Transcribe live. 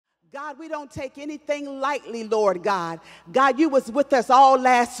God, we don't take anything lightly, Lord God. God, you was with us all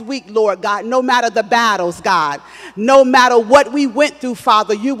last week, Lord God, no matter the battles, God. No matter what we went through,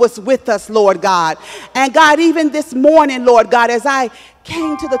 Father, you was with us, Lord God. And God, even this morning, Lord God, as I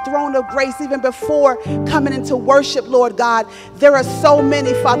came to the throne of grace, even before coming into worship, Lord God, there are so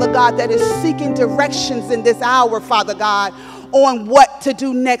many, Father God, that is seeking directions in this hour, Father God, on what to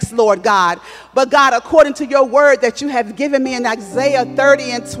do next, Lord God. But God, according to your word that you have given me in Isaiah 30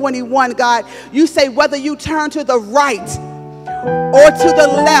 and 21, God, you say whether you turn to the right or to the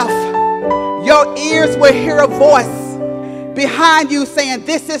left, your ears will hear a voice behind you saying,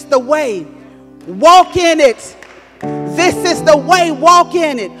 this is the way, walk in it. This is the way, walk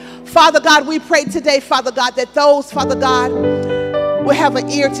in it. Father God, we pray today, Father God, that those, Father God, will have an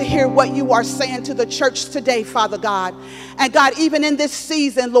ear to hear what you are saying to the church today, Father God. And God, even in this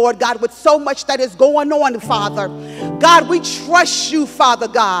season, Lord God, with so much that is going on, Father, God, we trust you, Father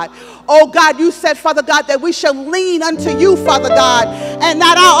God. Oh God, you said, Father God, that we shall lean unto you, Father God, and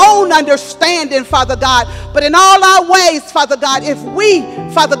not our own understanding, Father God, but in all our ways, Father God, if we,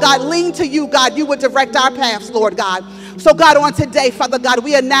 Father God, lean to you, God, you would direct our paths, Lord God. So God, on today, Father God,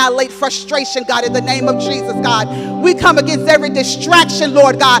 we annihilate frustration, God, in the name of Jesus, God. We come against every distraction,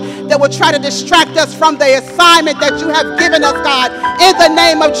 Lord God, that will try to distract us from the assignment that you have given us, God, in the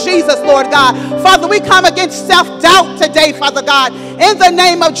name of Jesus, Lord God. Father, we come against self-doubt today, Father God, in the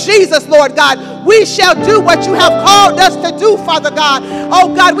name of Jesus, Lord God. We shall do what you have called us to do, Father God.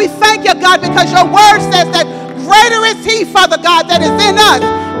 Oh God, we thank you, God, because your word says that greater is he, Father God, that is in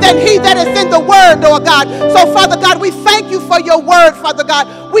us than he that is in the word, Lord God. So, Father God, we thank you for your word, Father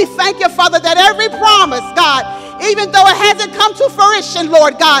God. We thank you, Father, that every promise, God, even though it hasn't come to fruition,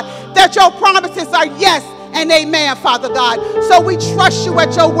 Lord God, that your promises are yes and amen, Father God. So we trust you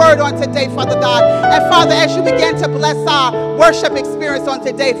at your word on today, Father God. And Father, as you begin to bless our worship experience on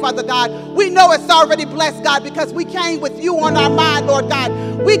today, Father God, we know it's already blessed, God, because we came with you on our mind, Lord God.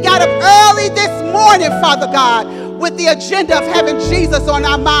 We got up early this morning, Father God, with the agenda of having Jesus on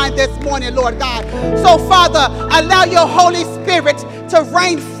our mind this morning, Lord God. So, Father, allow your Holy Spirit to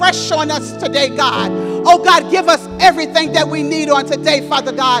reign fresh on us today, God. Oh, God, give us everything that we need on today,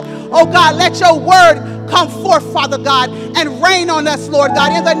 Father God. Oh, God, let your word come forth, Father God, and reign on us, Lord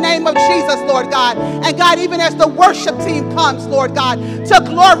God, in the name of Jesus, Lord God. And God, even as the worship team comes, Lord God, to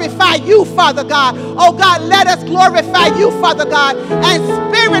glorify you, Father God. Oh, God, let us glorify you, Father God, and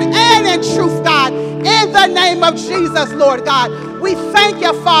spirit and in truth, God, in the name of Jesus, Lord God. We thank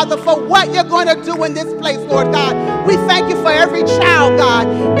you, Father, for what you're going to do in this place, Lord God. We thank you for every child, God,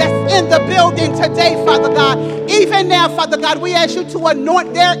 that's in the building today, Father God. Even now, Father God, we ask you to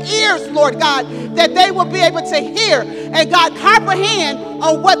anoint their ears, Lord God, that they will be able to hear and, God, comprehend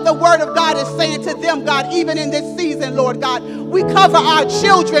on what the word of God is saying to them, God, even in this season, Lord God. We cover our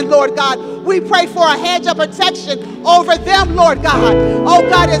children, Lord God. We pray for a hedge of protection over them, Lord God. Oh,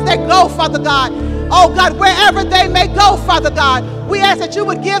 God, as they go, Father God. Oh, God, wherever they may go, Father God, we ask that you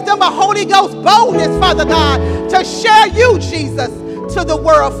would give them a Holy Ghost boldness, Father God, to share you, Jesus, to the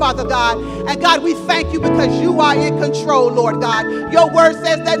world, Father God. And, God, we thank you because you are in control, Lord God. Your word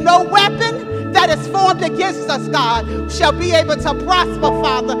says that no weapon that is formed against us, God, shall be able to prosper,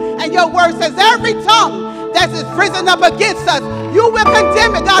 Father. And your word says every tongue that is risen up against us, you will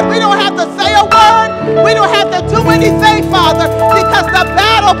condemn it, God. We don't have to say a word. We don't have to do anything, Father, because the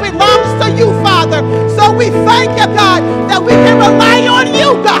battle belongs to you, Father. So we thank you, God, that we can rely on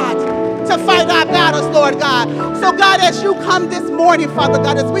you, God, to fight our battles, Lord God. So, God, as you come this morning, Father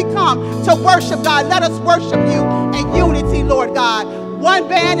God, as we come to worship, God, let us worship you in unity, Lord God. One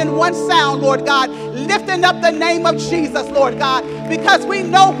band and one sound, Lord God, lifting up the name of Jesus, Lord God, because we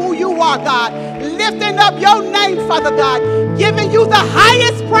know who you are, God. Lifting up your name, Father God, giving you the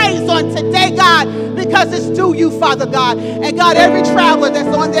highest praise on today, God, because it's due you, Father God. And God, every traveler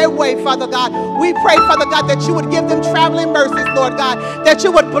that's on their way, Father God, we pray, Father God, that you would give them traveling mercies, Lord God, that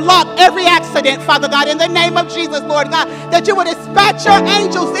you would block every accident, Father God, in the name of Jesus, Lord God, that you would dispatch your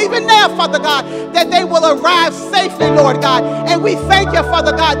angels even now, Father God, that they will arrive safely, Lord God. And we thank you,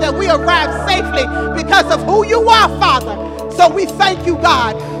 Father God, that we arrive safely because of who you are, Father. So we thank you,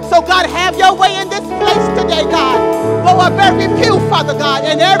 God. So, God, have your way in this place today, God. Blow up every pew, Father God,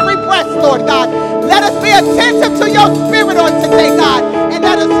 and every breast, Lord God. Let us be attentive to your spirit on today, God, and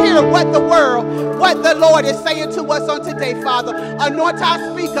let us hear what the Lord is saying to us on today, Father. Anoint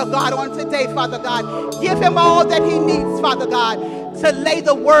our speaker, God, on today, Father God. Give him all that he needs, Father God, to lay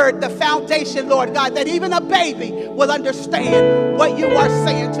the word, the foundation, Lord God, that even a baby will understand what you are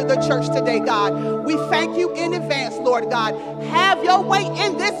saying to the church today, God. We thank you in advance, Lord God. Have your way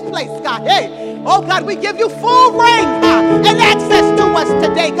in this place, God. Hey, oh God, we give you full reign, God, and access to us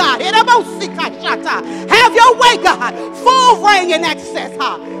today, God. Have your way, God. Full reign and access,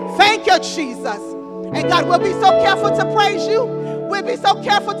 huh? Thank you, Jesus. And God, we'll be so careful to praise you. We'll be so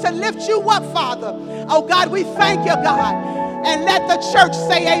careful to lift you up, Father. Oh, God, we thank you, God. And let the church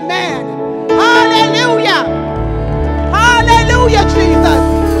say amen. Hallelujah. Hallelujah, Jesus.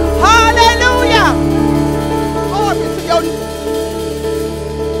 Hallelujah. Glory to your name.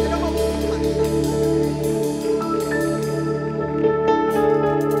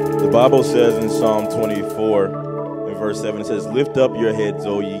 The Bible says in Psalm 24, in verse 7, it says, "Lift up your heads,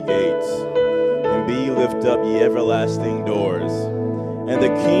 O ye gates, and be lift up ye everlasting doors, and the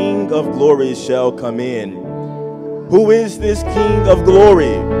King of glory shall come in." Who is this King of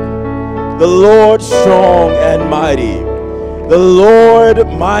glory? The Lord strong and mighty, the Lord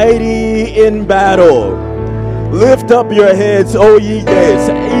mighty in battle. Lift up your heads, O ye gates,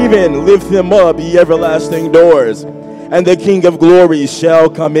 even lift them up, ye everlasting doors, and the King of glory shall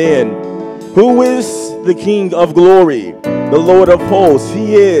come in. Who is the King of glory? The Lord of hosts.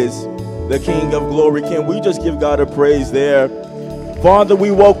 He is the King of glory. Can we just give God a praise there? Father,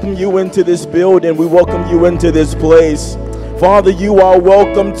 we welcome you into this building. We welcome you into this place. Father, you are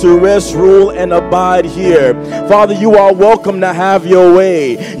welcome to rest, rule, and abide here. Father, you are welcome to have your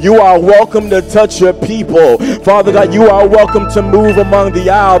way. You are welcome to touch your people. Father God, you are welcome to move among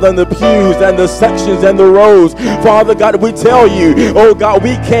the aisles and the pews and the sections and the rows. Father God, we tell you, oh God,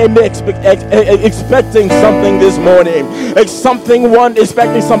 we came expecting something this morning.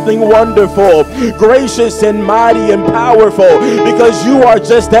 Expecting something wonderful, gracious and mighty and powerful, because you are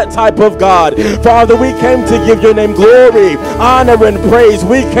just that type of God. Father, we came to give your name glory, honor, and praise.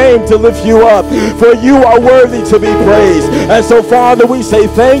 We came to lift you up, for you are worthy to be praised. And so, Father, we say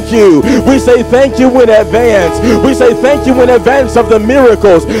thank you. We say thank you in advance. We say thank you in advance of the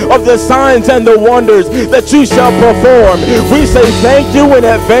miracles, of the signs and the wonders that you shall perform. We say thank you in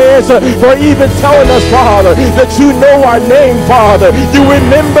advance for even telling us, Father, that you know our name, Father. You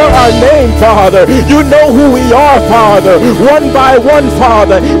remember our name, Father. You know who we are, Father, one by one,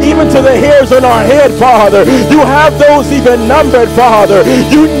 Father, even to the hairs on our head, Father. You have those even numbered, Father.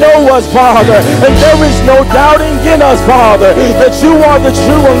 You know us, Father, and there is no doubting in us, Father, that you are the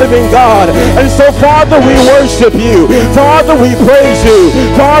true and living God. And so, Father, we worship you. Father, we praise you.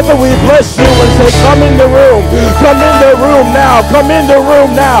 Father, we bless you and say, come in the room. Come in the room now. Come in the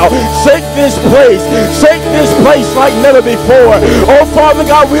room now. Shake this place. Shake this place like never before. Oh, Father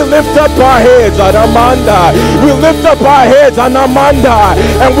God, we lift up our heads, Anamanda. We lift up our heads, Anamanda,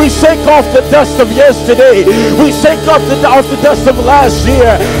 and we shake off the dust of yesterday. We shake off the dust of last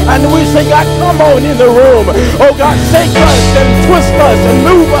year, and we say, God, come on in the room. Oh God, shake us and twist us and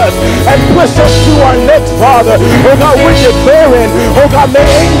move us and push us to our next, Father. Oh God, we're declaring, oh God, may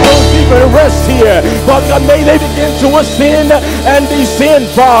angels even rest here. Father God, may they begin to ascend and descend,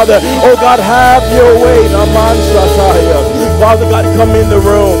 Father. Oh God, have your way. Father God, come in the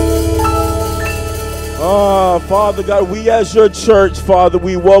room. Father God, we as your church, Father,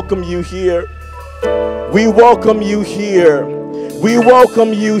 we welcome you here. We welcome you here. We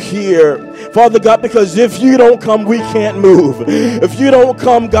welcome you here. Father God, because if you don't come, we can't move. If you don't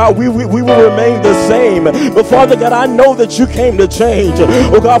come, God, we will remain the same. But Father God, I know that you came to change.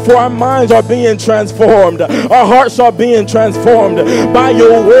 Oh God, for our minds are being transformed. Our hearts are being transformed by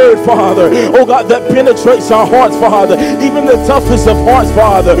your word, Father. Oh God, that penetrates our hearts, Father. Even the toughest of hearts,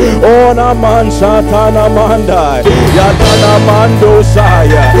 Father. Oh, Naman Shatana Mandai. Yatana Mando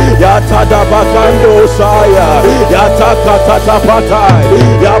Saya. Yatada Bakando Saya. Yatakata Patai.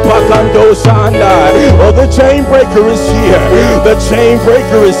 Yapakando. Oh, the chain breaker is here. The chain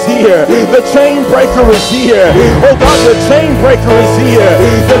breaker is here. The chain breaker is here. Oh God, the chain breaker is here.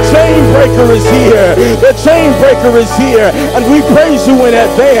 The chain breaker is here. The chain breaker is here. And we praise you in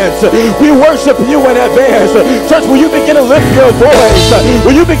advance. We worship you in advance. Church, will you begin to lift your voice?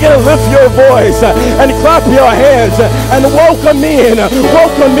 Will you begin to lift your voice and clap your hands and welcome in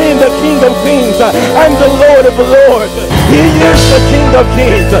the King of Kings and the Lord of Lords. He is the King of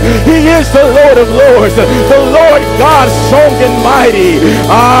Kings. He is the Lord of Lords, the Lord God strong and mighty.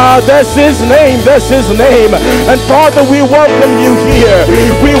 That's his name, that's his name. And Father, we welcome you here.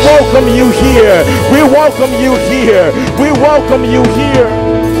 We welcome you here. We welcome you here. We welcome you here.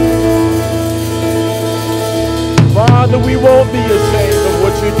 Father, we won't be ashamed of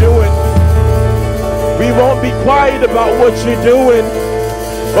what you're doing. We won't be quiet about what you're doing.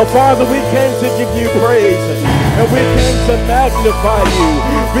 But Father, we came to give you praise, and we came to magnify you.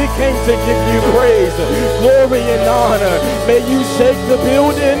 We came to give you praise, glory, and honor. May you shake the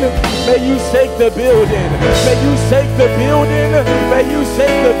building. May you shake the building. May you shake the building. May you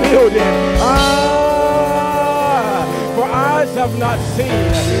shake the building. For I eyes have not seen,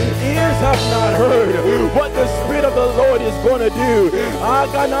 ears have not heard what the Spirit of the Lord is going to do.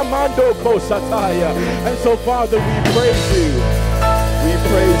 And so, Father, we praise you. We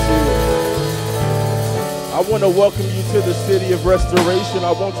praise you. I want to welcome you to the city of restoration.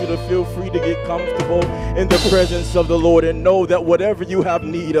 I want you to feel free to get comfortable in the presence of the Lord and know that whatever you have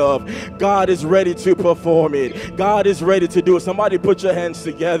need of, God is ready to perform it. God is ready to do it. Somebody put your hands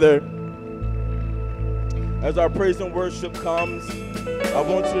together. As our praise and worship comes, I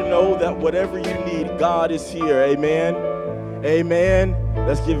want you to know that whatever you need, God is here. Amen. Amen.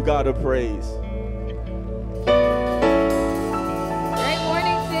 Let's give God a praise. Great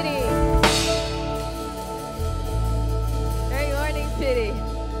morning, city. Great morning, city.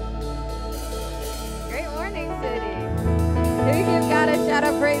 Great morning, city. Can we give God a shout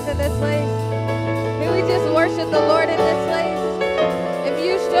of praise in this place? Can we just worship the Lord in this place? If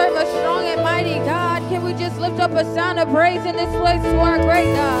you serve a strong and mighty God, can we just lift up a sound of praise in this place to our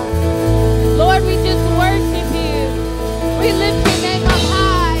great God? Lord, we just worship you. We lift your name up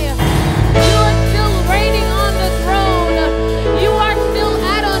high. You are still reigning on the throne. You are still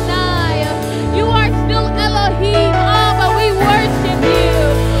Adonai. You are still Elohim. Abba, we worship you.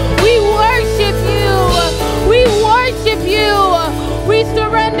 We worship you. We worship you. We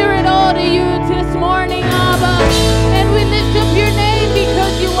surrender it all to you this morning, Abba. And we lift up your name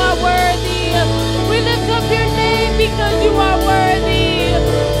because you are worthy. We lift up your name because you are worthy.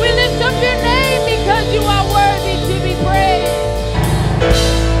 We lift up your name because you are worthy to be praised.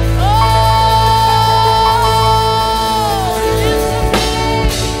 Oh, we lift up your name.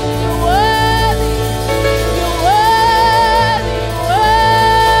 You're worthy. You're worthy. You're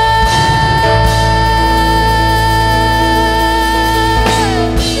worthy.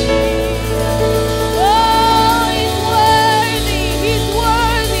 Oh, he's worthy. He's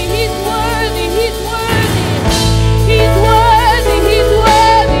worthy. He's worthy. He's worthy. He's worthy. He's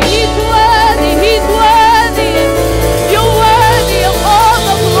worthy. He's worthy. He's worthy. You're worthy of all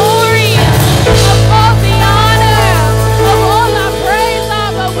the glory, of all the honor, of all our praise,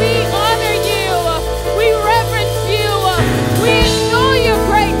 Abba. We honor you. We reverence you. We adore your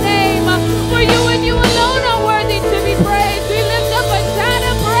great name. For you and you alone are worthy to be praised. We lift up a shout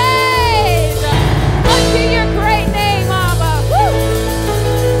of praise unto your great name, Abba. Woo!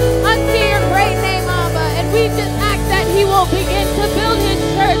 Unto your great name, Abba. And we just ask that he will begin to build his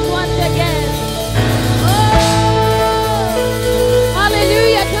church once again. Oh,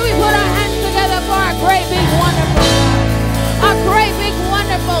 hallelujah. Can we put our hands together for our great, big, wonderful God? Our great, big,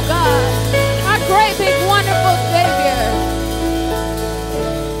 wonderful God. Our great, big, wonderful Savior.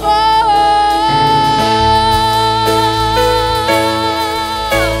 Oh,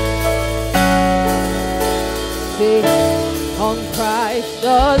 sing on Christ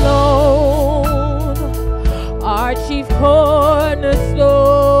alone, our chief cornerstone.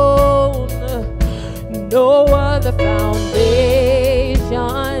 No other foundation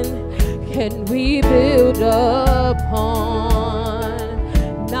can we build upon.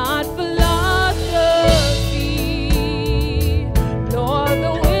 Not philosophy, nor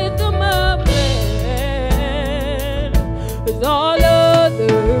the wisdom of man, 'cause all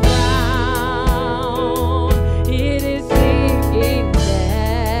other ground, it is sinking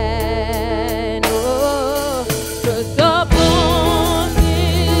sand.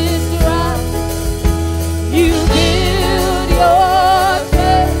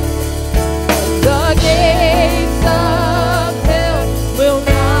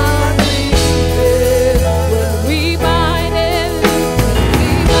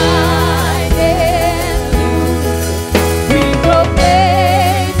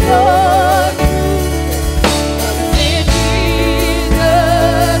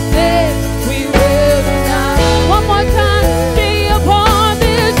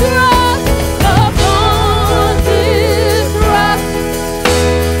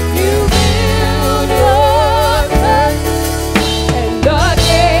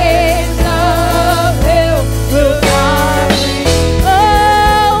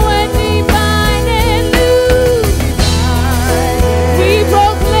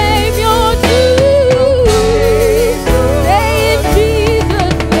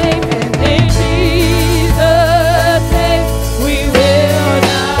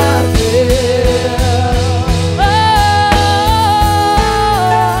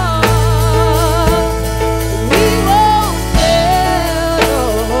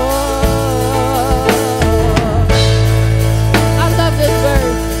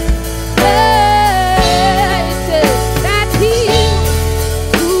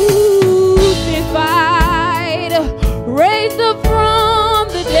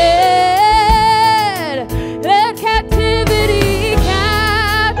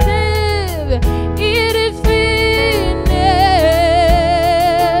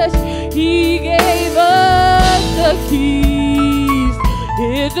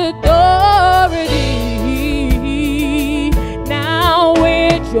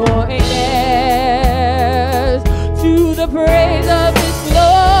 the praise of His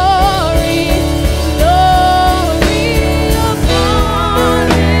glory, glory upon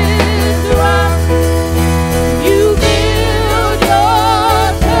His rock. You build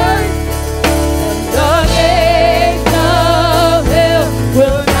your church, and the gates of hell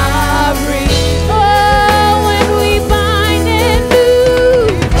will not prevail. Oh, when we bind and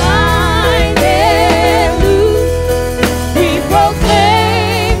loose, we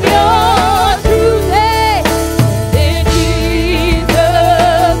proclaim your truth. Hey, in Jesus'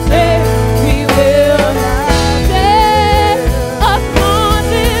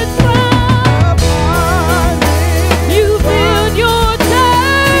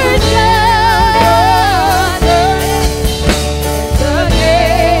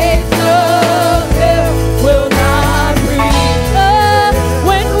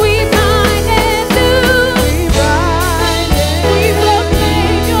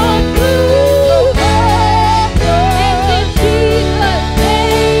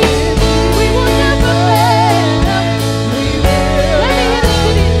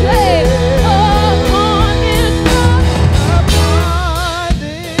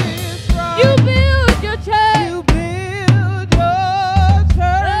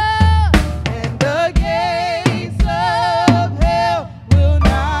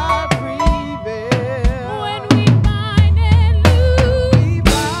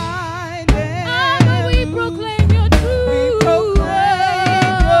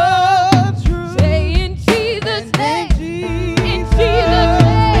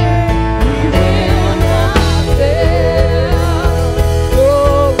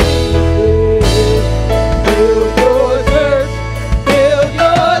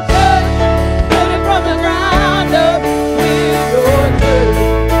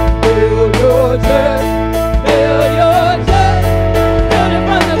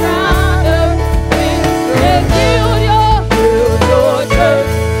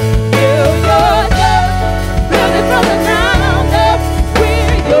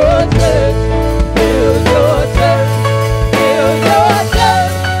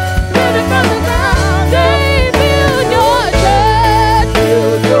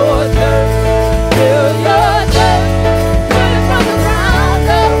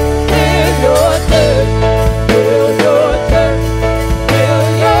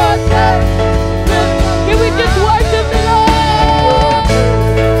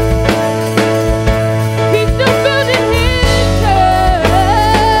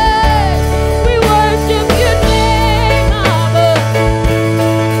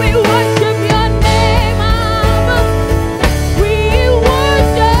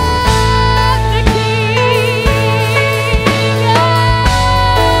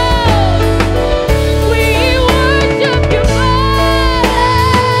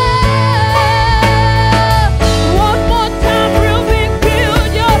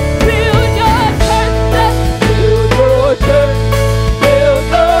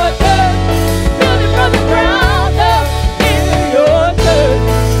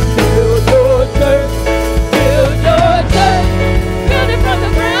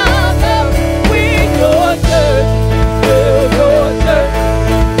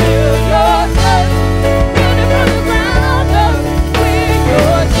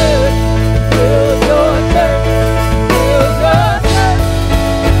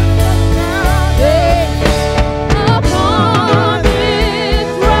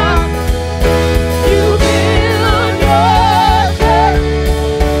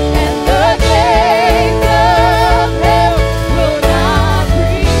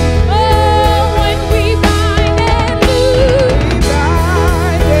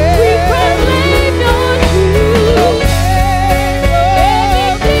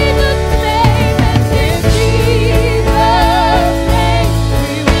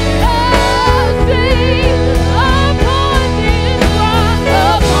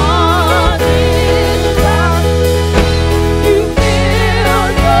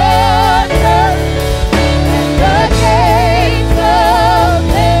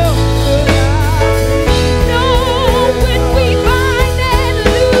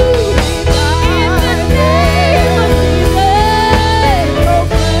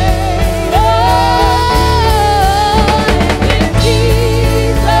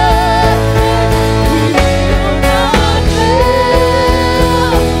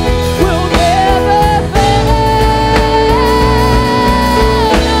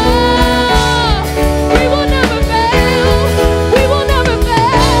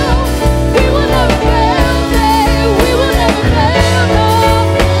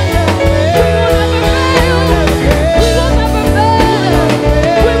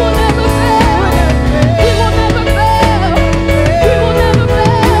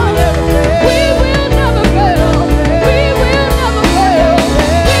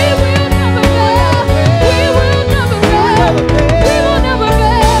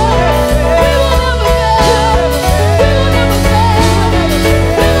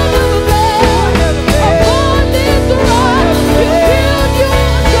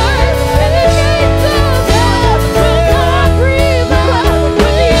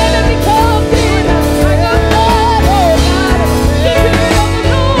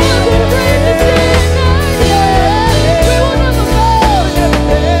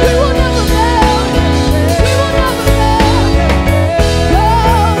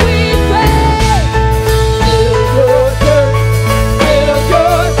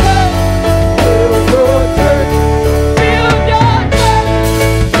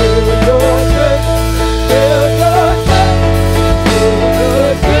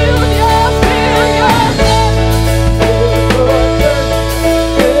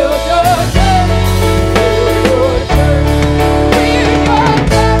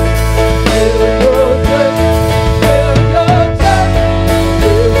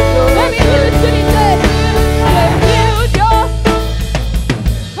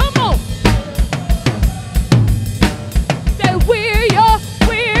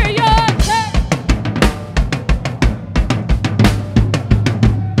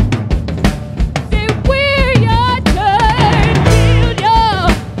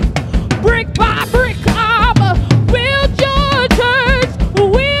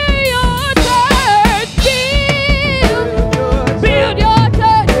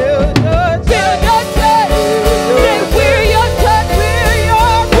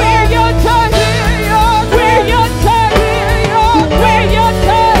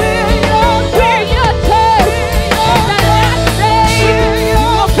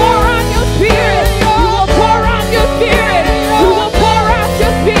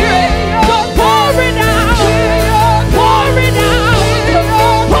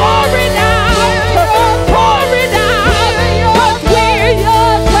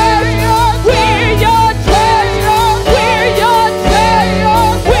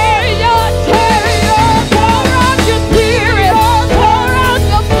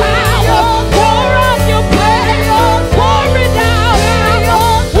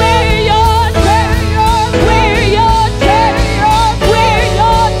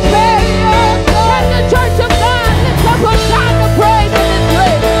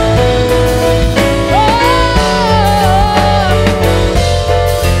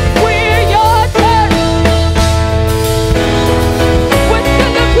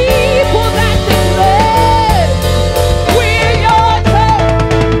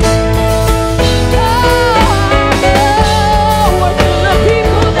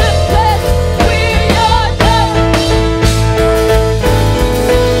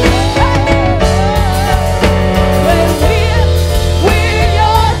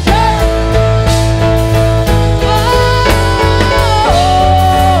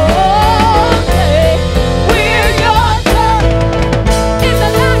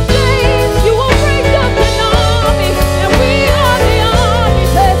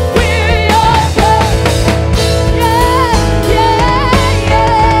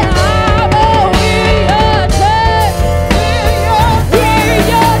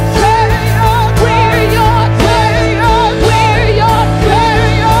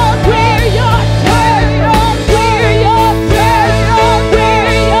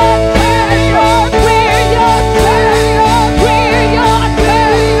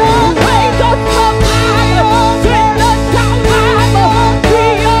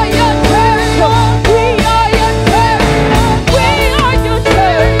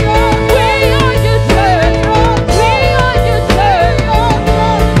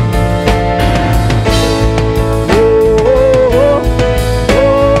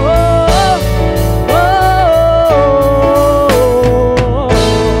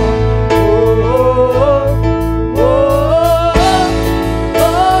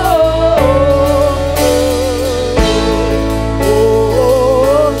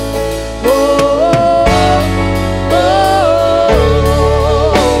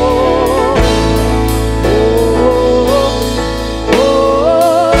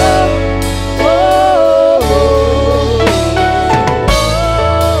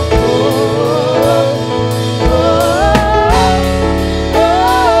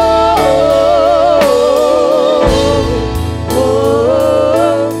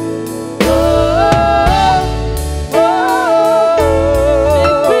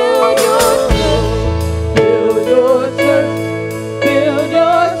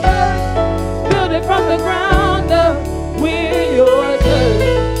 the ground up. We're your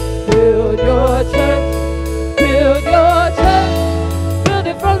church. Build your church. Build your church. Build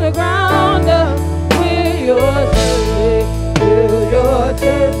it from the ground up. We're your church. Build your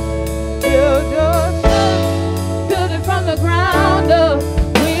church. Build your church. Build it from the ground up.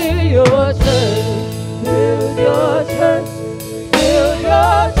 We're your church. Build your church. Build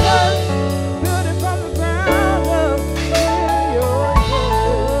your church. Build it from the ground up. We're your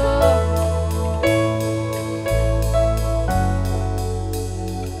church.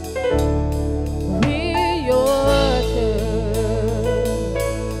 We're your church.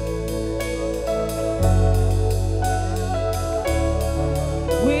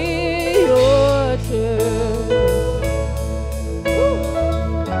 We're your church.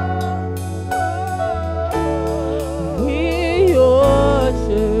 We're your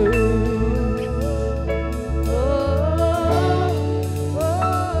church.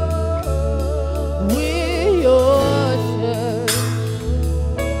 We're your church.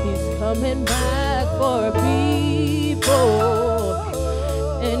 He's coming back for a people,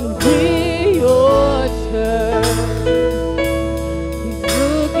 and we're your church. He's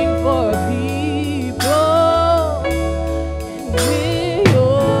looking for a people, and we're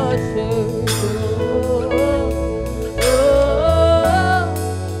your church.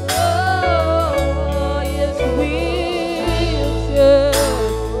 Yes, we're church.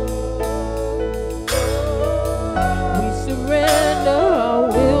 We surrender our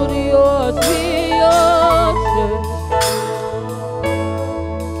will to yours. We're your church.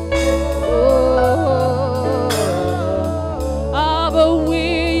 Abba,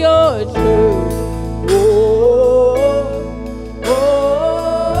 we're your church.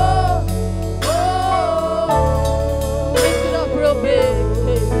 Lift it up real big.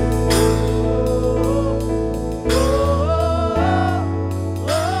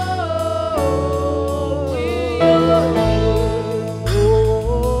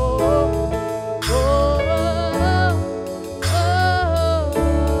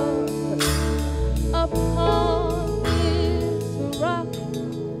 Upon this rock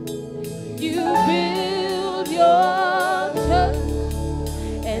you build your church,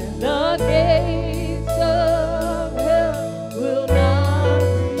 and the gates of hell will not.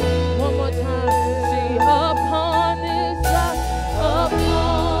 One more time, see, upon this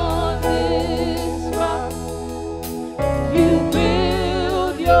rock, you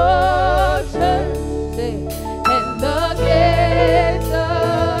build your church, say, and the gates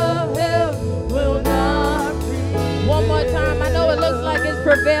of hell will not prevail. One more time, I know it looks like it's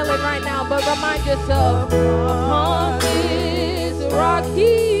prevailing right now, but remind yourself, upon this rock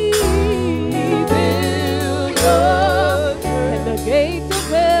he built your church, and the gates of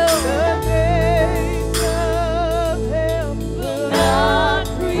hell will not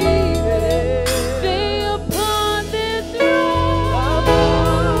prevail. Stay upon this rock.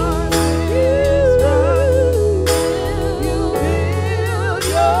 You build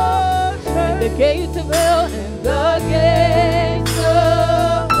your church, the gates of hell, and the gates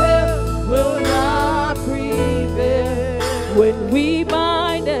of hell will not prevail. When we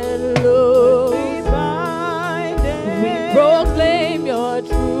bind and loose, we proclaim your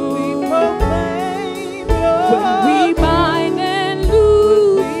truth. When we bind and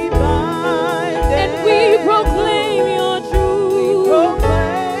loose, and we proclaim your truth.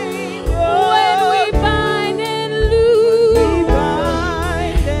 When we bind and loose,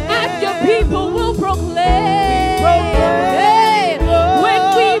 as your people will proclaim. Hey, when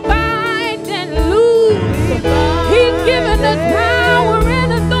we bind and loose, he's given us power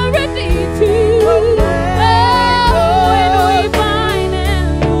and authority to. When we bind and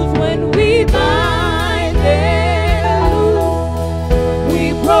loose, when we bind and loose, we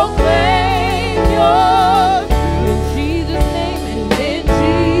proclaim your truth. In Jesus' name, and in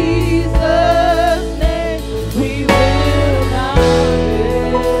Jesus' name, we will not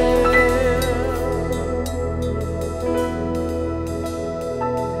fail.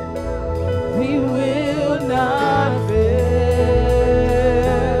 We will not fail.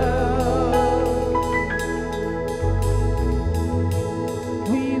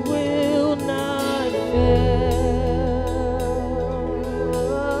 We will not fail.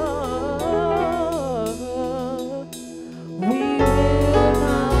 We will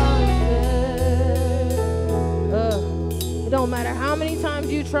not fail. It don't matter how many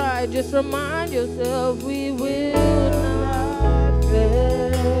times you try, just remind yourself we will not fail.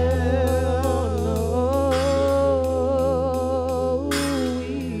 No,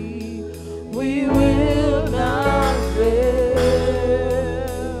 we will not fail.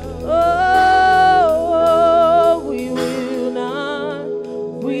 Oh, we will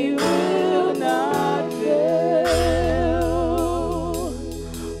not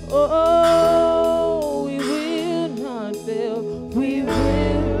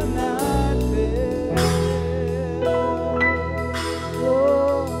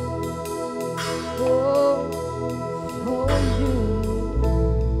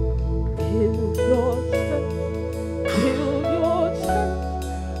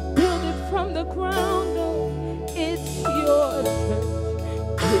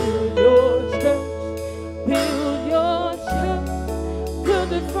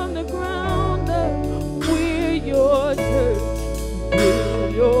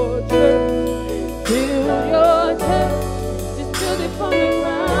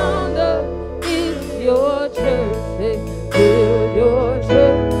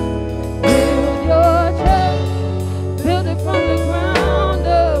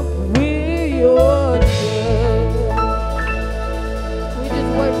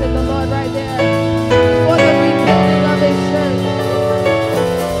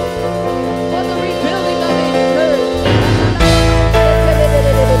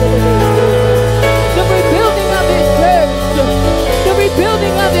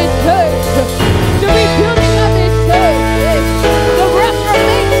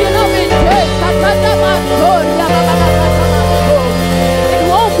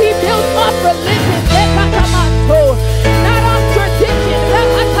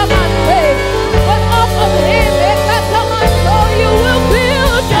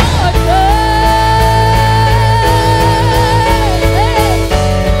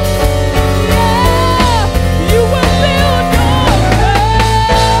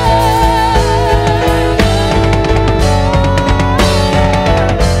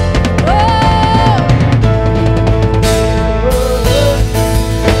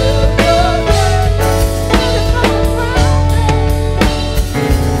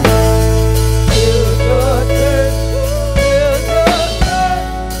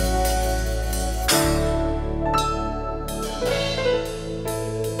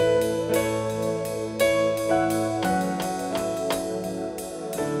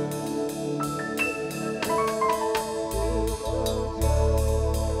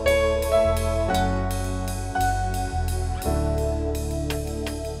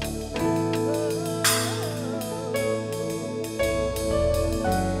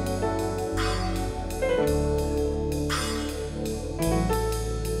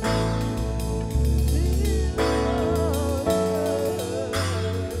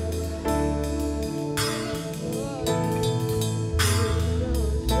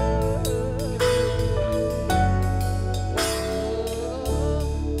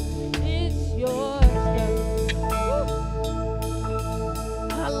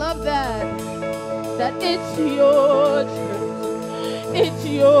It's your church. It's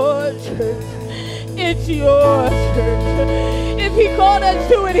your church. It's your church. If he called us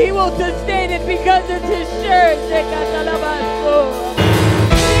to it, he will sustain it because it's his church. It's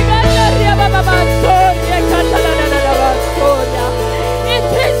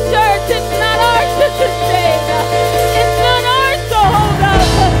his church. It's not ours to sustain. It's not ours to hold up.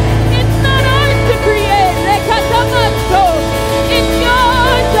 It's not ours to create. It's your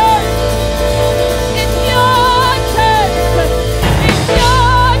church. It's your church. It's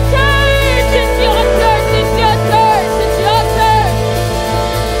your church. It's your church. It's your church. It's your church.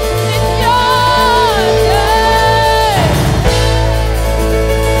 It's your church.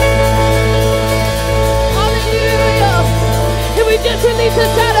 Hallelujah. Can we just release a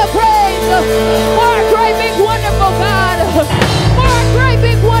shout of praise for our great big wonderful God? For our great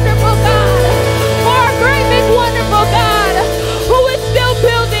big wonderful God. For our great big wonderful God who is still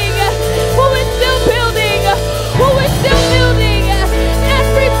building, who is still building, who is still building and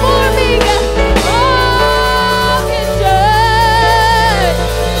reforming. Oh, his church.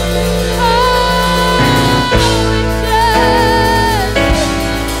 Oh, his church.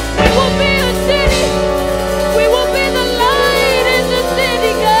 We will be a city. We will be the light in the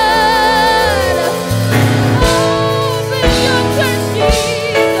city, God. Oh, build your church,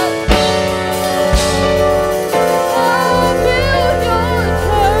 Jesus. Oh, build your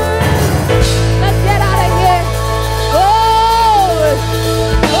church. Let's get out of here. Oh,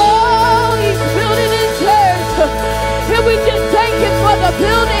 he's building his church. Can we just thank him for the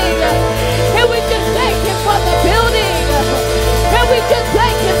building? Can we just thank him for the building? Can we just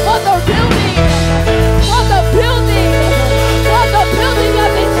thank him for the building? For the building. For the building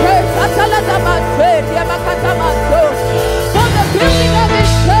of his church. For the building of his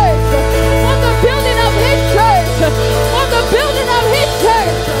church. For the building of his church. For the building of his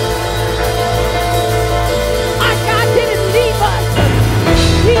church. Our God didn't leave us.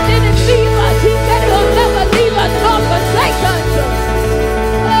 He didn't leave us. He said he'll never leave us nor forsake us.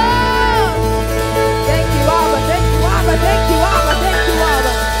 Oh, thank you, Abba. Thank you, Abba. Thank you, Abba. Thank you,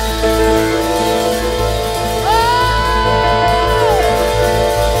 Abba. Oh,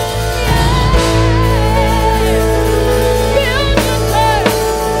 yeah.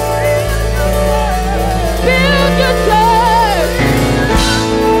 Build your church.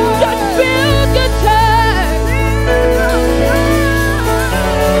 Just build your church.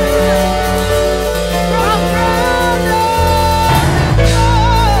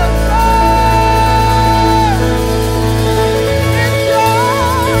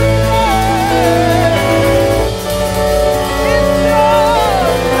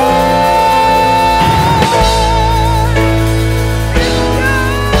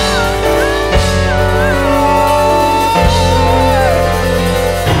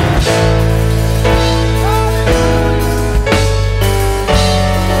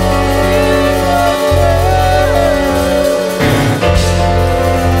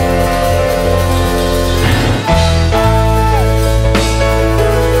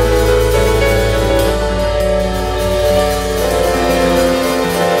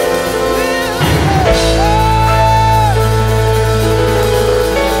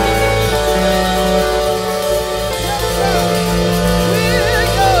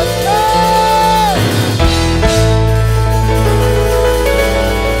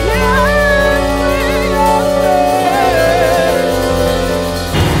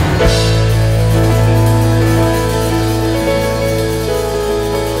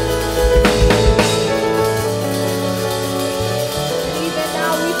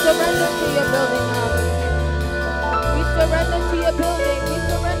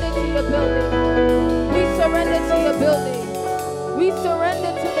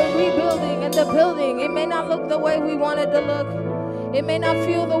 It may not look the way we want it to look. It may not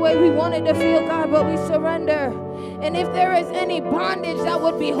feel the way we want it to feel, God, but we surrender. And if there is any bondage that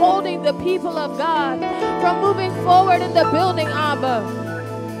would be holding the people of God from moving forward in the building, Abba,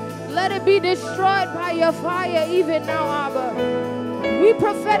 let it be destroyed by your fire even now, Abba. We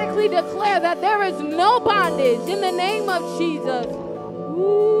prophetically declare that there is no bondage in the name of Jesus.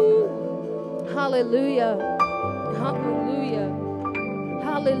 Ooh. Hallelujah. Hallelujah.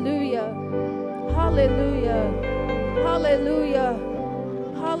 Hallelujah. Hallelujah. Hallelujah.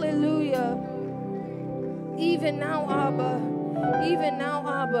 Hallelujah. Even now, Abba. Even now,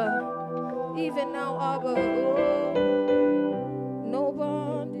 Abba. Even now, Abba. Oh. No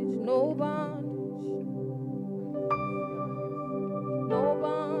bondage, no bondage. No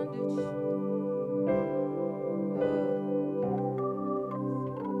bondage.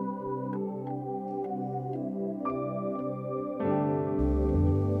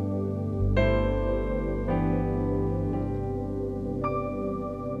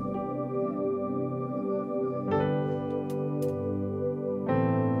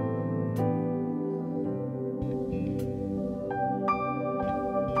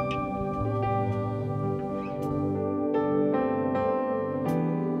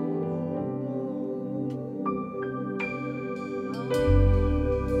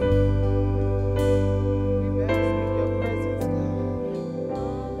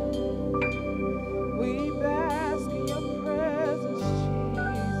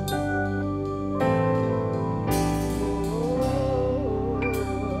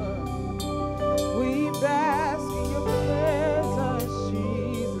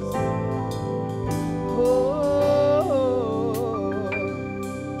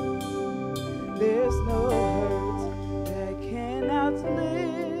 There's no hurt that can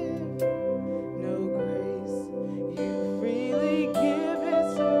outlive, no grace you freely give.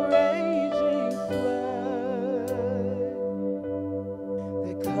 It's a raging flood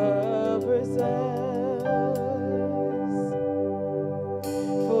that covers us.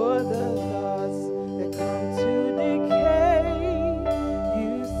 For the thoughts that come to decay,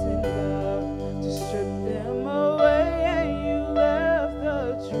 you send love to strip them away, and you left the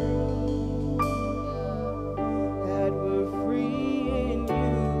truth that we're free in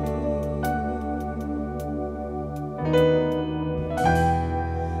you.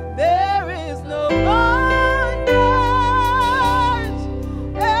 There is no bondage,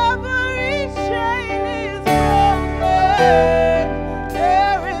 every chain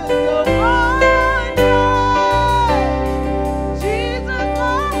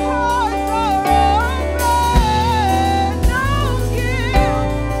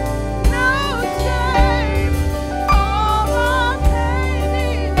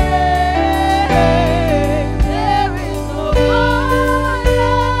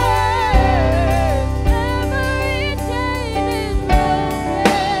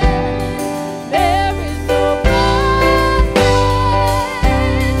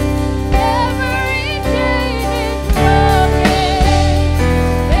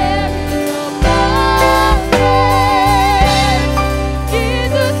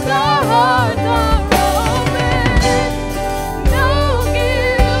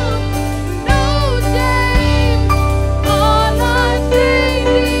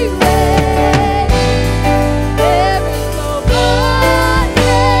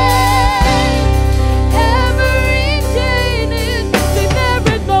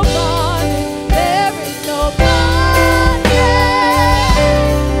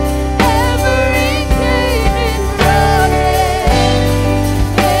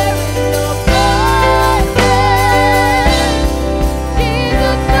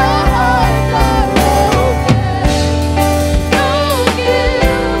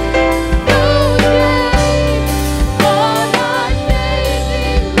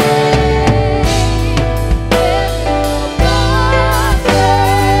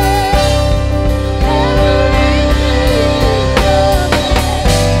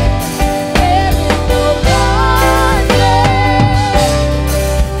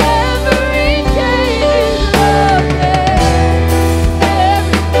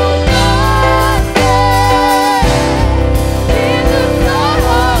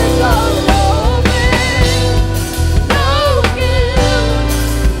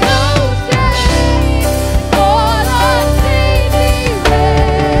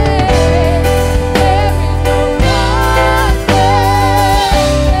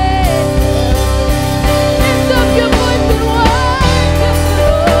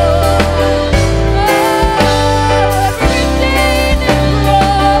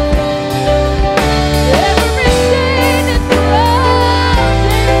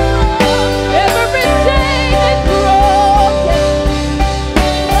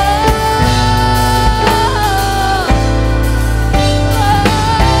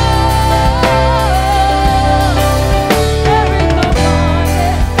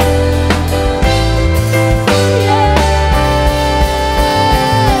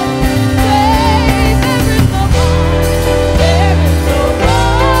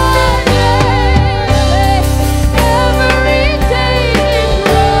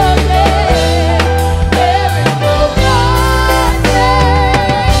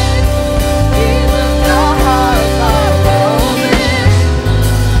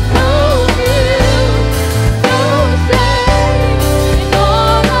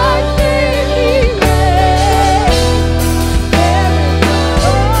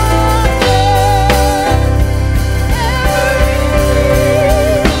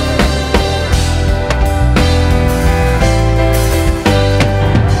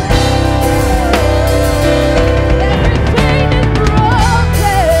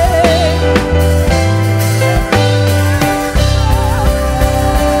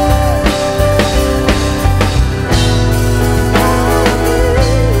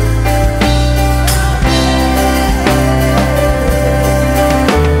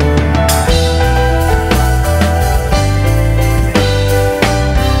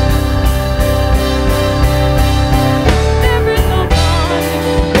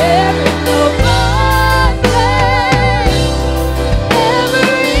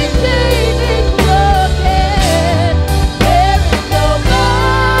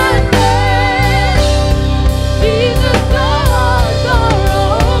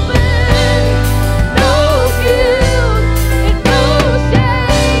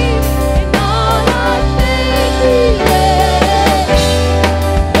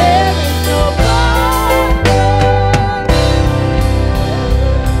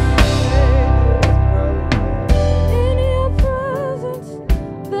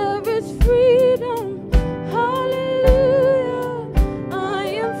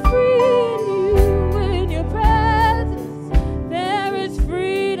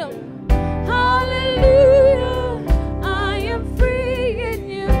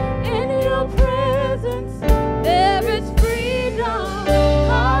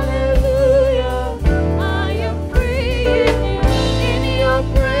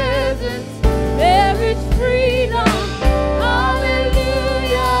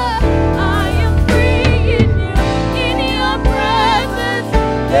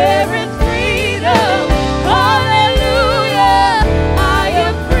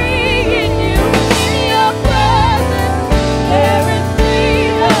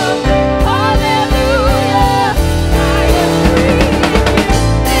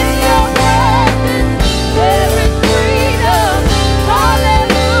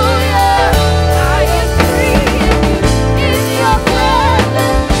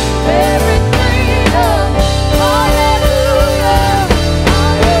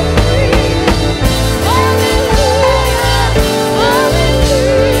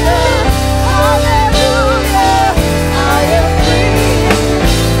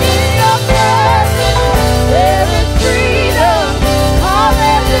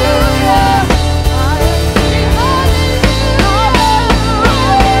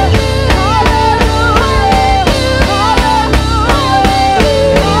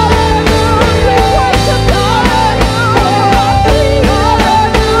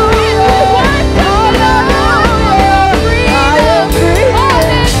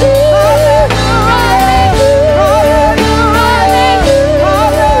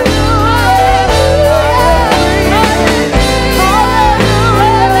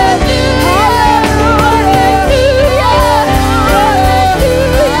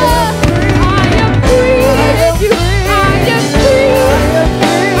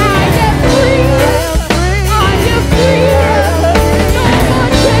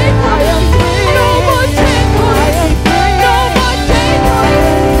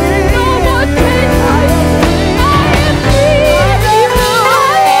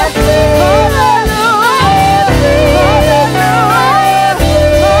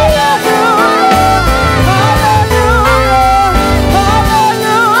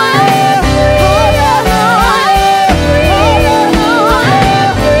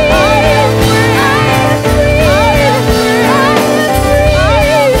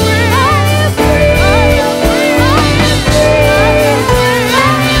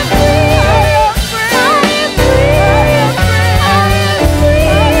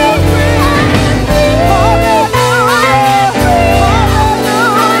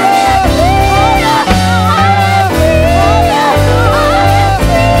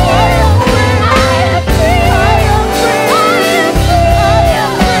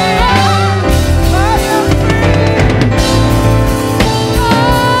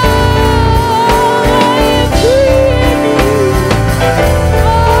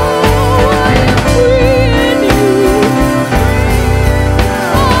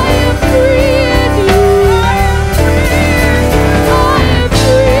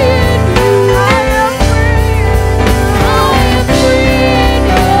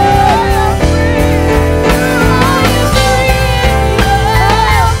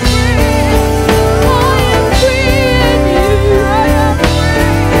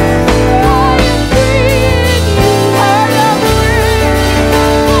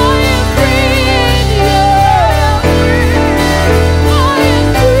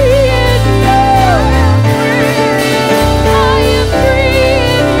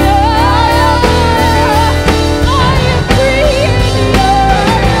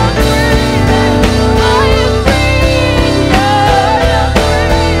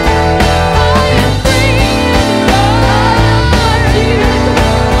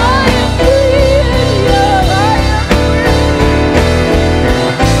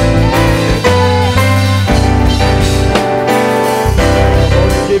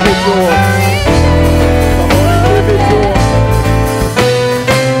to him. Come on and give it to him.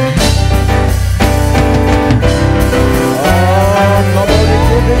 Come on and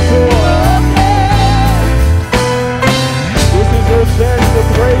give it to him. This is your chance to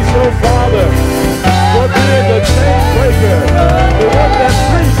praise your Father for being the chain breaker, the one that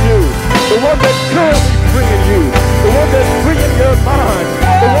frees you, the one that's currently freeing you, the one that's freeing your mind,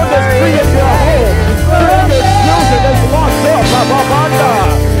 the one that's freeing your home, freeing your children that's locked up.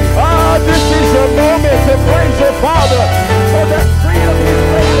 This is your moment to praise your Father for that freedom He's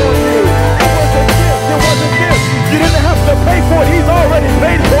laid on you. It was a gift. It was a gift. You didn't have to pay for it. He's already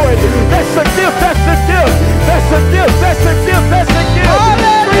paid for it. That's a gift. That's a gift. That's a gift. That's a gift. That's a gift.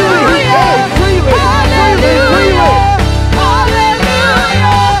 Freely He goes. Freely. Freely. Freely. Father.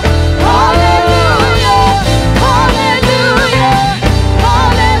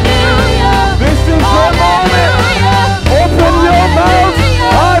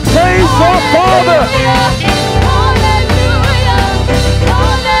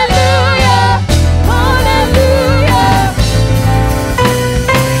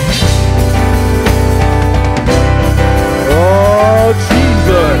 Oh,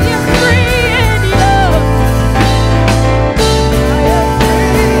 Jesus.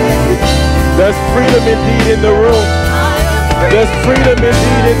 There's freedom indeed in the room. There's freedom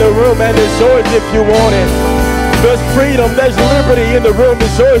indeed in the room, and it's yours if you want it. There's freedom, there's liberty in the room.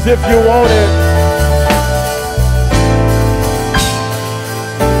 It's yours if you want it.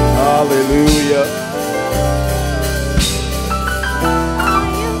 Hallelujah.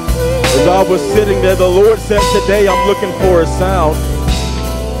 As I was sitting there, the Lord said, today I'm looking for a sound.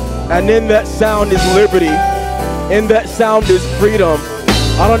 And in that sound is liberty. In that sound is freedom.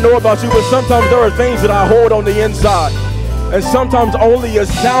 I don't know about you, but sometimes there are things that I hold on the inside. And sometimes only a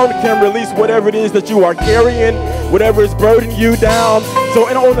sound can release whatever it is that you are carrying, whatever is burdening you down. So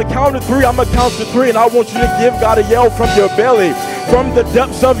on the count of three, I'm going to count to three, and I want you to give God a yell from your belly, from the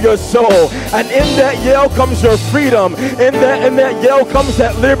depths of your soul. And in that yell comes your freedom. In that yell comes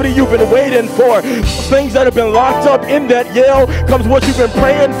that liberty you've been waiting for. Things that have been locked up. In that yell comes what you've been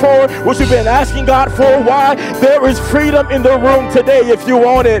praying for, what you've been asking God for. Why? There is freedom in the room today if you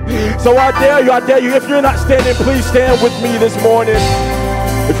want it. So I dare you. If you're not standing, please stand with me this morning.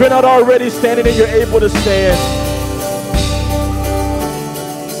 If you're not already standing and you're able to stand.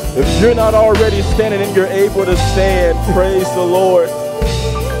 If you're not already standing and you're able to stand, praise the Lord.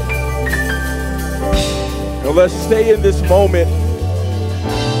 Now let's stay in this moment.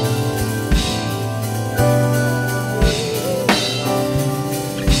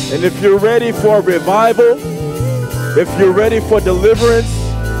 And if you're ready for a revival, if you're ready for deliverance,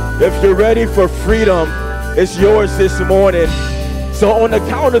 if you're ready for freedom, it's yours this morning. So on the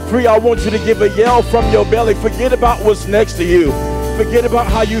count of three, I want you to give a yell from your belly. Forget about what's next to you. Forget about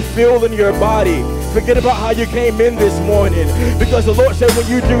how you feel in your body. Forget about how you came in this morning. Because the Lord said when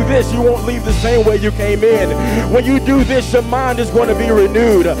you do this, you won't leave the same way you came in. When you do this, your mind is going to be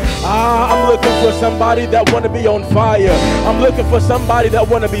renewed. I'm looking for somebody that want to be on fire. I'm looking for somebody that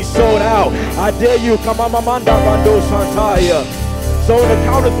want to be sold out. I dare you. Come on, Mamanda Bando Santaya. So on the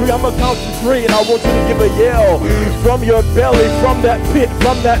count of three, I'm going to count to three, and I want you to give a yell from your belly, from that pit,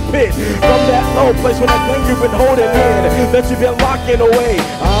 from that low place, when that thing you've been holding in, that you've been locking away.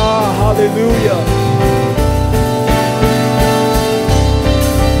 Hallelujah.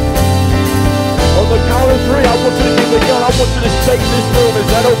 On the count of three, I want you to give a yell. I want you to shake this room. Is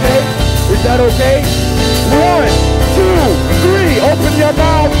that okay? Is that okay? 1, 2, 3. Open your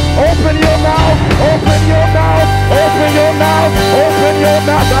mouth. Open your mouth. Open your mouth. Open your mouth. Open your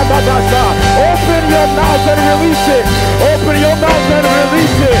mouth. Open your mouth and release it. Open your mouth and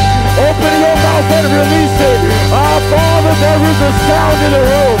release it. Open your mouth and release it. Father, there is a sound in the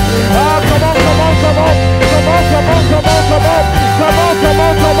room. Come on, come on, come on. Come on, come on, come on, come on. Come on, come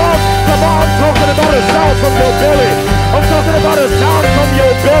on, come on. Come on, I'm talking about a sound from your belly. I'm talking about a sound from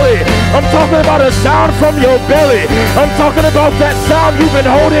your belly. I'm talking about a sound from your belly. I'm talking about that sound you've been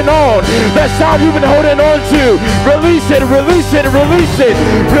holding on. That sound you've been holding on to. Release it, release it, release it.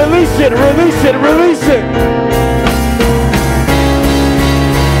 Release it, release it, release it.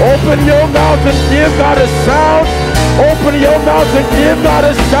 Open your mouth and give God a sound. Open your mouth and give God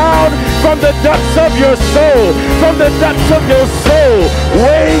a sound from the depths of your soul. From the depths of your soul.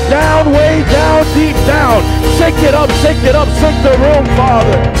 Way down, deep down. Shake it up, shake the room,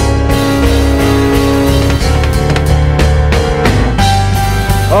 Father.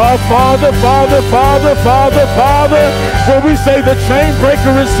 Oh, Father, Father, Father, Father, Father, when we say the chain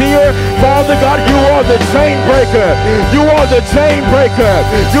breaker is here, Father God, you are the chain breaker. You are the chain breaker.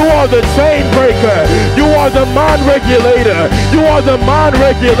 You are the chain breaker. You are the mind regulator. You are the mind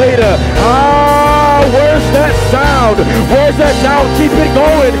regulator. Ah, where's that sound? Where's that sound? Keep it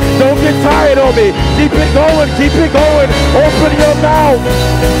going. Don't get tired on me. Keep it going. Keep it going. Open your mouth.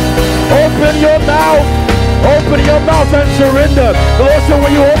 Open your mouth. Open your mouth and surrender. The Lord said when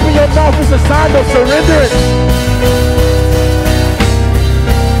you open your mouth, it's a sign of surrenderance.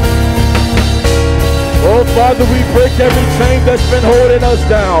 Oh, Father, we break every chain that's been holding us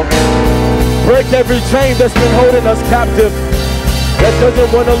down. Break every chain that's been holding us captive, that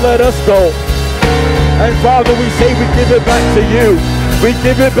doesn't want to let us go. And Father, we say we give it back to you. We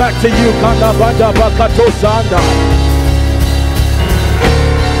give it back to you.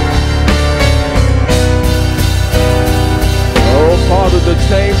 Oh, Father, the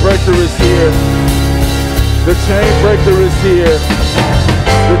chain breaker is here. The chain breaker is here.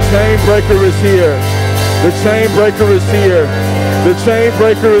 The chain breaker is here. The chain breaker is here. The chain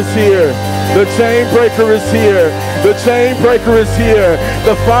breaker is here. The chain breaker is here. The chain breaker is here.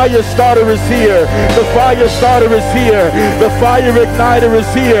 The fire starter is here. The fire starter is here. The fire igniter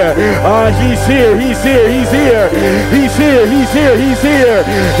is here. He's here. He's here. He's here. He's here. He's here. He's here.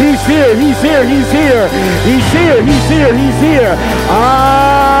 He's here. He's here. He's here. He's here. He's here. He's here.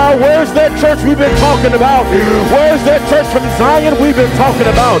 Where's that church we've been talking about? Where's that church from Zion we've been talking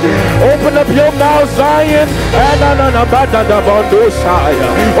about? Open up your mouth, Zion.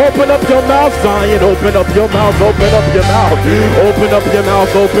 Open up your mouth, Zion. Open up your mouth. Open up your mouth. Open up your mouth.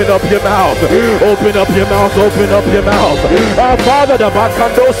 Open up your mouth. Open up your mouth. Open up your mouth. Father, release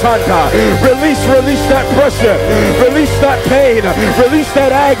that pressure. Release that pain. Release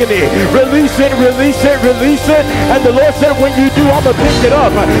that agony. Release it. Release it. Release it. And the Lord said, when you do, I'm going to pick it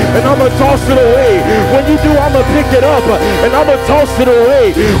up and I'm going to toss it away. When you do, I'm going to pick it up and I'm going to toss it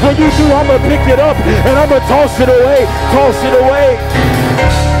away. When you do, I'm going to pick it up and I'm going to toss it away. Toss it away.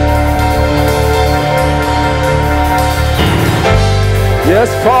 Yes,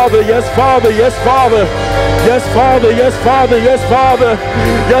 Father, yes, Father, yes, Father. Yes, Father, yes, Father, yes, Father.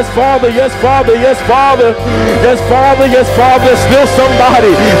 Yes, Father, yes, Father, yes, Father. Yes, Father, yes, Father. There's still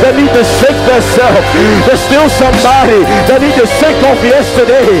somebody that needs to shake themselves. There's still somebody that needs to shake off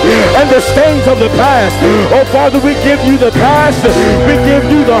yesterday and the stains of the past. Oh, Father, we give you the past. We give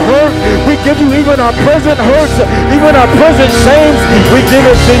you the hurt. We give you even our present hurts, even our present shames. We give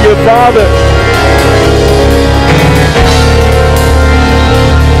it to you, Father.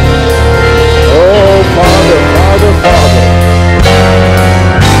 Oh, Father, Father, Father.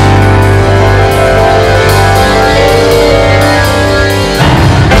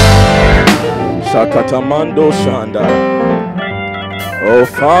 Shakatamando Shanda. Oh,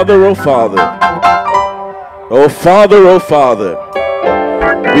 Father, oh, Father. Oh, Father, oh, Father.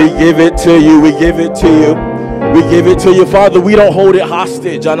 We give it to you, we give it to you. We give it to you, Father. We don't hold it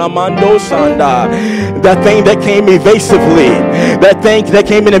hostage. Anamando Shanda. That thing that came evasively, that thing that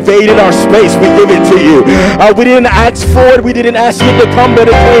came and invaded our space, we give it to you. We didn't ask for it. We didn't ask it to come, but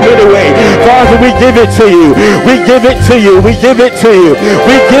it came anyway. Father, we give it to you. We give it to you. We give it to you.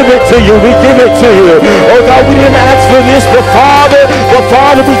 We give it to you. We give it to you. Oh God, we didn't ask for this, but Father,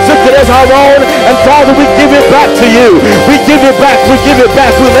 we took it as our own, and Father, we give it back to you. We give it back. We give it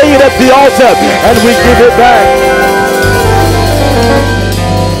back. We lay it at the altar, and we give it back.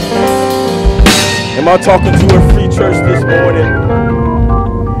 Am I talking to a free church this morning?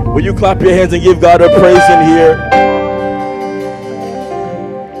 Will you clap your hands and give God a praise in here?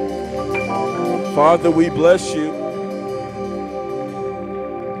 Father, we bless you.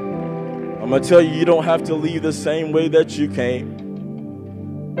 I'm going to tell you, you don't have to leave the same way that you came.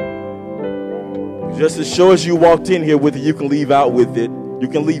 Just as sure as you walked in here with it, you can leave out with it. You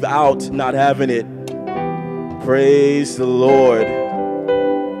can leave out not having it. Praise the Lord.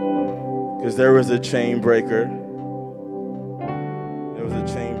 Because there was a chain breaker. There was a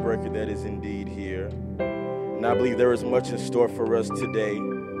chain breaker that is indeed here. And I believe there is much in store for us today.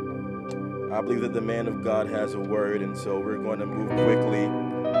 I believe that the man of God has a word, and so we're going to move quickly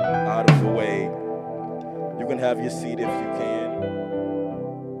out of the way. You can have your seat if you can.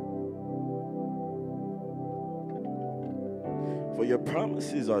 For your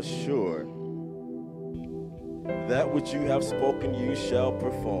promises are sure. That which you have spoken, you shall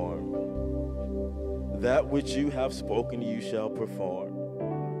perform. That which you have spoken, you shall perform.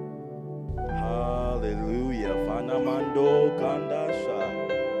 Hallelujah. Fanamando kandasha.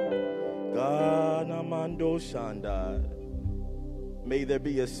 Ganamando shanda. May there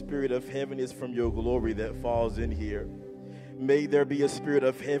be a spirit of heaviness from your glory that falls in here. May there be a spirit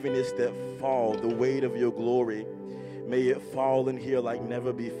of heaviness that fall, the weight of your glory. May it fall in here like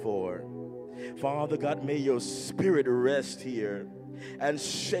never before. Father God, may your spirit rest here and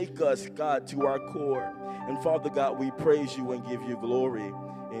shake us, God, to our core. And Father God, we praise you and give you glory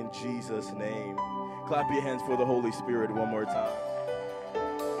in Jesus' name. Clap your hands for the Holy Spirit one more time.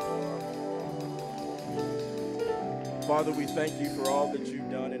 Father, we thank you for all that you've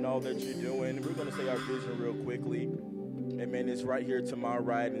done and all that you're doing. We're going to say our vision real quickly. Amen. It's right here to my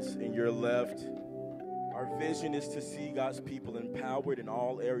right and in your left. Our vision is to see God's people empowered in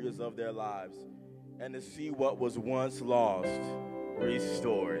all areas of their lives and to see what was once lost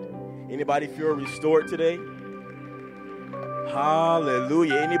restored. Anybody feel restored today?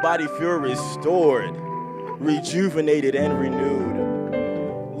 Hallelujah. Anybody feel restored, rejuvenated, and renewed?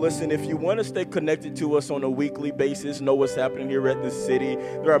 Listen, if you want to stay connected to us on a weekly basis, know what's happening here at the city,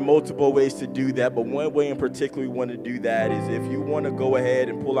 there are multiple ways to do that, but one way in particular we want to do that is if you want to go ahead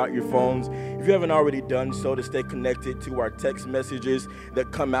and pull out your phones, if you haven't already done so, to stay connected to our text messages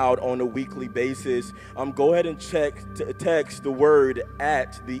that come out on a weekly basis, go ahead and text the word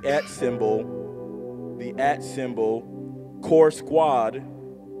at, the at symbol, Core Squad,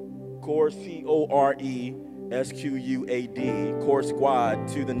 Core CORESQUAD, Core Squad,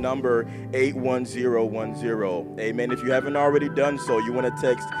 to the number 81010. Amen. If you haven't already done so, you want to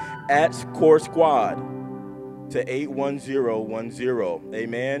text at Core Squad to 81010.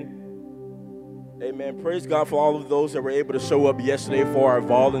 Amen. Amen. Praise God for all of those that were able to show up yesterday for our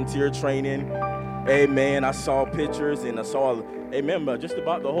volunteer training. Amen. I saw pictures and I saw, amen, just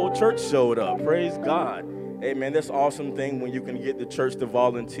about the whole church showed up. Praise God. Amen. That's an awesome thing when you can get the church to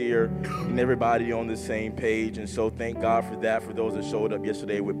volunteer and everybody on the same page. And so thank God for that, for those that showed up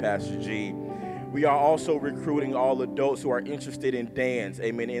yesterday with Pastor G. We are also recruiting all adults who are interested in dance,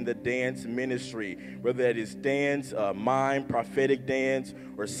 amen, in the dance ministry, whether that is dance, mime, prophetic dance,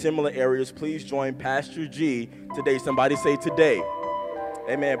 or similar areas. Please join Pastor G today. Somebody say today.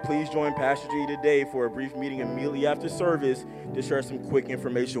 Amen. Please join Pastor G today for a brief meeting immediately after service to share some quick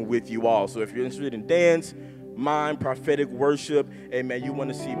information with you all. So if you're interested in dance, mime, prophetic worship, amen, you want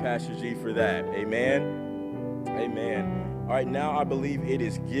to see Pastor G for that. Amen. Amen. All right, now I believe it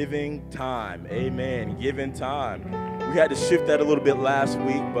is giving time. Amen. Giving time. We had to shift that a little bit last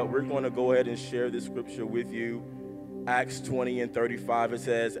week, but we're going to go ahead and share this scripture with you. Acts 20:35, it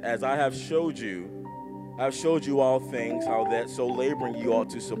says, "As I have showed you, I've showed you all things, how that so laboring you ought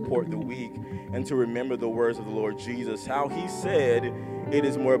to support the weak and to remember the words of the Lord Jesus, how he said, it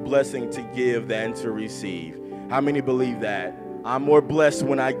is more blessing to give than to receive." How many believe that? I'm more blessed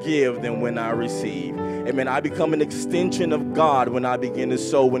when I give than when I receive. Amen. I become an extension of God when I begin to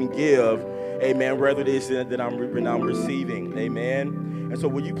sow and give. Amen. Rather it is that I'm receiving. Amen. And so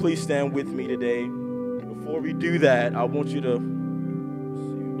will you please stand with me today? Before we do that, I want you to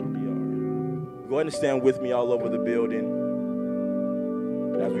go ahead and stand with me all over the building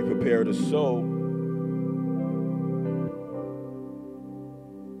as we prepare to sow.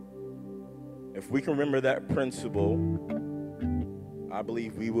 If we can remember that principle, I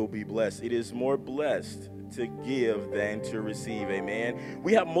believe we will be blessed. It is more blessed to give than to receive. Amen.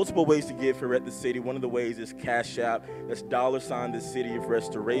 We have multiple ways to give here at the city. One of the ways is Cash App. That's $, the City of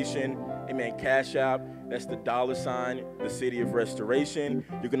Restoration. Amen. Cash App. That's the $, the City of Restoration.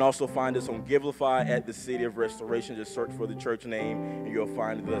 You can also find us on Givelify at the City of Restoration. Just search for the church name and you'll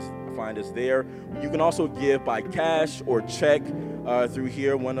find us there. You can also give by cash or check through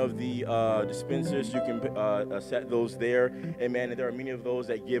here, one of the dispensers. You can set those there. Amen. And there are many of those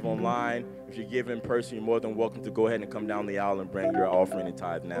that give online. If you give in person, you're more than welcome to go ahead and come down the aisle and bring your offering and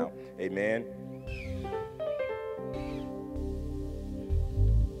tithe now. Amen.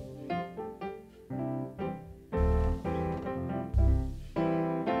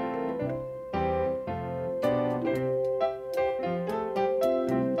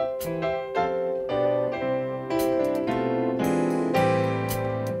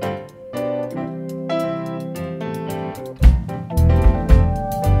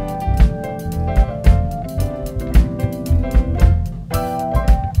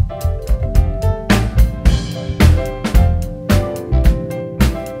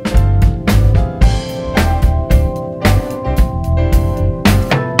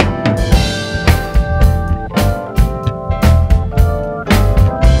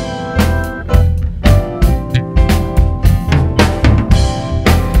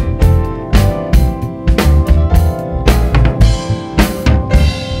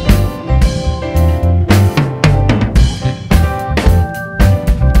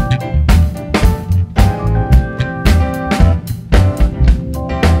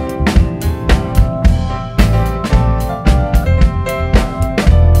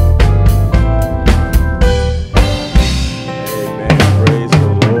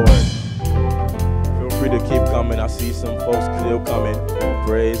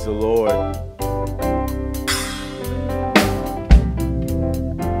 Praise the Lord.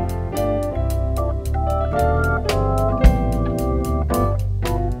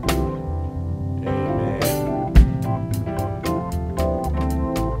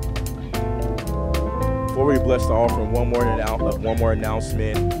 Before we bless the offering, one more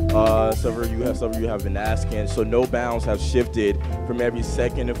announcement. Some of you have been asking. So No Bounds have shifted from every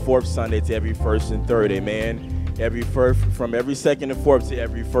second and fourth Sunday to every first and third. Amen. From every second and fourth to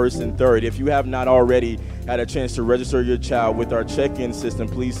every first and third. If you have not already had a chance to register your child with our check-in system,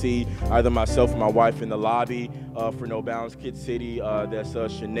 please see either myself or my wife in the lobby for No Bounds Kid City. That's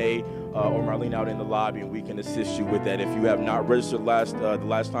Shanae or Marlene out in the lobby, and we can assist you with that. If you have not registered the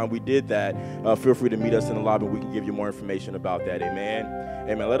last time we did that, feel free to meet us in the lobby, and we can give you more information about that. Amen.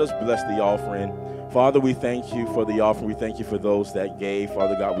 Amen. Let us bless the offering. Father, we thank you for the offering. We thank you for those that gave.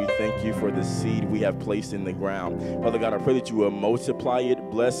 Father God, we thank you for the seed we have placed in the ground. Father God, I pray that you will multiply it,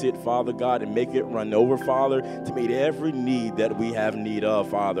 bless it, Father God, and make it run over, Father, to meet every need that we have need of,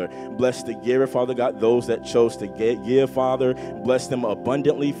 Father. Bless the giver, Father God, those that chose to give, Father. Bless them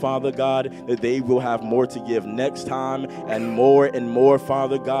abundantly, Father God, that they will have more to give next time and more,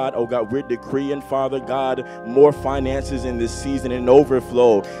 Father God. Oh God, we're decreeing, Father God, more finances in this season and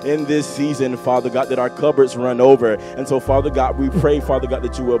overflow in this season, Father God, that our cupboards run over. And so, Father God, we pray, Father God,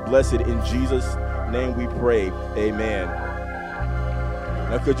 that you will bless it. In Jesus' name we pray. Amen.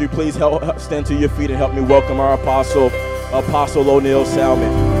 Now, could you please stand to your feet and help me welcome our Apostle O'Neal Salmon.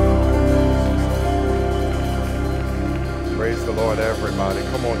 Praise the Lord, everybody.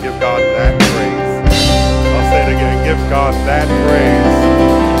 Come on, give God that praise. I'll say it again. Give God that praise.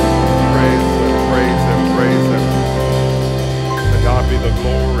 Praise Him, praise Him, praise Him. To God be the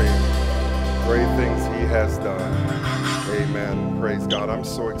glory. Great things He has done. Amen. Praise God. I'm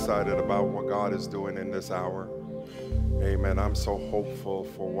so excited about what God is doing in this hour. Amen. I'm so hopeful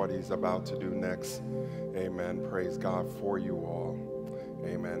for what He's about to do next. Amen. Praise God for you all.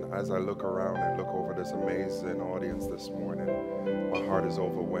 Amen. As I look around and look over this amazing audience this morning, my heart is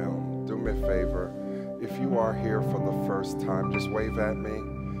overwhelmed. Do me a favor. If you are here for the first time, just wave at me.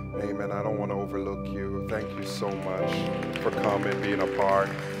 Amen. I don't want to overlook you. Thank you so much for coming, being a part.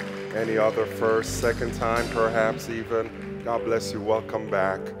 Any other first, second time, perhaps even. God bless you. Welcome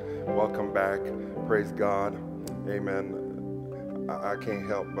back. Welcome back. Praise God. Amen. I can't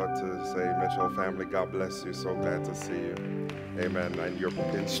help but to say, Mitchell family, God bless you. So glad to see you. Amen. And you're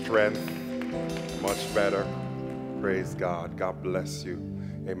in strength, much better. Praise God. God bless you.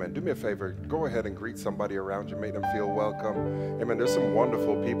 Amen. Do me a favor. Go ahead and greet somebody around you. Make them feel welcome. Amen. There's some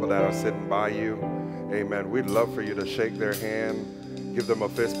wonderful people that are sitting by you. Amen. We'd love for you to shake their hand. Give them a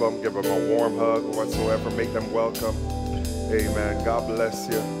fist bump, give them a warm hug, whatsoever. Make them welcome. Amen. God bless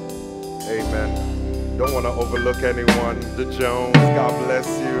you. Amen. Don't want to overlook anyone. The Jones, God bless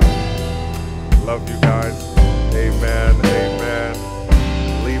you. Love you guys. Amen. Amen.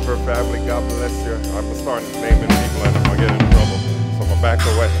 Lever family, God bless you. I'm going to start naming people and I'm going to get in trouble. So I'm going to back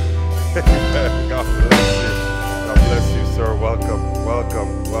away. Amen. God bless you. God bless you, sir. Welcome. Welcome.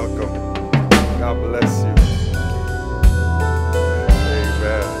 Welcome. God bless you.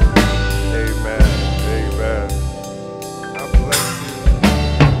 Amen. Amen. Amen. God bless you.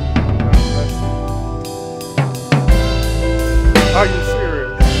 God bless you. Are you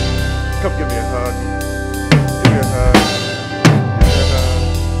serious? Come give me a hug. Give me a hug. Give me a hug.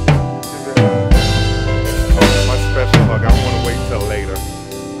 Give me a hug. Oh, my special hug. I want to wait till later.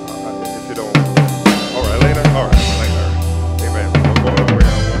 If you don't. All right, later? All right, later. Amen. I'm going over here.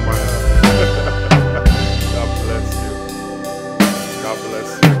 I want my hug. God bless you. God bless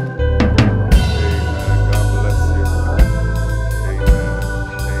you. Amen. God bless you. Amen.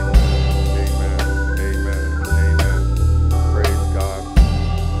 Amen. Amen. Amen. Praise God.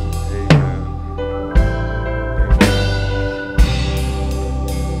 Amen. Amen.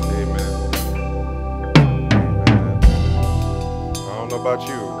 Amen. I don't know about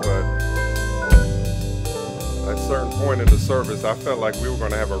you, but at a certain point in the service, I felt like we were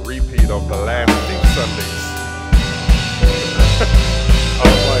going to have a repeat of the last 6 Sundays. I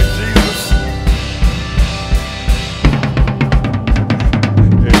was like, Jesus.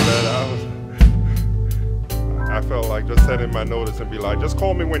 Amen. I felt like just sending my notice and be like, just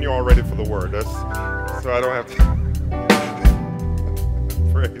call me when you're all ready for the word. That's so I don't have to.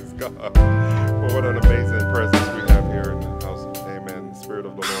 Praise God. Well, what an amazing presence we have here in the house. Amen. Spirit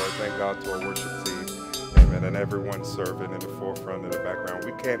of the Lord. Thank God to our worship team. Amen. And everyone serving in the forefront and the background.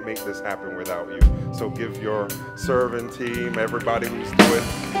 We can't make this happen without you. So give your serving team, everybody who's doing,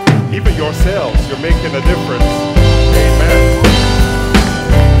 even yourselves, you're making a difference. Amen.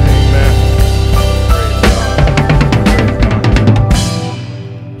 Amen. Praise God. Praise God.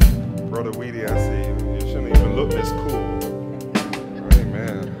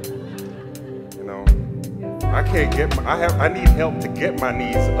 can't get I need help to get my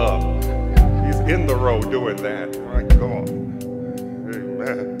knees up. He's in the row doing that. My God.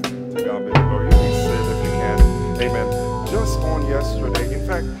 Amen. To God be the glory. You can sit if you can. Amen. Just on yesterday, in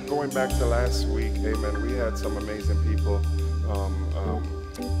fact, going back to last week, amen, we had some amazing people,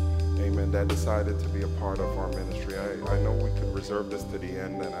 amen, that decided to be a part of our ministry. I know we could reserve this to the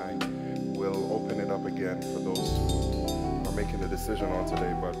end, and I will open it up again for those who are making a decision on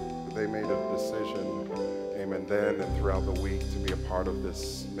today, but they made a decision, amen, then and throughout the week to be a part of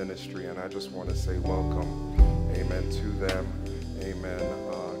this ministry, and I just want to say welcome, amen, to them, amen,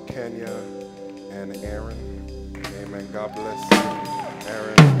 Kenya and Aaron. Amen. God bless you.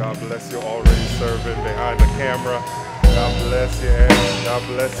 Aaron, God bless you. Already serving behind the camera. God bless you, Aaron. God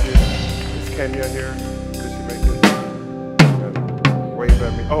bless you. Is Kenya here? Did she make it? Wave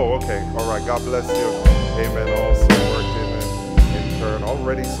at me. Oh, okay. All right. God bless you. Amen. Also working in turn.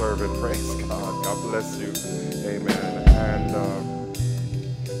 Already serving. Praise God. God bless you. Amen. And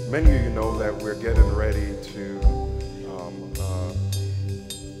many of you know that we're getting ready to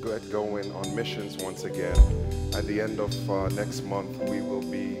get going on missions once again. At the end of next month, we will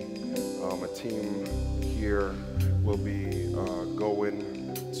be, a team here will be going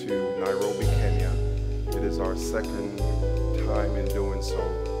to Nairobi, Kenya. It is our second time in doing so.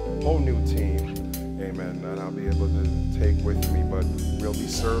 Whole new team, amen, and I'll be able to take with me, but we'll be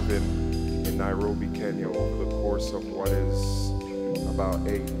serving in Nairobi, Kenya over the course of what is about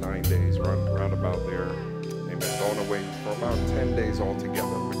 8-9 days, round about there. Amen. Going away for about 10 days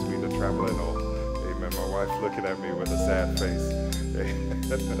altogether between the travel and all. Amen. My wife looking at me with a sad face.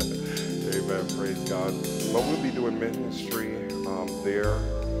 Amen. Praise God. But we'll be doing ministry there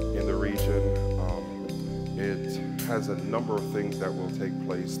in the region. It has a number of things that will take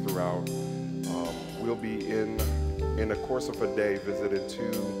place throughout. We'll be in the course of a day visiting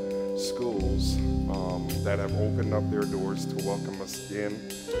 2 schools that have opened up their doors to welcome us in.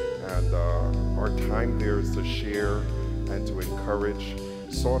 And our time there is to share and to encourage,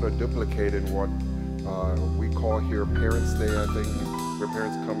 sort of duplicating what we call here Parents' Day, I think, where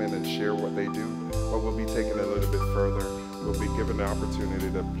parents come in and share what they do. But we'll be taking it a little bit further. We'll be given the opportunity,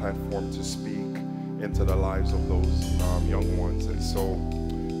 the platform to speak into the lives of those young ones. And so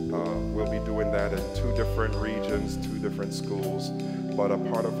we'll be doing that in 2 different regions, 2 different schools. But a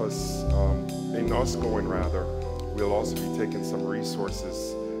part of us, in us going rather, we'll also be taking some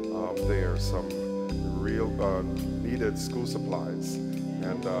resources there, some real needed school supplies.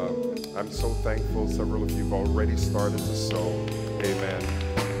 And I'm so thankful several of you have already started to sow, amen,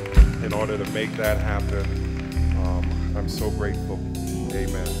 in order to make that happen. I'm so grateful,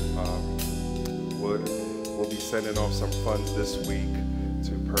 amen. We'll be sending off some funds this week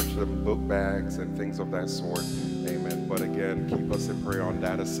to purchase some book bags and things of that sort, amen. But again, keep us in prayer on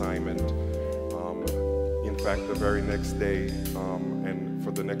that assignment. In fact, the very next day, and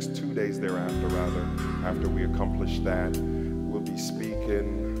for the next 2 days thereafter, rather, after we accomplish that, we'll be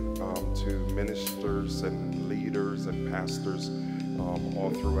speaking to ministers and leaders and pastors all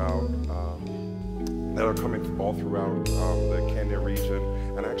throughout, that are coming all throughout the Kenya region,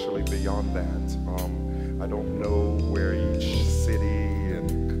 and actually beyond that. I don't know where each city and,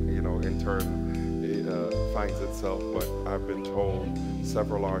 in turn finds itself, but I've been told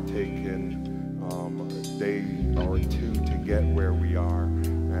several are taking a day or 2 to get where we are,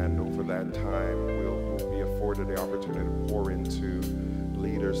 and over that time we'll be afforded the opportunity to pour into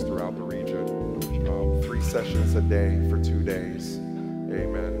leaders throughout the region. 3 sessions a day for 2 days.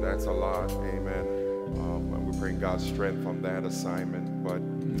 Amen. That's a lot. Amen. And we're praying God's strength on that assignment, but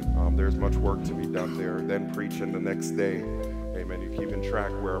there's much work to be done there. Then preaching the next day. Amen. You're keeping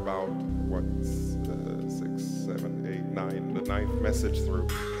track. We're about, 6, 7, 8, 9, the 9th message through.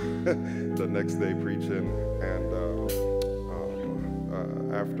 The next day preaching, and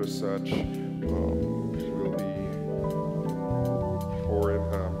after such, we'll be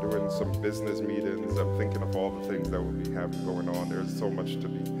doing some business meetings. I'm thinking of all the things that we'll be having going on. There's so much to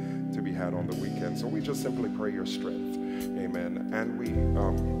be had on the weekend. So we just simply pray your strength. Amen. And we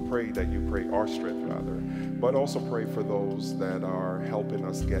pray that you pray our strength, rather. But also pray for those that are helping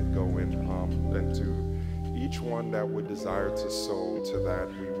us get going. And to each one that would desire to sow to that,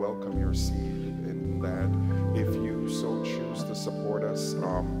 we welcome your seed in that. If you so choose to support us,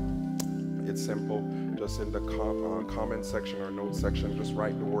 it's simple. Just in the comment section or note section, just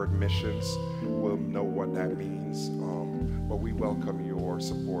write the word missions. We'll know what that means. But we welcome your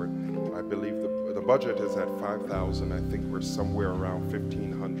support. I believe the budget is at $5,000. I think we're somewhere around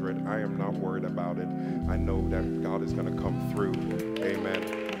 $1,500. I am not worried about it. I know that God is going to come through. Amen.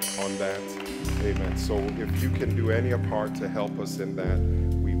 On that. Amen. So if you can do any part to help us in that,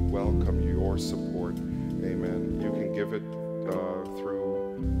 we welcome your support. Amen. You can give it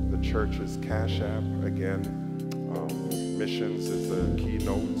through the church's Cash App. Again, missions is the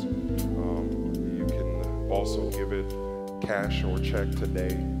keynote. You can also give it cash or check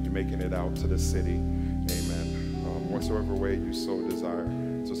today. You're making it out to the city. Amen. Whatsoever way you so desire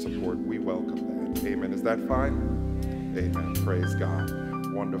to support, we welcome that. Amen. Is that fine? Amen. Praise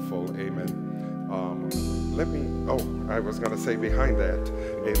God. Wonderful. Amen. I was going to say behind that,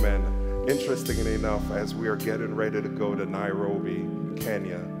 amen. Interestingly enough, as we are getting ready to go to Nairobi,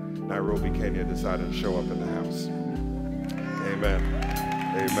 Kenya decided to show up in the house. Amen.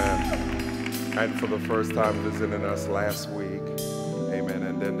 Amen. And for the first time visiting us last week, amen,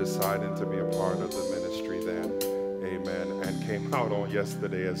 and then deciding to be a part of the ministry then, amen, and came out on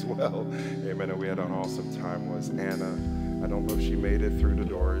yesterday as well, amen, and we had an awesome time. Was Anna. I don't know if she made it through the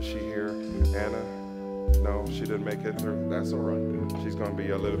door. Is she here, Anna? No, she didn't make it through. That's all right. She's going to be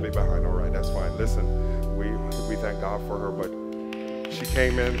a little bit behind. All right, that's fine. Listen, we thank God for her, but she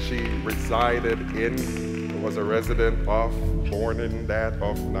came in. She was a resident born in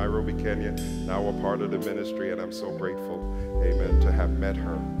Nairobi, Kenya, now a part of the ministry, and I'm so grateful, amen, to have met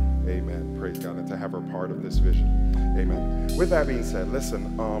her. Amen. Praise God, and to have her part of this vision. Amen. With that being said,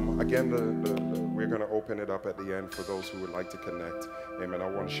 listen, again, we're going to open it up at the end for those who would like to connect. Amen. I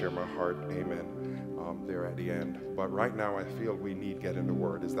want to share my heart. Amen. There at the end. But right now, I feel we need to get in the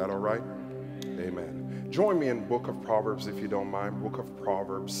Word. Is that all right? Amen. Join me in Book of Proverbs, if you don't mind. Book of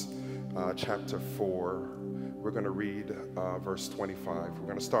Proverbs, chapter 4. We're going to read verse 25. We're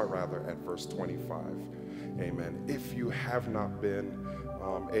going to start rather at verse 25. Amen. If you have not been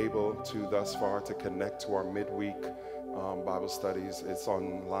able to thus far to connect to our midweek Bible studies, it's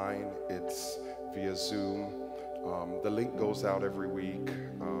online, it's via Zoom. The link goes out every week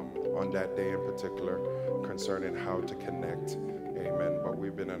on that day in particular concerning how to connect. Amen. But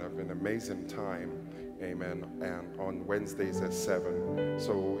we've been having an amazing time. Amen. And on Wednesdays at 7.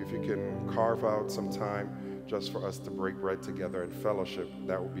 So if you can carve out some time just for us to break bread together and fellowship,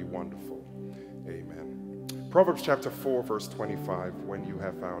 that would be wonderful. Amen. Proverbs chapter 4, verse 25. When you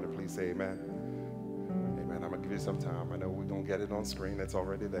have found it, please say amen. Amen. I'm going to give you some time. I know we're going to get it on screen. It's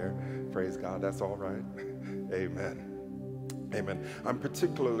already there. Praise God. That's all right. Amen. Amen. I'm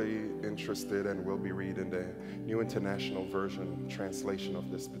particularly interested, and we'll be reading the New International Version translation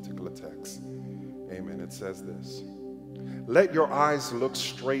of this particular text. Amen. It says this: let your eyes look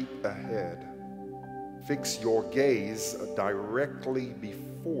straight ahead. Fix your gaze directly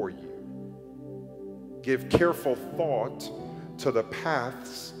before you. Give careful thought to the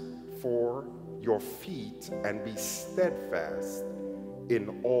paths for your feet, and be steadfast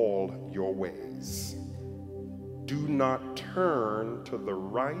in all your ways. Do not turn to the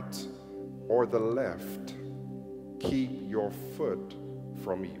right or the left. Keep your foot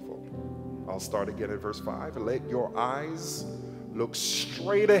from evil. I'll start again at verse 5. Let your eyes look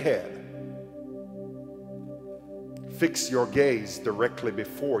straight ahead. Fix your gaze directly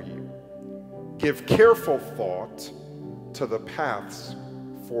before you. Give careful thought to the paths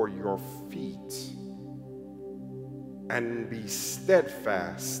for your feet, and be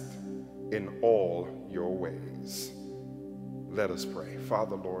steadfast in all your ways. Let us pray.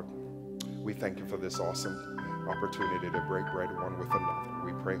 Father, Lord, we thank you for this awesome opportunity to break bread one with another.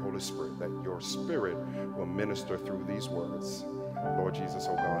 We pray, Holy Spirit, that your Spirit will minister through these words. Lord Jesus,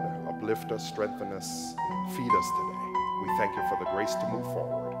 oh God, uplift us, strengthen us, feed us today. We thank you for the grace to move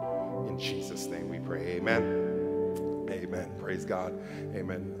forward. In Jesus' name we pray. Amen. Amen. Praise God.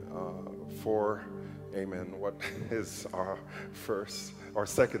 Amen. Amen, what is our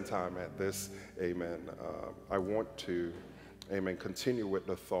second time at this, amen, I want to, amen, continue with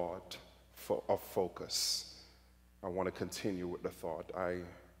the thought of focus. I want to continue with the thought. I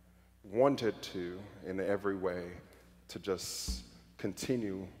wanted to, in every way, to just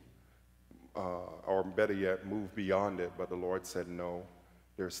continue, or better yet, move beyond it, but the Lord said, no,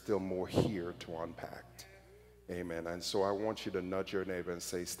 there's still more here to unpack. Amen. And so I want you to nudge your neighbor and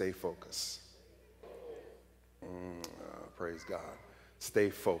say, stay focused. Praise God. Stay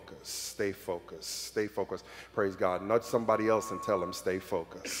focused. Stay focused. Stay focused. Praise God. Nudge somebody else and tell them, stay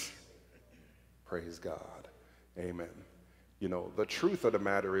focused. Praise God. Amen. You know, the truth of the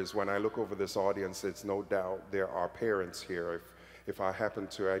matter is, when I look over this audience, it's no doubt there are parents here. If I happen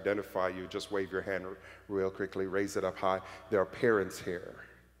to identify you, just wave your hand real quickly, raise it up high. There are parents here.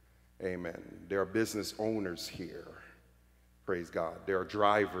 Amen. There are business owners here. Praise God. There are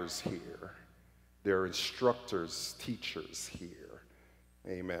drivers here. There are instructors, teachers here.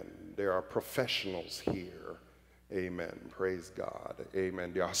 Amen. There are professionals here. Amen. Praise God.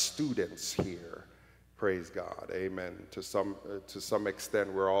 Amen. There are students here. Praise God. Amen. To some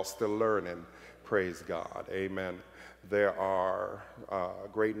extent, we're all still learning. Praise God. Amen. There are a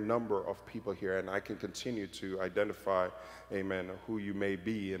great number of people here, and I can continue to identify, amen, who you may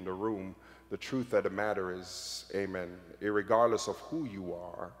be in the room. The truth of the matter is, amen, irregardless of who you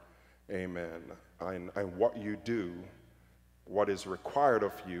are, amen, and what you do, what is required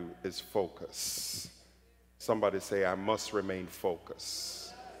of you is focus. Somebody say, I must remain focused.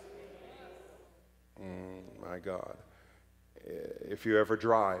 My God. If you ever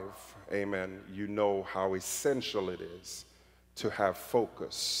drive, amen, you know how essential it is to have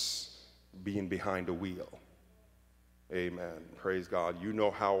focus being behind the wheel. Amen. Praise God. You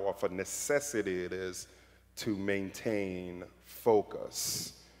know how of a necessity it is to maintain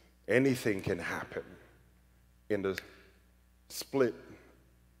focus. Anything can happen. In the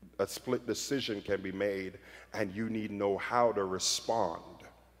a split decision can be made, and you need to know how to respond.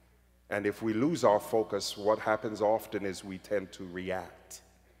 And if we lose our focus, what happens often is we tend to react.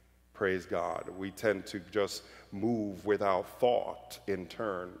 Praise God. We tend to just move without thought in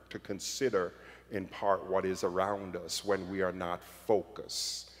turn, to consider in part what is around us when we are not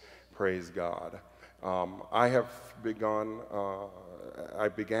focused. Praise God. I began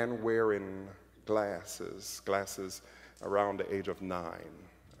wearing glasses around the age of 9.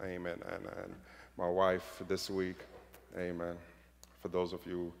 Amen. And my wife this week, amen, for those of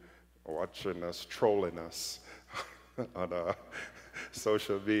you watching us, trolling us on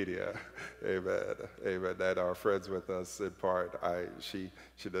social media, amen, that are friends with us in part, she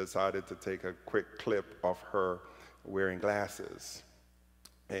decided to take a quick clip of her wearing glasses,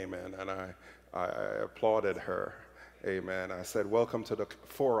 amen, and I applauded her, amen. I said, welcome to the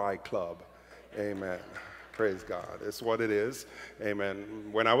 4-Eye Club, amen. Praise God. It's what it is. Amen.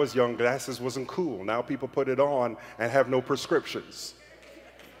 When I was young, glasses wasn't cool. Now people put it on and have no prescriptions.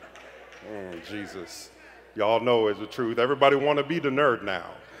 Oh, Jesus. Y'all know it's the truth. Everybody want to be the nerd now.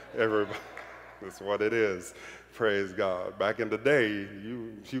 Everybody. That's what it is. Praise God. Back in the day,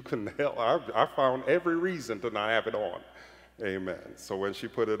 you couldn't help. I found every reason to not have it on. Amen. So when she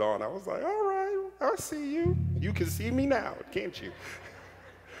put it on, I was like, all right, I see you. You can see me now, can't you?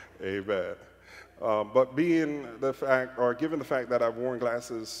 Amen. But given the fact that I've worn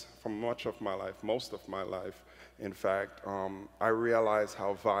glasses for much of my life, most of my life, in fact, I realize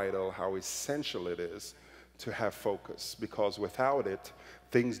how vital, how essential it is to have focus, because without it,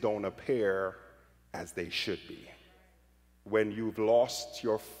 things don't appear as they should be. When you've lost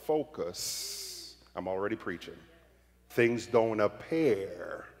your focus, I'm already preaching, things don't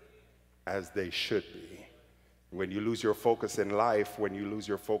appear as they should be. When you lose your focus in life, when you lose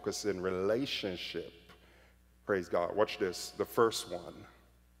your focus in relationship, praise God, watch this, the first one,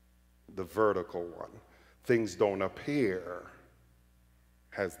 the vertical one, things don't appear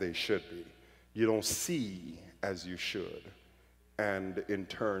as they should be. You don't see as you should, and in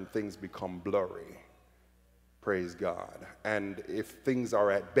turn, things become blurry, praise God. And if things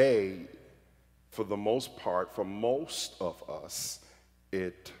are at bay, for the most part, for most of us,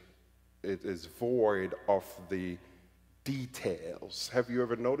 it is void of the details. Have you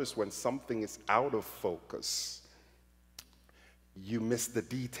ever noticed when something is out of focus, you miss the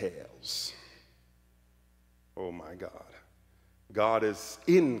details? Oh my God. God is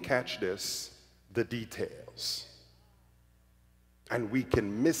in, catch this, the details. And we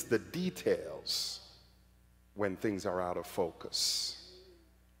can miss the details when things are out of focus,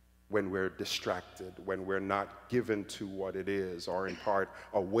 when we're distracted, when we're not given to what it is, or in part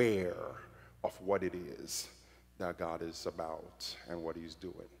aware of what it is that God is about and what he's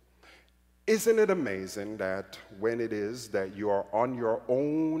doing. Isn't it amazing that when it is that you are on your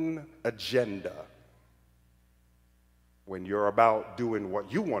own agenda, when you're about doing what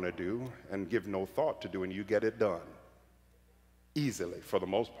you want to do and give no thought to doing, you get it done easily for the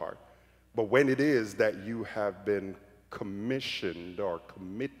most part. But when it is that you have been commissioned or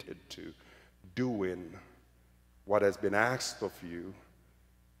committed to doing what has been asked of you,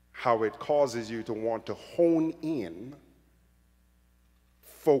 how it causes you to want to hone in,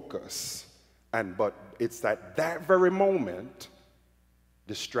 focus, but it's that very moment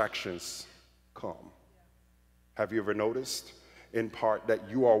distractions come. Have you ever noticed in part that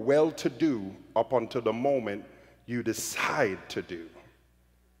you are well to do up until the moment you decide to do?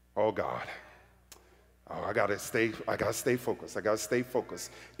 Oh God. Oh, I gotta stay focused. I gotta stay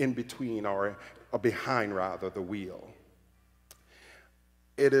focused in between or behind rather the wheel.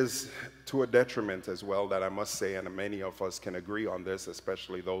 It is to a detriment as well that I must say, and many of us can agree on this,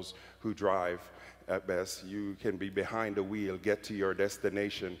 especially those who drive at best. You can be behind the wheel, get to your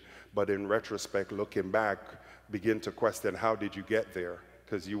destination, but in retrospect, looking back, begin to question, how did you get there?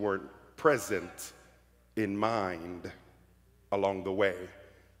 Because you weren't present in mind along the way.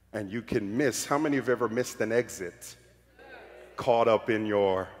 And you can miss, how many of you have ever missed an exit? Caught up in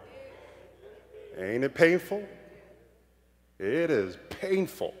your, ain't it painful? It is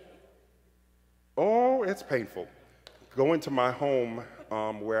painful. Oh, it's painful. Going to my home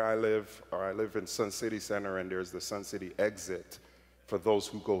where I live in Sun City Center, and there's the Sun City exit for those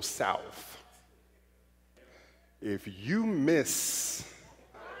who go south. If you miss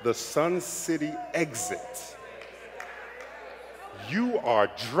the Sun City exit, you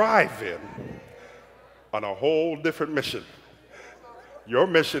are driving on a whole different mission. Your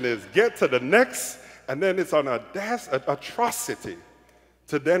mission is get to the next, and then it's on a atrocity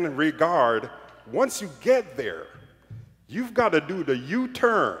to then regard, once you get there, you've got to do the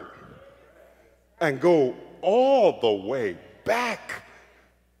U-turn and go all the way back.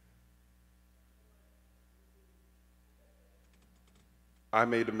 I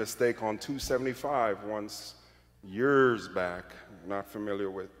made a mistake on 275 once, years back. Not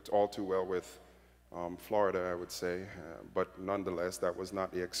familiar with, all too well with Florida, I would say, but nonetheless, that was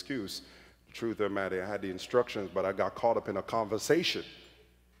not the excuse. The truth of the matter, I had the instructions, but I got caught up in a conversation.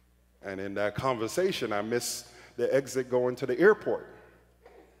 And in that conversation, I missed the exit going to the airport.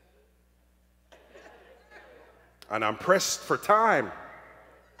 And I'm pressed for time.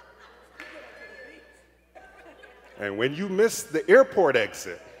 And when you miss the airport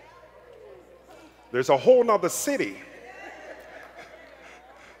exit, there's a whole nother city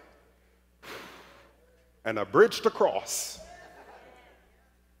and a bridge to cross.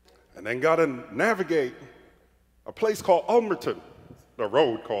 And then got to navigate a place called Ulmerton, a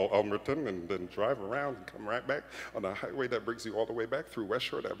road called Ulmerton, and then drive around and come right back on a highway that brings you all the way back through West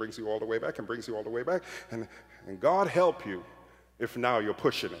Shore, that brings you all the way back and brings you all the way back. And God help you if now you're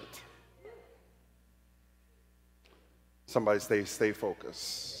pushing it. Somebody stay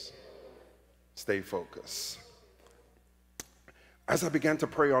focused. Stay focused. As I began to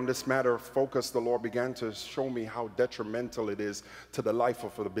pray on this matter of focus, the Lord began to show me how detrimental it is to the life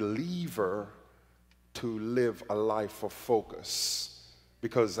of a believer to live a life of focus.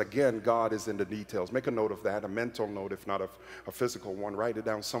 Because again, God is in the details. Make a note of that, a mental note, if not a physical one. Write it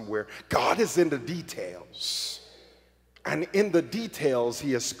down somewhere. God is in the details. And in the details,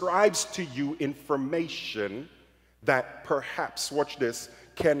 he ascribes to you information that perhaps, watch this,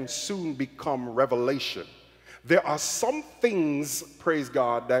 can soon become revelation. There are some things, praise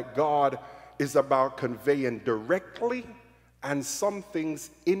God, that God is about conveying directly and some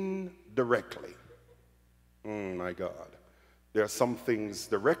things indirectly. My God. There are some things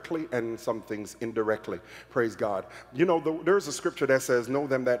directly and some things indirectly. Praise God. You know, there's a scripture that says, know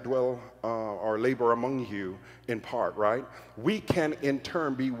them that dwell or labor among you in part, right? We can in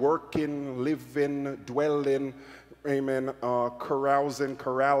turn be working, living, dwelling, amen, carousing,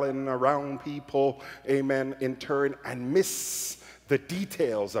 corralling around people, amen, in turn, and miss the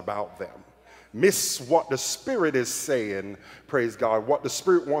details about them. Miss what the Spirit is saying, praise God, what the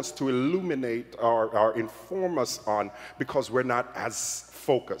Spirit wants to illuminate or inform us on, because we're not as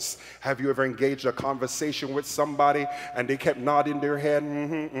focused. Have you ever engaged a conversation with somebody and they kept nodding their head,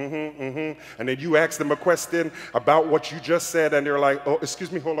 and then you ask them a question about what you just said and they're like, oh,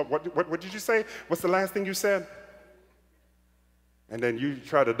 excuse me, hold up, what did you say? What's the last thing you said? And then you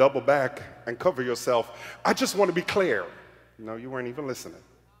try to double back and cover yourself. I just want to be clear. No, you weren't even listening.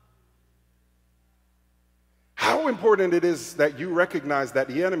 How important it is that you recognize that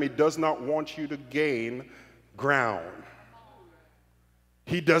the enemy does not want you to gain ground.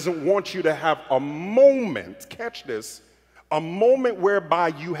 He doesn't want you to have a moment, catch this, a moment whereby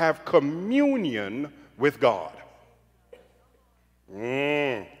you have communion with God.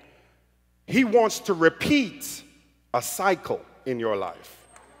 He wants to repeat a cycle in your life.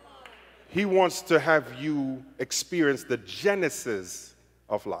 He wants to have you experience the genesis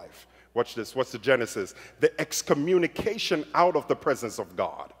of life. Watch this. What's the genesis? The excommunication out of the presence of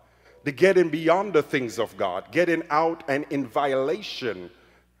God. The getting beyond the things of God. Getting out and in violation.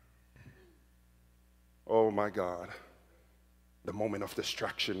 Oh my God. The moment of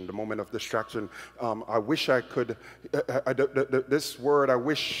distraction. The moment of distraction. I wish I could, this word, I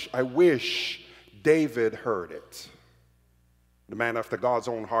wish David heard it. The man after God's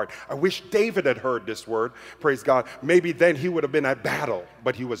own heart. I wish David had heard this word, praise God. Maybe then he would have been at battle,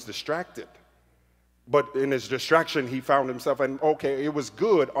 but he was distracted. But in his distraction, he found himself, and okay, it was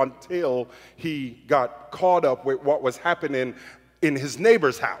good until he got caught up with what was happening in his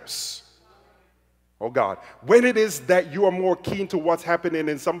neighbor's house. Oh God, when it is that you are more keen to what's happening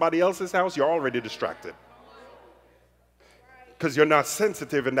in somebody else's house, you're already distracted. because you're not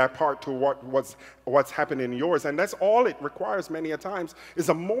sensitive in that part to what's happening in yours. And that's all it requires many a times, is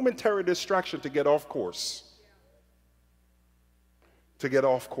a momentary distraction to get off course. To get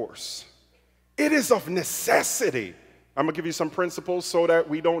off course. It is of necessity. I'm going to give you some principles so that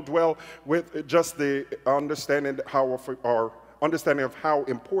we don't dwell with just the understanding of how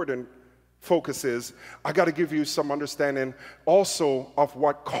important focus is. I got to give you some understanding also of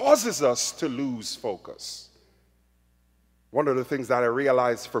what causes us to lose focus. One of the things that I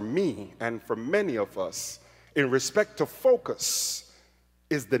realized for me and for many of us in respect to focus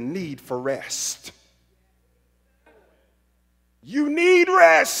is the need for rest. You need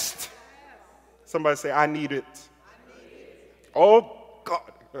rest. Somebody say, I need it. Oh,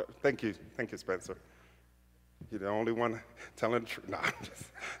 God. Thank you. Thank you, Spencer. You're the only one telling the truth. No,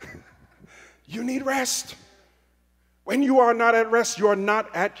 you need rest. When you are not at rest, you are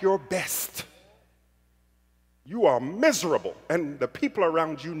not at your best. You are miserable, and the people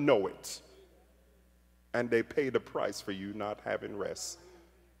around you know it. And they pay the price for you not having rest.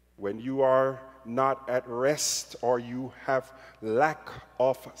 When you are not at rest or you have lack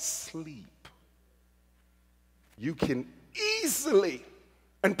of sleep, you can easily,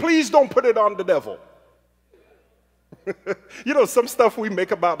 and please don't put it on the devil. You know, some stuff we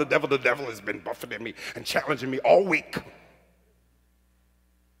make about the devil has been buffeting me and challenging me all week.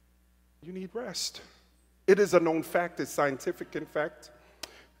 You need rest. It is a known fact, it's scientific in fact,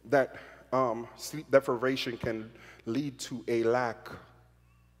 that sleep deprivation can lead to a lack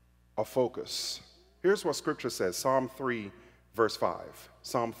of focus. Here's what Scripture says, Psalm 3, verse 5.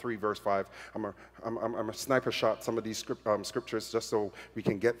 Psalm 3, verse 5. I'm a sniper shot some of these scriptures just so we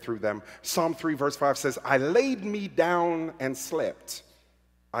can get through them. Psalm 3, verse 5 says, I laid me down and slept.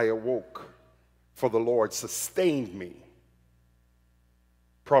 I awoke, for the Lord sustained me.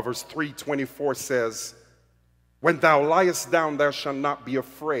 Proverbs 3:24 says, when thou liest down, thou shalt not be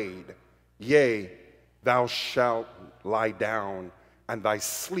afraid. Yea, thou shalt lie down, and thy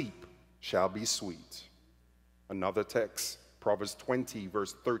sleep shall be sweet. Another text, Proverbs 20,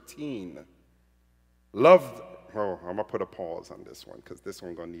 verse 13. I'm going to put a pause on this one because this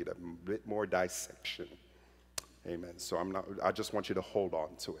one's going to need a bit more dissection. Amen. So I just want you to hold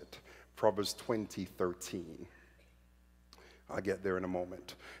on to it. Proverbs 20, 13. I'll get there in a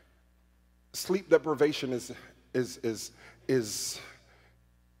moment. Sleep deprivation is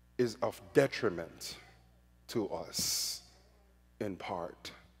of detriment to us in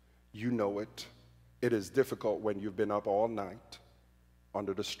part. You know it. It is difficult when you've been up all night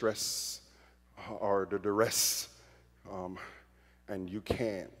under the stress or the duress, and you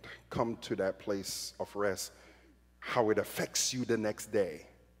can't come to that place of rest, how it affects you the next day.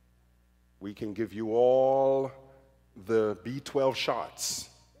 We can give you all the B12 shots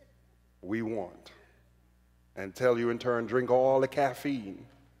we want and tell you in turn, drink all the caffeine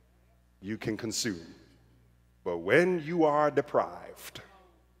you can consume. But when you are deprived,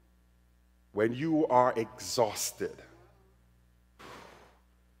 when you are exhausted,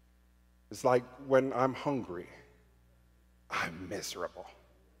 it's like when I'm hungry, I'm miserable.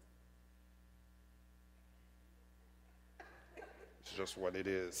 It's just what it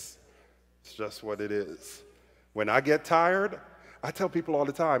is. It's just what it is. When I get tired, I tell people all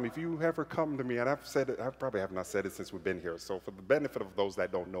the time, if you ever come to me, and I've said it, I probably have not said it since we've been here, so for the benefit of those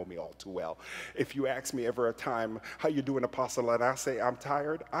that don't know me all too well, if you ask me ever a time, how you doing, Apostle, and I say I'm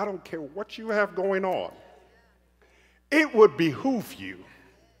tired, I don't care what you have going on. It would behoove you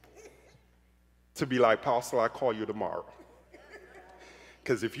to be like, Apostle, I'll call you tomorrow.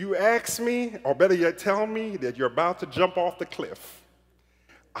 Because if you ask me, or better yet tell me that you're about to jump off the cliff,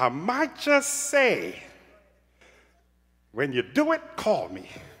 I might just say, when you do it, call me.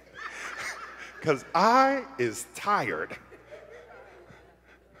 Because I is tired.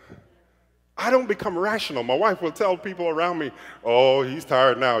 I don't become rational. My wife will tell people around me, oh, he's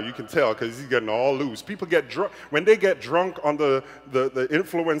tired now. You can tell because he's getting all loose. People get drunk. When they get drunk under the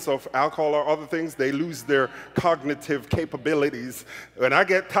influence of alcohol or other things, they lose their cognitive capabilities. When I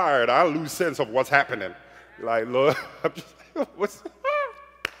get tired, I lose sense of what's happening. Like, Lord,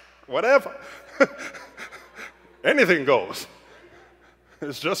 whatever. Anything goes.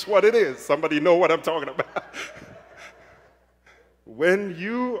 It's just what it is. Somebody know what I'm talking about. When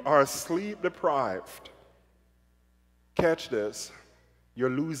you are sleep deprived, catch this, you're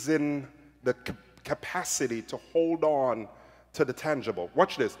losing the capacity to hold on to the tangible.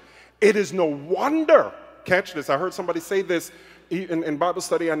 Watch this. It is no wonder, catch this, I heard somebody say this in Bible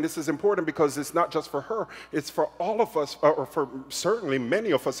study, and this is important because it's not just for her, it's for all of us, or for certainly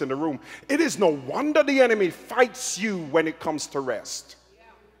many of us in the room. It is no wonder the enemy fights you when it comes to rest.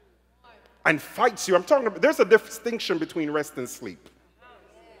 and fights you. I'm talking about, there's a distinction between rest and sleep.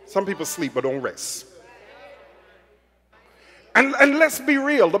 Some people sleep but don't rest. And let's be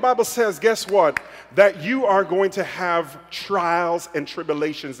real. The Bible says, guess what? That you are going to have trials and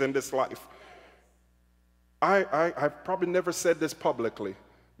tribulations in this life. I've probably never said this publicly,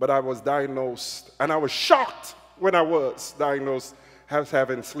 but I was diagnosed, and I was shocked when I was diagnosed as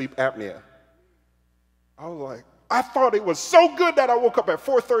having sleep apnea. I was like, I thought it was so good that I woke up at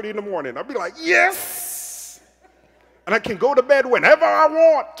 4:30 in the morning. I'd be like, yes! And I can go to bed whenever I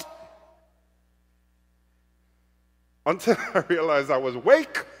want. Until I realized I was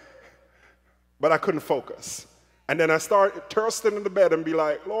awake, but I couldn't focus. And then I started thirsting in the bed and be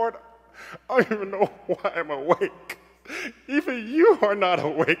like, Lord, I don't even know why I'm awake. Even you are not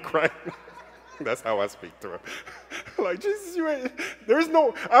awake right now. That's how I speak to him. Like, Jesus, you ain't, there's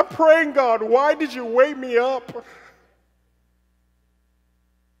no, I'm praying, God, why did you wake me up?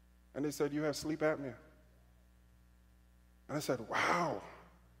 And they said, you have sleep apnea. And I said, wow.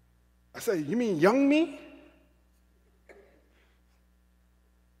 I said, you mean young me?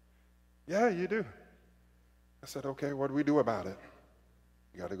 Yeah, you do. I said, okay, what do we do about it?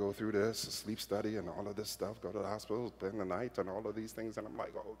 You got to go through this, a sleep study and all of this stuff, go to the hospital, spend the night and all of these things. And I'm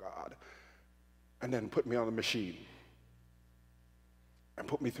like, oh, God. And then put me on the machine and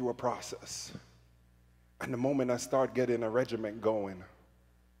put me through a process. And the moment I start getting a regimen going,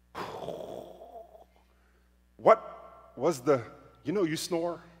 what was the, you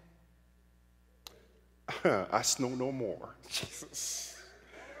snore? I snore no more. Jesus.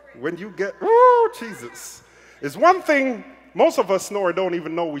 When you get, oh, Jesus. It's one thing, most of us snore don't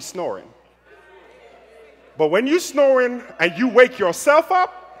even know we're snoring. But when you're snoring and you wake yourself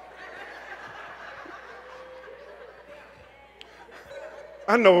up,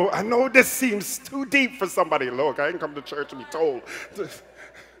 I know this seems too deep for somebody. Look, I didn't come to church to be told.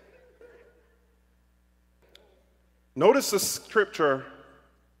 Notice the scripture,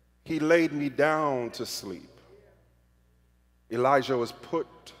 he laid me down to sleep. Elijah was put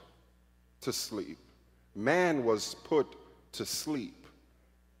to sleep. Man was put to sleep.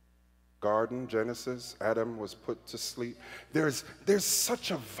 Garden, Genesis, Adam was put to sleep. There's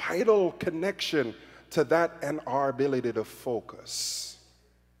such a vital connection to that and our ability to focus.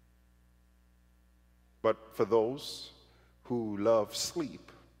 But for those who love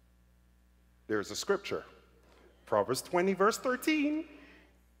sleep, there's a scripture. Proverbs 20, verse 13.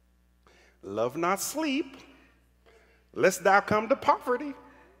 Love not sleep, lest thou come to poverty.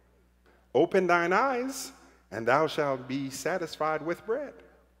 Open thine eyes, and thou shalt be satisfied with bread.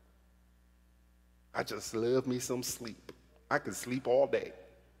 I just love me some sleep. I can sleep all day.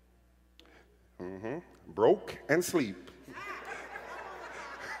 Broke and sleep.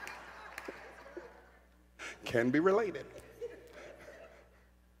 Can be related.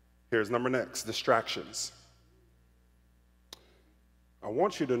 Here's number next, distractions. I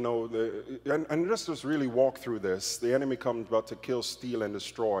want you to know that, and let's just really walk through this. The enemy comes about to kill, steal, and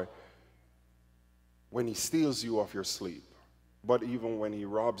destroy when he steals you off your sleep. But even when he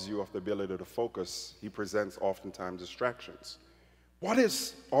robs you of the ability to focus, he presents oftentimes distractions. What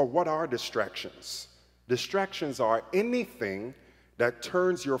are distractions? Distractions are anything that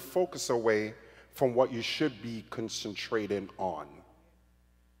turns your focus away from what you should be concentrating on.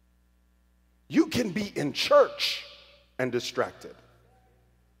 You can be in church and distracted.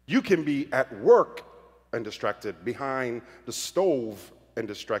 You can be at work and distracted, behind the stove and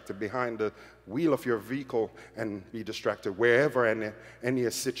distracted, behind the wheel of your vehicle and be distracted, wherever in any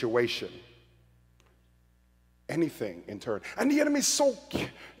situation. Anything in turn. And the enemy is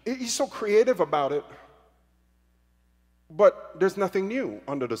he's so creative about it, but there's nothing new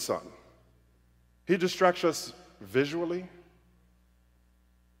under the sun. He distracts us visually,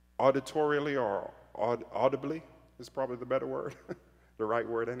 auditorially, or audibly is probably the better word, the right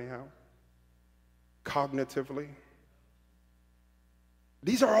word anyhow, cognitively.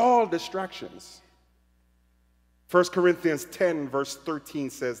 These are all distractions. 1 Corinthians 10 verse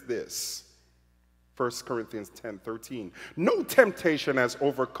 13 says this. 1 Corinthians 10:13. No temptation has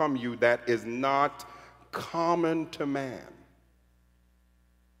overcome you that is not common to man.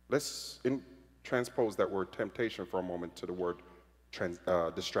 Let's transpose that word temptation for a moment to the word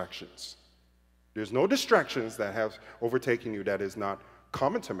distractions. There's no distractions that have overtaken you that is not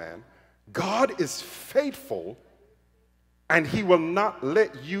common to man. God is faithful, and he will not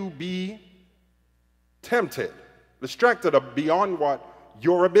let you be tempted, distracted beyond what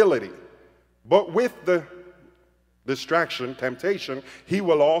your ability. But with the distraction, temptation, he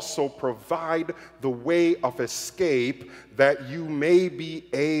will also provide the way of escape that you may be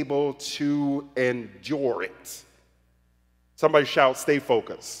able to endure it. Somebody shout, stay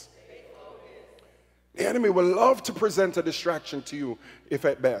focused. The enemy will love to present a distraction to you, if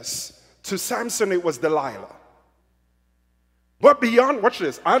at best. To Samson, it was Delilah. But beyond, watch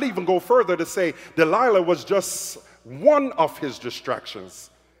this, I'd even go further to say Delilah was just one of his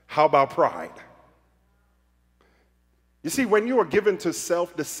distractions. How about pride? You see, when you are given to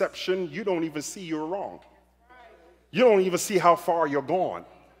self-deception, you don't even see you're wrong. You don't even see how far you're gone.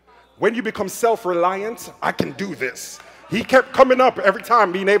 When you become self-reliant, I can do this. He kept coming up every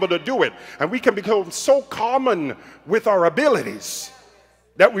time, being able to do it. And we can become so common with our abilities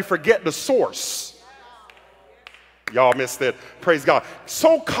that we forget the source. Y'all missed it. Praise God.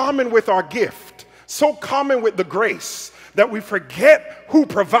 So common with our gift, so common with the grace that we forget who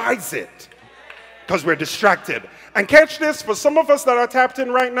provides it because we're distracted. And catch this, for some of us that are tapped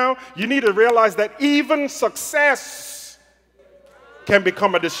in right now, you need to realize that even success can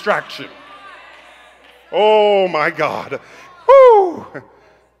become a distraction. Oh my God. Woo!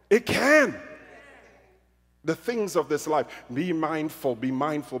 It can. The things of this life. Be mindful, be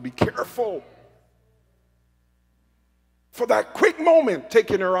mindful, be careful. For that quick moment,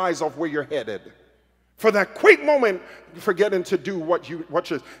 taking your eyes off where you're headed. For that quick moment, forgetting to do what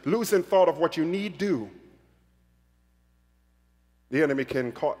you're losing thought of what you need to do. The enemy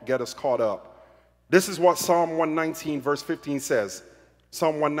can get us caught up. This is what Psalm 119 verse 15 says.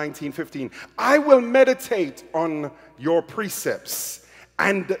 Psalm 119, 15. I will meditate on your precepts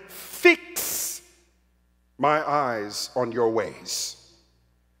and fix my eyes on your ways.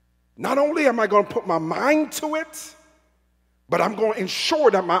 Not only am I going to put my mind to it, but I'm going to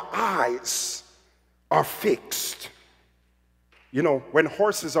ensure that my eyes are fixed. You know, when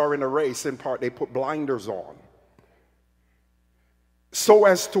horses are in a race, in part, they put blinders on. So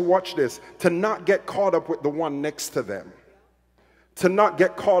as to watch this, to not get caught up with the one next to them. To not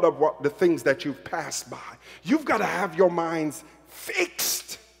get caught up with the things that you've passed by. You've got to have your minds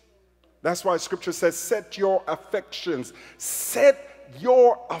fixed. That's why Scripture says, set your affections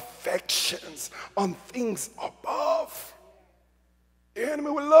on things above. The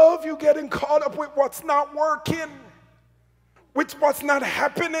enemy will love you getting caught up with what's not working, with what's not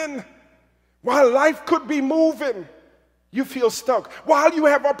happening. While life could be moving, you feel stuck. While you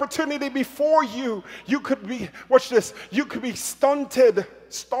have opportunity before you, you could be, watch this, you could be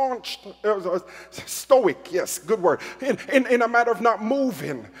staunched, stoic, yes, good word, in a matter of not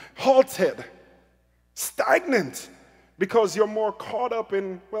moving, halted, stagnant, because you're more caught up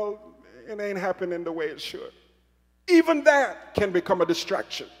in, well, it ain't happening the way it should. Even that can become a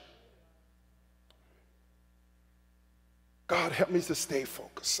distraction. God, help me to stay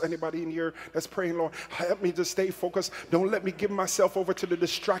focused. Anybody in here that's praying, Lord, help me to stay focused. Don't let me give myself over to the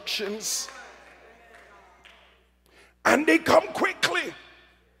distractions. And they come quickly,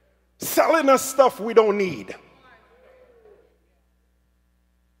 selling us stuff we don't need.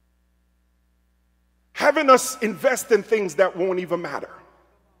 Having us invest in things that won't even matter.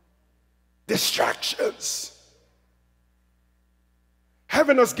 Distractions.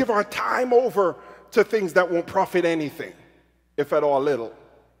 Having us give our time over to things that won't profit anything, if at all little.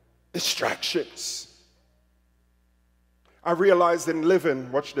 Distractions. I realized in living,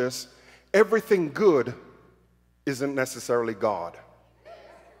 watch this, everything good isn't necessarily God.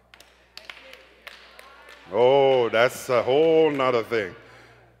 Oh, that's a whole nother thing.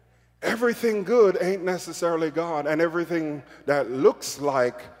 Everything good ain't necessarily God, and everything that looks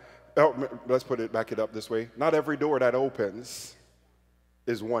like, oh, let's back it up this way. Not every door that opens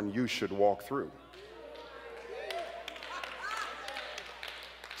is one you should walk through.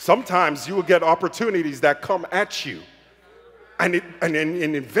 Sometimes you will get opportunities that come at you, and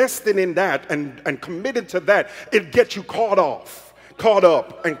investing in that and committed to that, it gets you caught up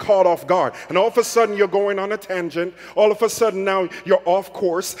and caught off guard. And all of a sudden you're going on a tangent. All of a sudden now you're off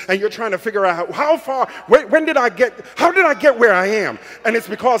course and you're trying to figure out how far, how did I get where I am? And it's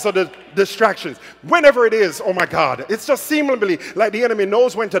because of the distractions. Whenever it is, oh my God, it's just seemingly like the enemy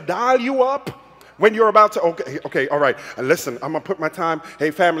knows when to dial you up. When you're about to, okay, all right, and listen, I'm going to put my time, hey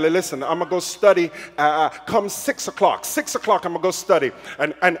family, listen, I'm going to go study, come 6 o'clock, 6 o'clock I'm going to go study,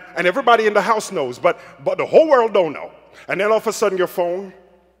 and everybody in the house knows, but the whole world don't know. And then all of a sudden your phone,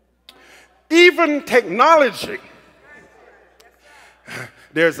 even technology,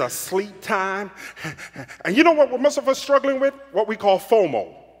 there's a sleep time, and you know what most of us struggling with? What we call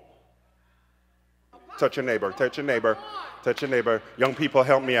FOMO. Touch your neighbor, touch your neighbor, touch your neighbor. Young people,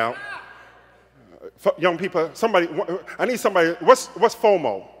 help me out. Young people, somebody, I need somebody, what's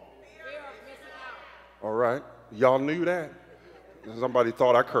FOMO? All right, y'all knew that? Somebody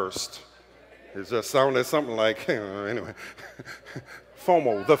thought I cursed. It just sounded something like, anyway.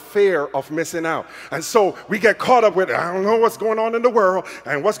 FOMO, the fear of missing out. And so we get caught up with, I don't know what's going on in the world,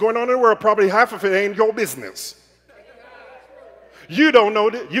 and what's going on in the world, probably half of it ain't your business. You don't know,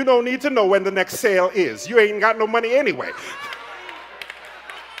 you don't need to know when the next sale is. You ain't got no money anyway.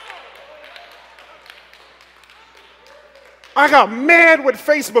 I got mad with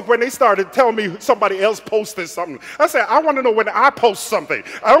Facebook when they started telling me somebody else posted something. I said, I want to know when I post something.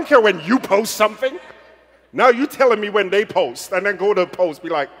 I don't care when you post something. Now you telling me when they post, and then go to post, be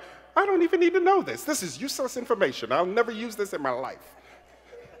like, I don't even need to know this. This is useless information. I'll never use this in my life.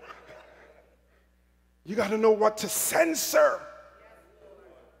 You got to know what to censor.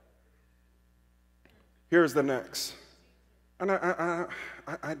 Here's the next. And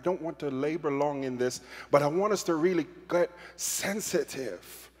I don't want to labor long in this, but I want us to really get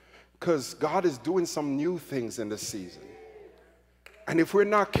sensitive, because God is doing some new things in this season. And if we're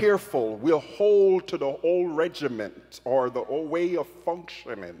not careful, we'll hold to the old regiment or the old way of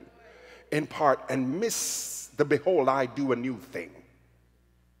functioning in part and miss the behold, I do a new thing.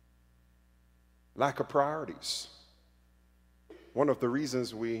 Lack of priorities. One of the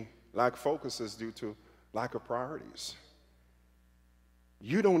reasons we lack focus is due to lack of priorities.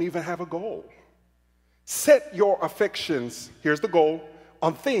 You don't even have a goal. Set your affections, here's the goal,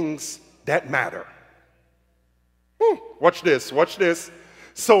 on things that matter. Watch this, watch this.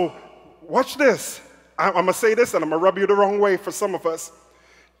 So, watch this. I'm going to say this, and I'm going to rub you the wrong way for some of us.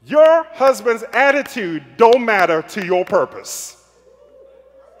 Your husband's attitude don't matter to your purpose.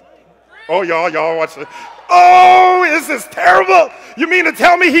 Oh, y'all watch this. Oh, this is terrible. You mean to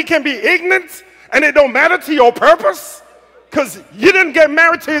tell me he can be ignorant and it don't matter to your purpose? Because you didn't get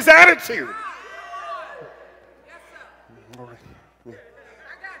married to his attitude.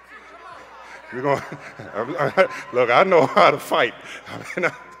 We're going, look, I know how to fight.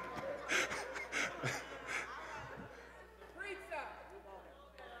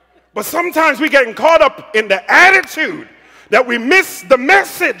 But sometimes we're getting caught up in the attitude that we miss the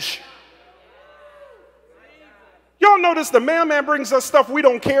message. Y'all notice the mailman brings us stuff we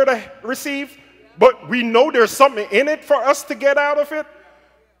don't care to receive, but we know there's something in it for us to get out of it?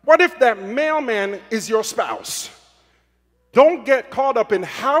 What if that mailman is your spouse? Don't get caught up in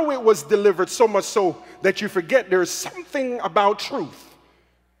how it was delivered so much so that you forget there's something about truth.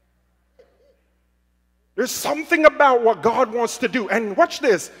 There's something about what God wants to do. And watch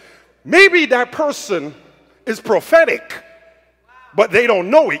this. Maybe that person is prophetic, but they don't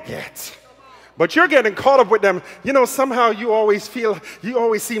know it yet. But you're getting caught up with them. You know, somehow you always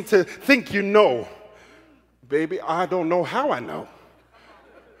seem to think you know. Baby, I don't know how I know.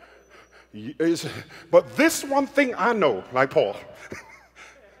 But this one thing I know, like Paul,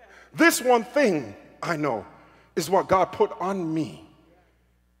 this one thing I know is what God put on me.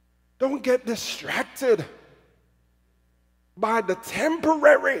 Don't get distracted by the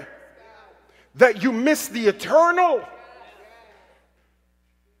temporary that you miss the eternal.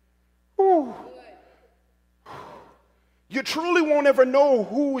 Ooh. You truly won't ever know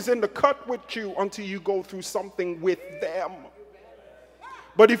who's in the cut with you until you go through something with them.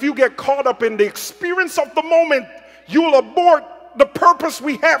 But if you get caught up in the experience of the moment, you'll abort the purpose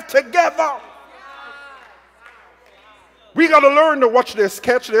we have together. We got to learn to watch this,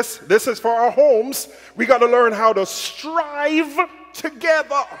 catch this. This is for our homes. We got to learn how to strive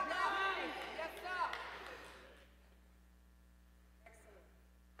together.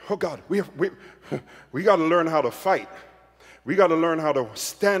 Oh God, we got to learn how to fight. We got to learn how to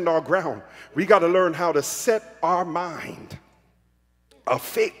stand our ground. We got to learn how to set our mind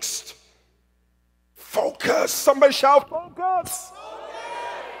affixed. Focus. Somebody shout focus.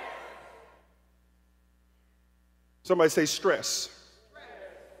 Somebody say stress.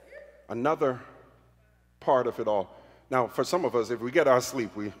 Another part of it all. Now, for some of us, if we get our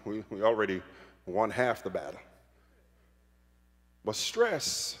sleep, we already won half the battle. But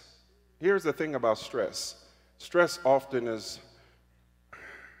stress, here's the thing about stress. Stress often is,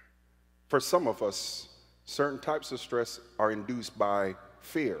 for some of us, certain types of stress are induced by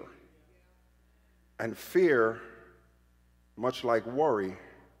fear. And fear, much like worry,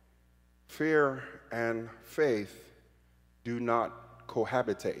 fear and faith do not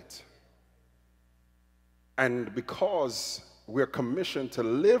cohabitate. And because we're commissioned to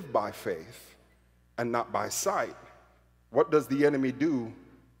live by faith and not by sight, what does the enemy do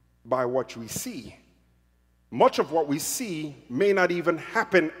by what we see? Much of what we see may not even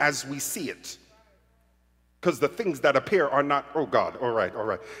happen as we see it, because the things that appear are not, oh God, all right.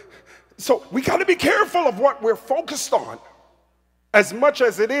 So we got to be careful of what we're focused on. As much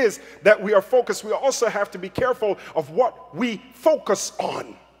as it is that we are focused, we also have to be careful of what we focus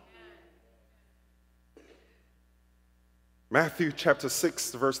on. Matthew chapter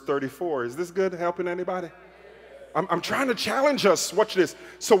 6, verse 34. Is this good? Helping anybody? I'm trying to challenge us. Watch this.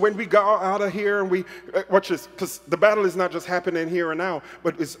 So when we go out of here and we, watch this, because the battle is not just happening here and now,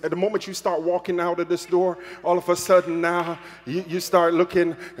 but it's at the moment you start walking out of this door, all of a sudden now you start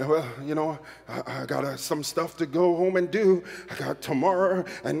looking, well, you know, I got some stuff to go home and do. I got tomorrow,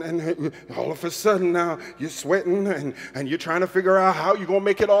 and all of a sudden now you're sweating and you're trying to figure out how you're going to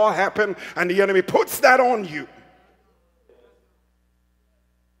make it all happen, and the enemy puts that on you.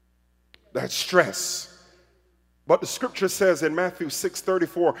 That's stress. But the scripture says in Matthew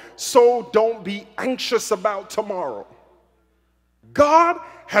 6:34, so don't be anxious about tomorrow. God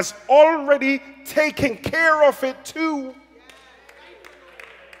has already taken care of it too.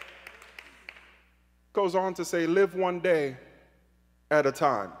 Goes on to say, live one day at a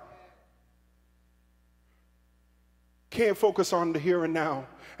time. Can't focus on the here and now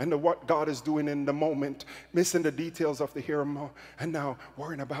and what God is doing in the moment, missing the details of the here and now,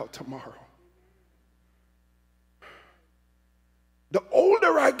 worrying about tomorrow. The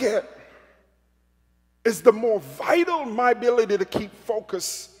older I get, is the more vital my ability to keep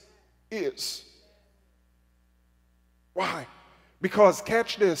focus is. Why? Because,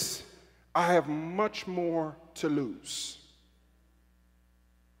 catch this, I have much more to lose.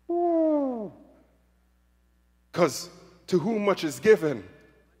 Because to whom much is given,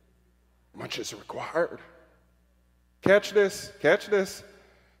 much is required. Catch this, catch this.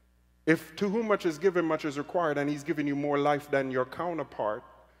 If to whom much is given, much is required, and he's giving you more life than your counterpart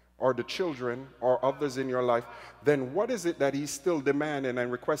or the children or others in your life, then what is it that he's still demanding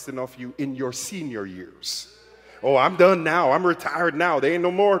and requesting of you in your senior years? Oh, I'm done now. I'm retired now. There ain't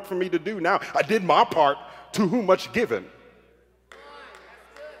no more for me to do now. I did my part. To whom much given.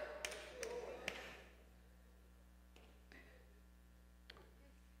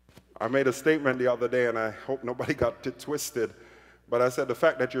 I made a statement the other day, and I hope nobody got it twisted. But I said the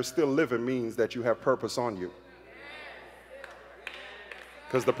fact that you're still living means that you have purpose on you.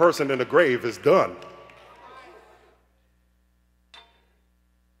 Because the person in the grave is done.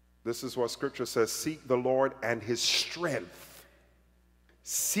 This is what scripture says, seek the Lord and his strength.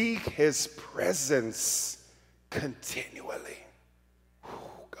 Seek his presence continually.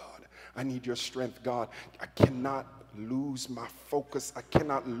 Oh, God, I need your strength, God. I cannot lose my focus. I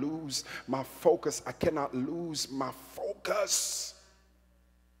cannot lose my focus. I cannot lose my focus.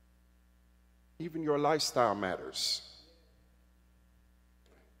 Even your lifestyle matters.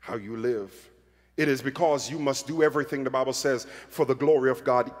 How you live. It is because you must do everything, the Bible says, for the glory of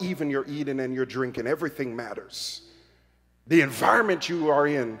God. Even your eating and your drinking, everything matters. The environment you are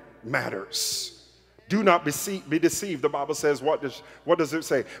in matters. Do not be deceived. The Bible says, what does it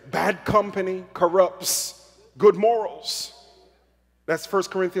say? Bad company corrupts good morals. That's 1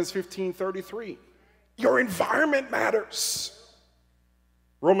 Corinthians 15:33. Your environment matters.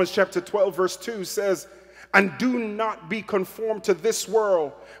 Romans chapter 12 verse 2 says, and do not be conformed to this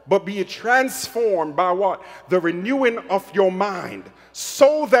world, but be transformed by what? The renewing of your mind,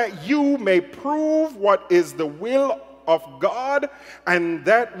 so that you may prove what is the will of God and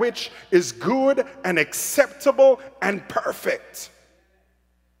that which is good and acceptable and perfect.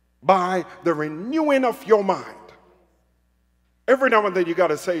 By the renewing of your mind. Every now and then you got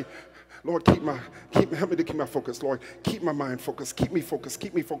to say, Lord, help me to keep my focus. Lord, keep my mind focused. Keep me focused.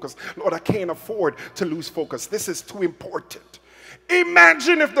 Keep me focused. Lord, I can't afford to lose focus. This is too important.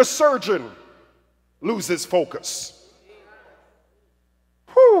 Imagine if the surgeon loses focus.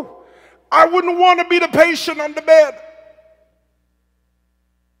 Whew. I wouldn't want to be the patient on the bed.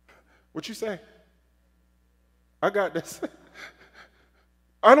 What you say? I got this.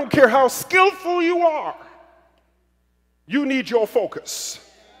 I don't care how skillful you are. You need your focus.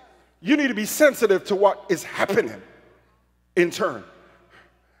 You need to be sensitive to what is happening in turn.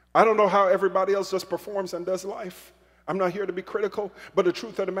 I don't know how everybody else just performs and does life. I'm not here to be critical, but the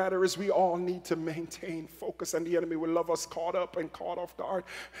truth of the matter is we all need to maintain focus, and the enemy will love us caught up and caught off guard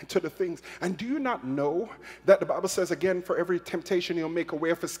to the things. And do you not know that the Bible says, again, for every temptation he'll make a way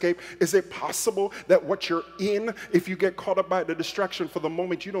of escape? Is it possible that what you're in, if you get caught up by the distraction for the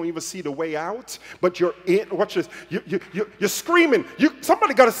moment, you don't even see the way out, but you're in, watch this, you're screaming.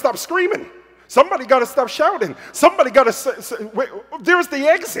 Somebody got to stop screaming. Somebody got to stop shouting. Somebody got to say, wait, there's the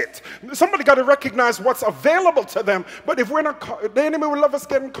exit. Somebody got to recognize what's available to them. But if we're not, the enemy will love us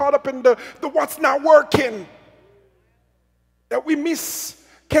getting caught up in the what's not working. That we miss,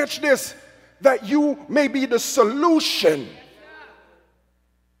 catch this, that you may be the solution.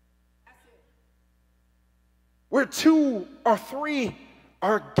 Where 2 or 3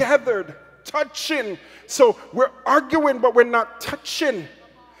 are gathered, touching. So we're arguing, but we're not touching.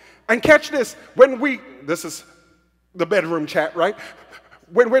 And catch this, this is the bedroom chat, right?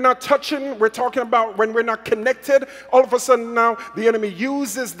 When we're not touching, we're talking about when we're not connected, all of a sudden now the enemy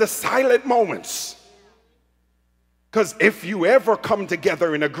uses the silent moments. Because if you ever come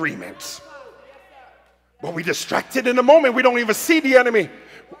together in agreement, but we distracted in the moment, we don't even see the enemy.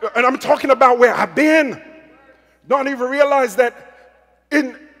 And I'm talking about where I've been. Don't even realize that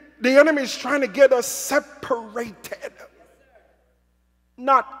the enemy is trying to get us separated,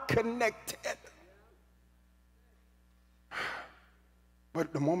 not connected.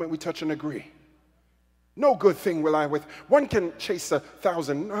 But the moment we touch and agree, no good thing will I with. One can chase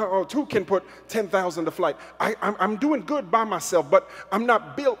 1,000, or two can put 10,000 to flight. I'm doing good by myself, but I'm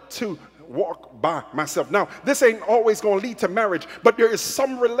not built to walk by myself. Now, this ain't always going to lead to marriage, but there is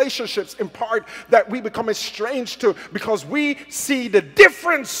some relationships in part that we become estranged to because we see the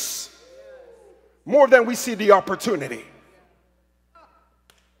difference more than we see the opportunity.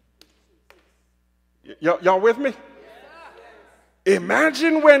 Y'all with me?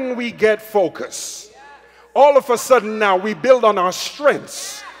 Imagine when we get focused. All of a sudden now we build on our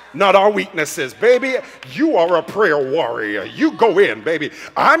strengths, not our weaknesses. Baby, you are a prayer warrior. You go in, baby.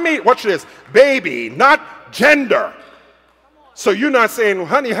 I mean, watch this. Baby, not gender. So you're not saying,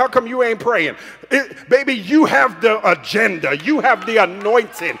 honey, how come you ain't praying? Baby, you have the agenda. You have the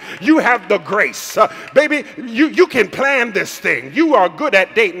anointing. You have the grace. Baby, you can plan this thing. You are good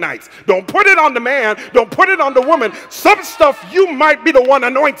at date nights. Don't put it on the man. Don't put it on the woman. Some stuff you might be the one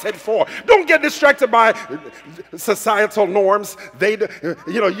anointed for. Don't get distracted by societal norms.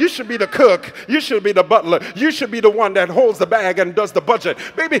 You should be the cook. You should be the butler. You should be the one that holds the bag and does the budget.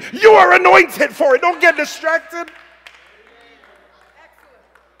 Baby, you are anointed for it. Don't get distracted.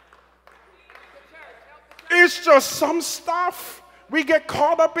 It's just some stuff we get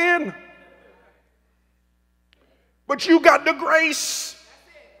caught up in. But you got the grace.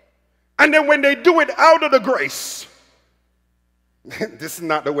 And then when they do it out of the grace, this is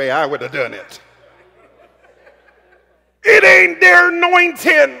not the way I would have done it. It ain't their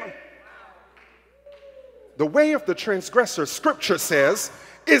anointing. The way of the transgressor, scripture says,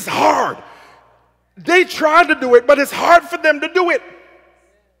 is hard. They try to do it, but it's hard for them to do it.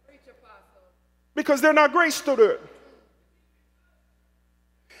 Because they're not graced to do it.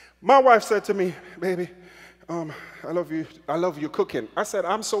 My wife said to me, baby, I love you. I love your cooking. I said,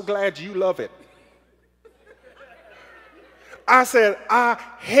 I'm so glad you love it. I said, I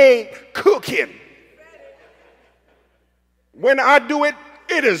hate cooking. When I do it,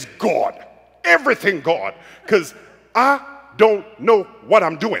 it is God. Everything God. Because I don't know what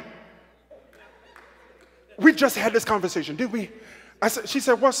I'm doing. We just had this conversation, did we? She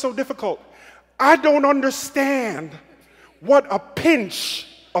said, what's so difficult? I don't understand what a pinch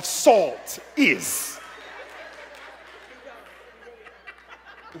of salt is.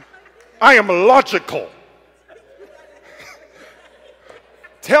 I am logical.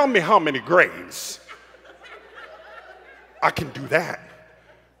 Tell me how many grains. I can do that.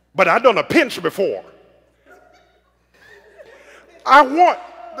 But I've done a pinch before. I want,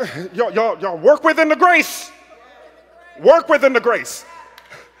 y'all work within the grace. Work within the grace.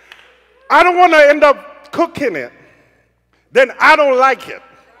 I don't want to end up cooking it. Then I don't like it.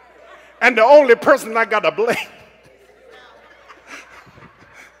 And the only person I got to blame.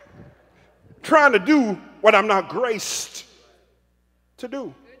 Trying to do what I'm not graced to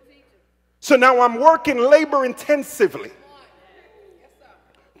do. So now I'm working labor intensively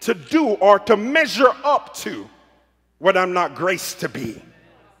to do or to measure up to what I'm not graced to be.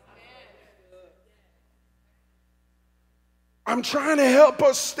 I'm trying to help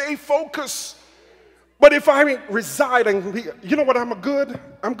us stay focused. But if I reside and you know what I'm good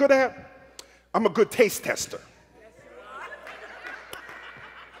at? I'm a good taste tester.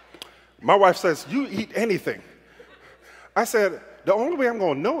 My wife says, you eat anything. I said, the only way I'm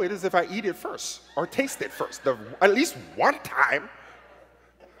going to know it is if I eat it first or taste it first. At least one time.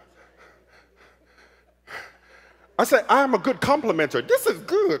 I said, I'm a good complimenter. This is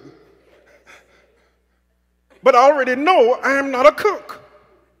good. But I already know I am not a cook.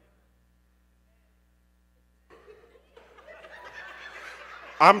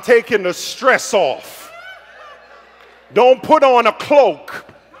 I'm taking the stress off. Don't put on a cloak.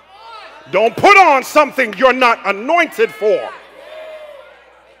 Don't put on something you're not anointed for.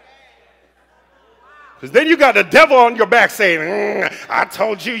 Because then you got the devil on your back saying, I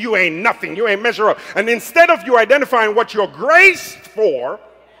told you, you ain't nothing. You ain't measure up. And instead of you identifying what you're graced for,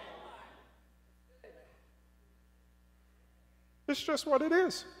 it's just what it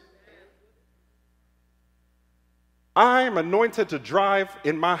is. I'm anointed to drive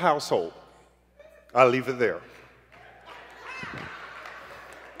in my household. I'll leave it there.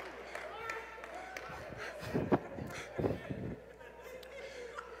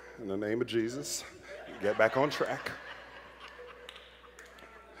 in the name of Jesus. Get back on track.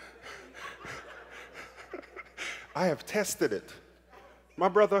 I have tested it. My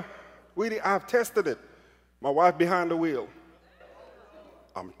brother, Weedy, I've tested it. My wife behind the wheel.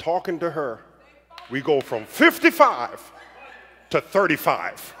 I'm talking to her. We go from 55 to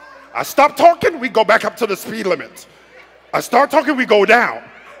 35. I stop talking, we go back up to the speed limit. I start talking, we go down.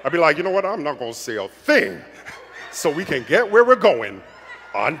 I'd be like, you know what, I'm not going to say a thing so we can get where we're going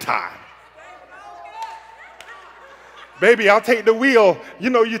on time. Baby, I'll take the wheel. You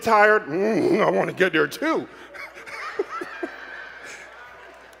know you're tired. I want to get there too.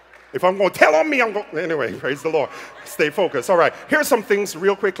 If I'm going to tell on me, I'm going to. Anyway, praise the Lord. Stay focused. All right, here's some things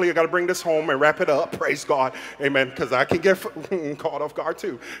real quickly. I got to bring this home and wrap it up. Praise God. Amen. Because I can get caught off guard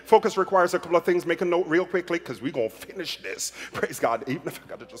too. Focus requires a couple of things. Make a note real quickly because we're going to finish this. Praise God. Even if I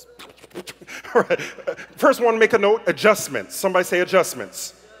got to just. All right. First one, make a note. Adjustments. Somebody say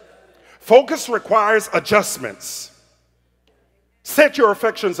adjustments. Focus requires adjustments. Set your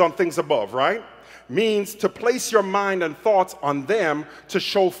affections on things above, right? Means to place your mind and thoughts on them, to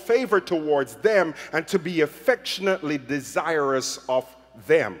show favor towards them, and to be affectionately desirous of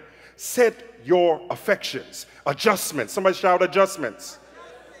them. Set your affections. Adjustments. Somebody shout adjustments.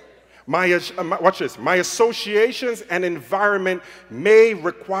 Watch this. My associations and environment may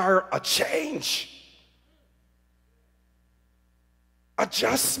require a change.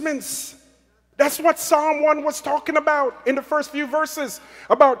 Adjustments. That's what Psalm 1 was talking about in the first few verses,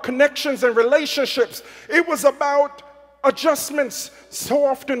 about connections and relationships. It was about adjustments. So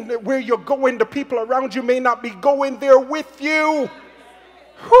often where you're going, the people around you may not be going there with you.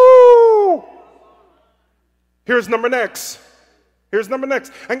 Whoo! Here's number next. Here's number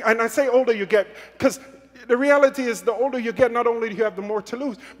next. And I say older you get, because the reality is the older you get, not only do you have the more to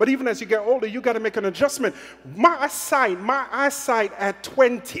lose, but even as you get older, you got to make an adjustment. My eyesight at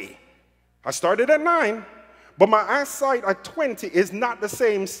 20, I started at 9, but my eyesight at 20 is not the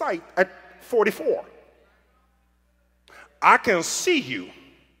same sight at 44. I can see you,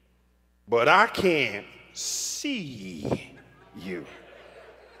 but I can't see you.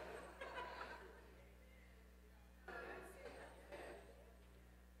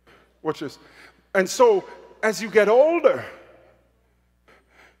 Watch this. And so, as you get older,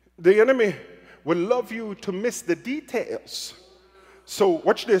 the enemy will love you to miss the details. So,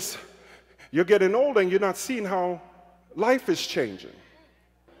 watch this. You're getting older and you're not seeing how life is changing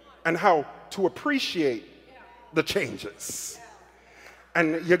and how to appreciate the changes.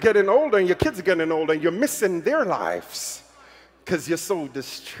 And you're getting older and your kids are getting older and you're missing their lives because you're so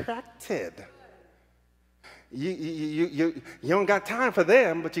distracted. You don't got time for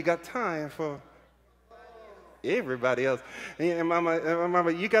them, but you got time for everybody else. And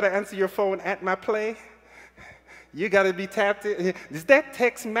mama, you got to answer your phone at my play. You got to be tapped in. Does that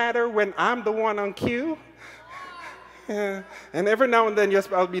text matter when I'm the one on cue? Yeah. And every now and then your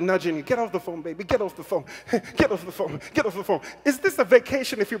spouse will be nudging you. Get off the phone, baby. Get off the phone. Get off the phone. Get off the phone. Is this a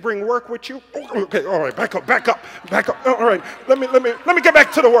vacation if you bring work with you? Oh, okay, all right, back up. All right, let me get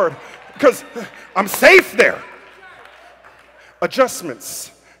back to the word because I'm safe there.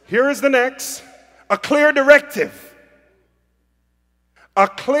 Adjustments. Here is the next. A clear directive. A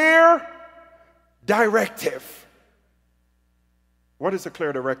clear directive. What is a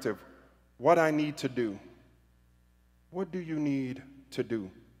clear directive? What I need to do. What do you need to do?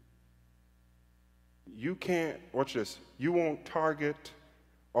 You can't, watch this, you won't target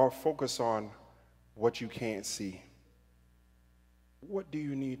or focus on what you can't see. What do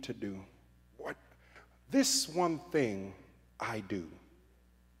you need to do? What? This one thing I do.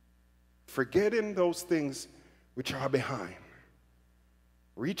 Forgetting those things which are behind.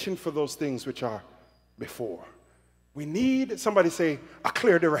 Reaching for those things which are before. We need, somebody say, a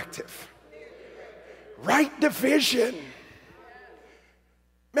clear directive. Write the vision.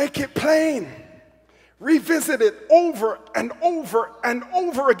 Make it plain. Revisit it over and over and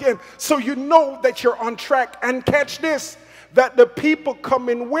over again so you know that you're on track. And catch this, that the people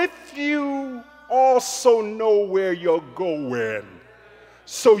coming with you also know where you're going.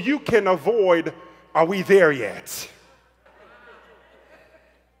 So you can avoid, are we there yet?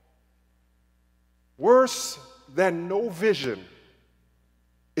 Worse than no vision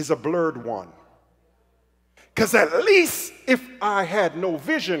is a blurred one. Because at least if I had no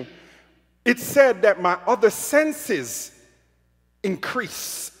vision, it said that my other senses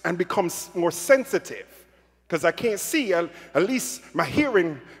increase and become more sensitive. Because I can't see, at least my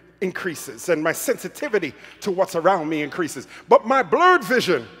hearing increases and my sensitivity to what's around me increases. But my blurred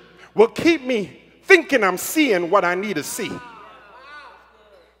vision will keep me thinking I'm seeing what I need to see.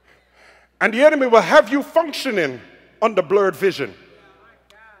 And the enemy will have you functioning under blurred vision.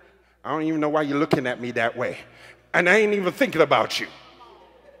 I don't even know why you're looking at me that way. And I ain't even thinking about you.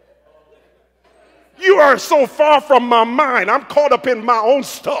 You are so far from my mind. I'm caught up in my own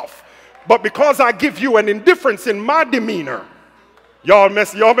stuff. But because I give you an indifference in my demeanor, y'all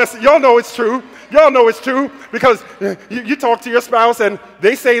know it's true. Y'all know it's true because you talk to your spouse and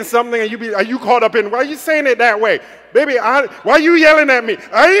they saying something and are you caught up in, why are you saying it that way? Baby, why are you yelling at me?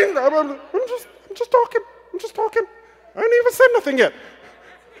 I'm just talking. I ain't even said nothing yet.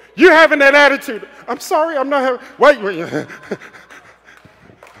 You having that attitude. I'm sorry, I'm not having, why?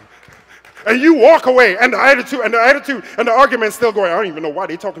 And you walk away, and the attitude and the argument's still going. I don't even know why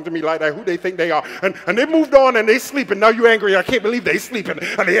they talking to me like that, who they think they are. And they moved on and they sleeping. Now you angry. I can't believe they sleeping.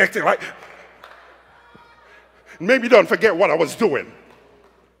 And they acting like, maybe don't forget what I was doing.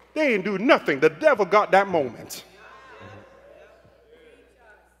 They ain't do nothing. The devil got that moment.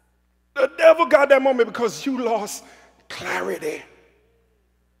 The devil got that moment because you lost clarity.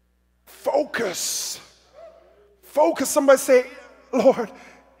 Focus. Somebody say, Lord,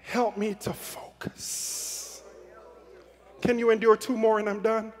 help me to focus. Can you endure 2 more and I'm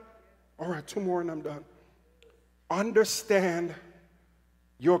done? All right, 2 more and I'm done. Understand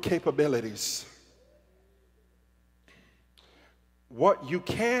your capabilities. What you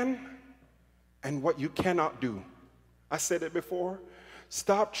can and what you cannot do. I said it before.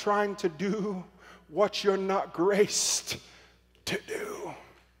 Stop trying to do what you're not graced to do.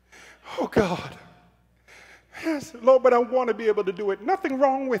 Oh God. Yes, Lord, but I want to be able to do it. Nothing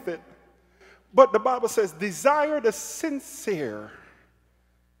wrong with it. But the Bible says, desire the sincere,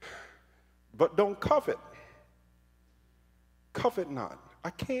 but don't covet. Covet not.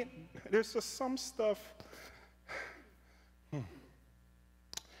 I can't, there's just some stuff.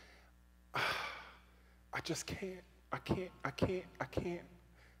 I just can't. I can't.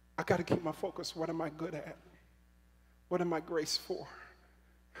 I got to keep my focus. What am I good at? What am I graced for?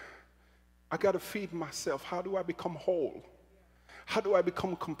 I got to feed myself. How do I become whole? How do I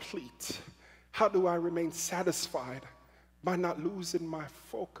become complete? How do I remain satisfied by not losing my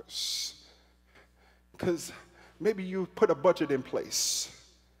focus? Because maybe you put a budget in place.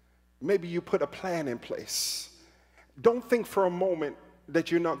 Maybe you put a plan in place. Don't think for a moment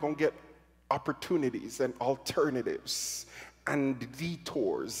that you're not going to get opportunities and alternatives and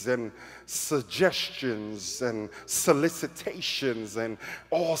detours and suggestions and solicitations and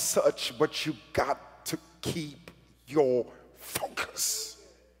all such, but you got to keep your focus.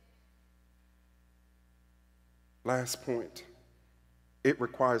 Last point, it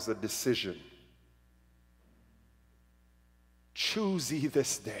requires a decision. Choose ye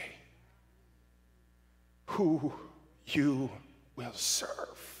this day who you will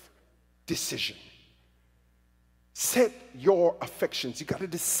serve. Decision. Set your affections. You got to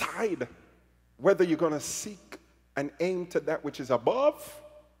decide whether you're going to seek and aim to that which is above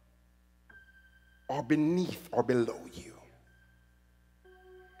or beneath or below you.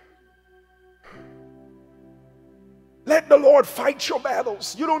 Let the Lord fight your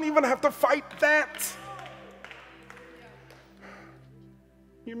battles. You don't even have to fight that.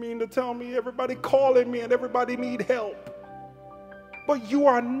 You mean to tell me everybody calling me and everybody need help? But you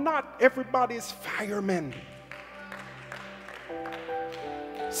are not everybody's fireman.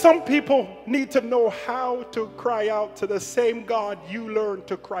 Some people need to know how to cry out to the same God you learned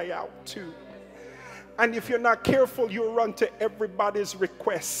to cry out to. And if you're not careful, you'll run to everybody's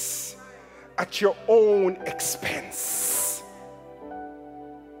requests at your own expense.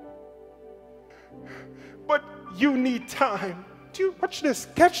 But you need time. Do you watch this?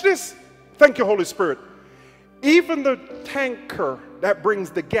 Catch this? Thank you, Holy Spirit. Even the tanker that brings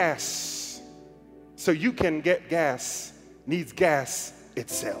the gas so you can get gas needs gas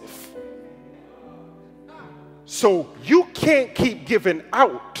itself. So you can't keep giving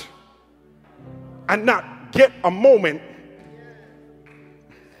out and not get a moment.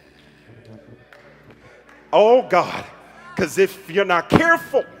 Oh God, because if you're not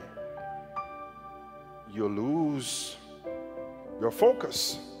careful, you'll lose your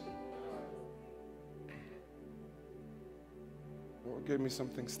focus. Lord, give me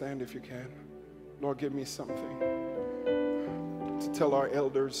something. Stand if you can. Lord, give me something to tell our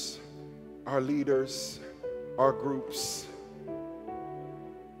elders, our leaders, our groups,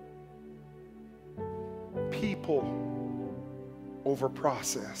 people over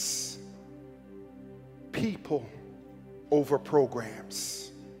process, people over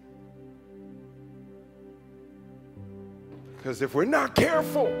programs. Because if we're not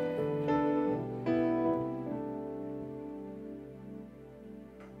careful,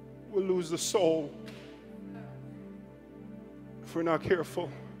 we'll lose the soul. If we're not careful,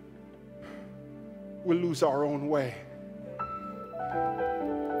 we'll lose our own way.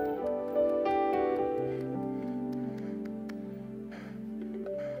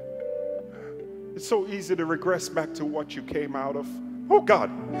 It's so easy to regress back to what you came out of. Oh God,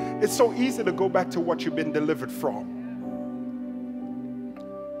 it's so easy to go back to what you've been delivered from.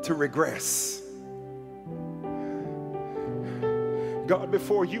 To regress. God,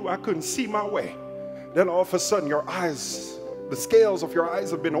 before you, I couldn't see my way. Then all of a sudden your eyes, the scales of your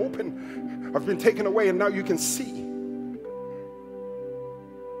eyes have been opened, have been taken away, and now you can see.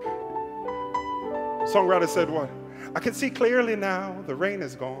 Songwriter said what? I can see clearly now, the rain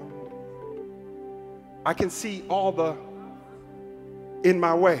is gone. I can see all the in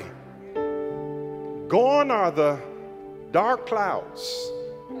my way. Gone are the dark clouds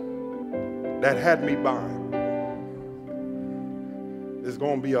that had me bound. There's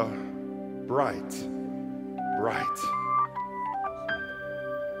going to be a bright.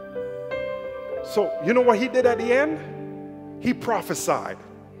 So, you know what he did at the end? He prophesied.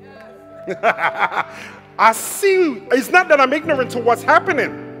 I see, it's not that I'm ignorant to what's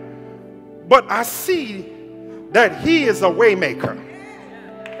happening, but I see that he is a waymaker.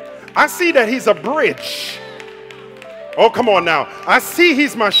 I see that he's a bridge. Oh, come on now. I see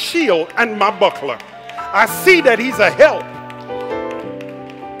he's my shield and my buckler. I see that he's a help.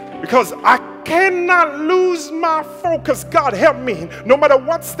 Because I cannot lose my focus. God, help me, no matter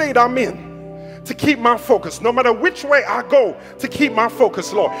what state I'm in, to keep my focus. No matter which way I go, to keep my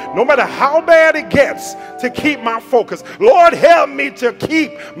focus, Lord. No matter how bad it gets, to keep my focus. Lord, help me to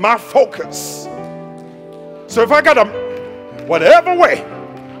keep my focus. So if I got to, whatever way.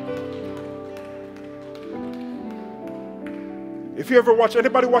 If you ever watch,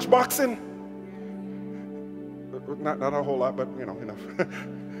 anybody watch boxing? Not a whole lot, but you know, enough.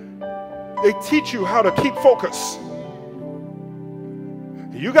 They teach you how to keep focus.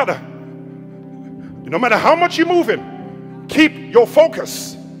 You got to, no matter how much you're moving, keep your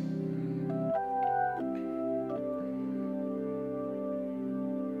focus.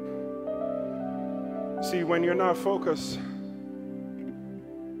 See, when you're not focused,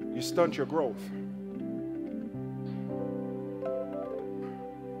 you stunt your growth.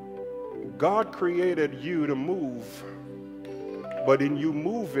 God created you to move, but in you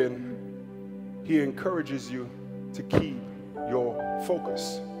moving, he encourages you to keep your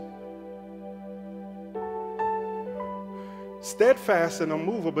focus. Steadfast and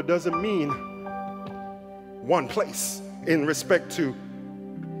unmovable doesn't mean one place in respect to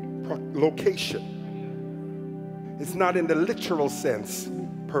location. It's not in the literal sense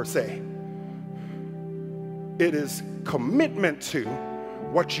per se. It is commitment to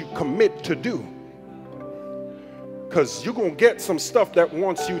what you commit to do. Because you're going to get some stuff that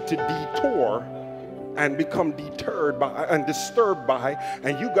wants you to detour and become deterred by and disturbed by,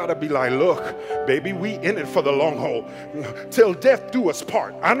 and you got to be like, look, baby, we in it for the long haul. Till death do us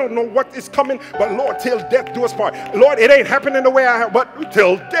part. I don't know what is coming, but Lord, till death do us part. Lord, it ain't happening the way I have, but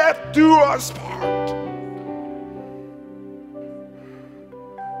till death do us part.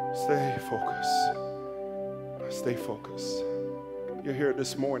 Stay focused. Stay focused. You're here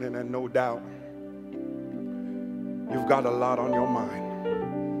this morning, and no doubt you've got a lot on your mind.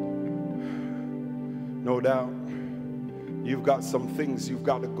 No doubt you've got some things you've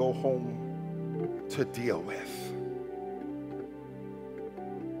got to go home to deal with.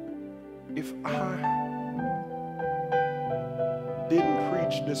 If I didn't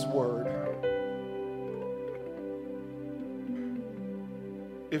preach this word,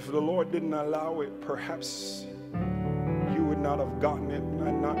 if the Lord didn't allow it, perhaps you would not have gotten it.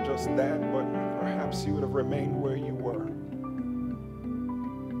 And not just that, but perhaps you would have remained where you were.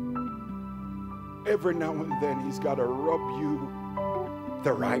 Every now and then he's got to rub you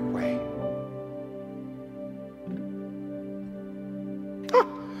the right way. Ah,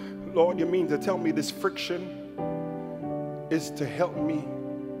 Lord, you mean to tell me this friction is to help me?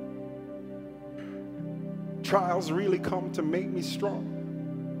 Trials really come to make me strong.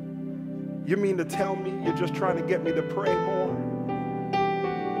 You mean to tell me you're just trying to get me to pray more?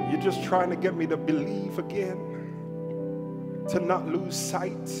 You're just trying to get me to believe again, to not lose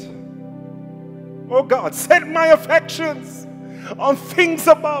sight? Oh God, set my affections on things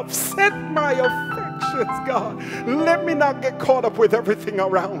above. Set my affections, God. Let me not get caught up with everything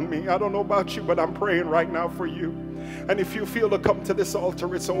around me. I don't know about you, but I'm praying right now for you. And if you feel to come to this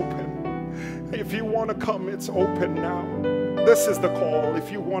altar, it's open. If you want to come, it's open now. This is the call if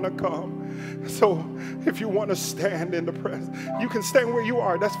you want to come. So if you want to stand in the presence, you can stand where you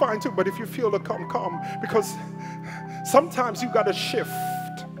are. That's fine too. But if you feel to come, come. Because sometimes you got to shift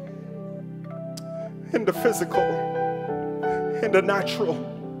in the physical, in the natural,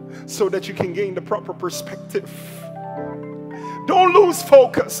 so that you can gain the proper perspective. Don't lose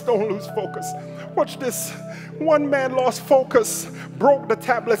focus. Don't lose focus. Watch this. One man lost focus, broke the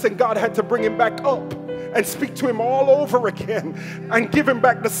tablets, and God had to bring him back up and speak to him all over again and give him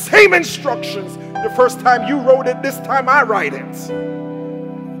back the same instructions. The first time you wrote it, this time I write it.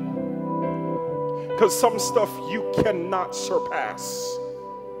 Because some stuff you cannot surpass.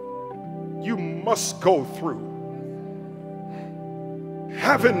 You must go through.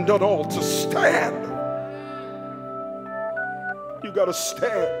 Having done all to stand, you got to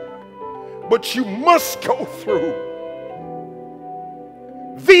stand. But you must go through.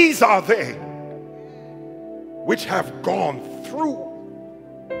 These are they which have gone through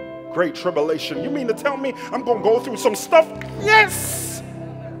great tribulation. You mean to tell me I'm going to go through some stuff? Yes.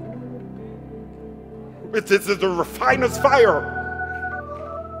 It is the refiner's fire.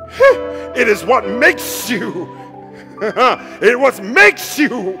 It is what makes you. It what makes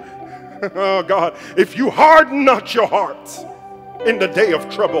you. Oh God, if you harden not your heart in the day of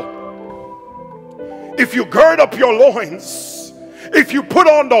trouble, if you gird up your loins, if you put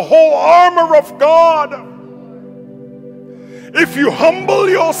on the whole armor of God, if you humble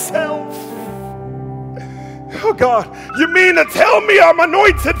yourself, oh God, you mean to tell me I'm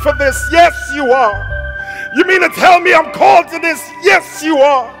anointed for this? Yes, you are. You mean to tell me I'm called to this? Yes, you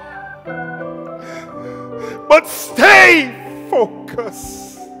are. But stay focused.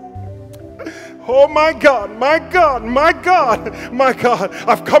 Oh my God, my God, my God, my God,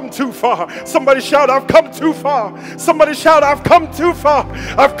 I've come too far. Somebody shout, I've come too far. Somebody shout, I've come too far.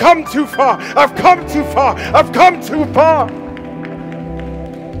 I've come too far. I've come too far. I've come too far.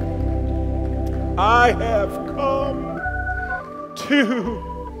 I have come too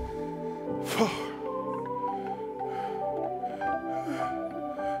far.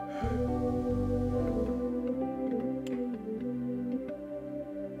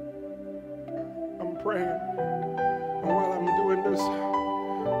 Praying, and while I'm doing this,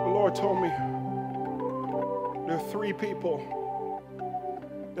 the Lord told me there are 3 people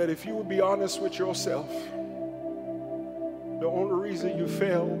that if you would be honest with yourself, the only reason you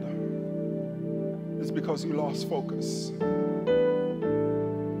failed is because you lost focus.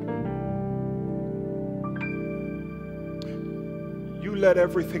 You let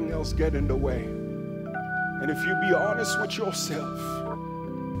everything else get in the way. And if you be honest with yourself,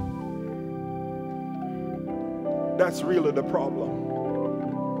 that's really the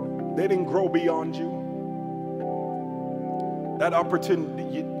problem. They didn't grow beyond you. That opportunity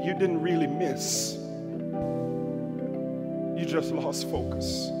you didn't really miss. You just lost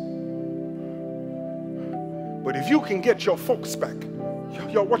focus. But if you can get your focus back,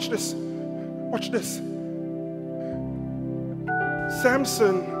 y'all watch this. Watch this.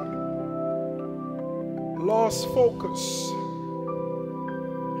 Samson lost focus,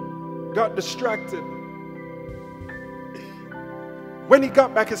 got distracted. When he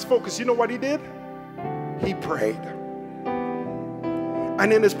got back his focus, you know what he did? He prayed.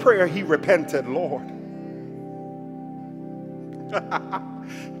 And in his prayer, he repented, Lord.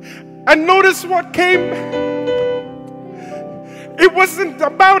 And notice what came. It wasn't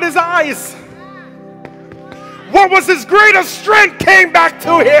about his eyes. What was his greatest strength came back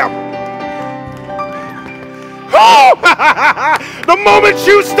to him. Oh! The moment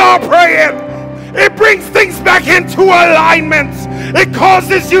you start praying, it brings things back into alignment. It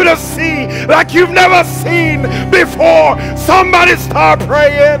causes you to see like you've never seen before. Somebody start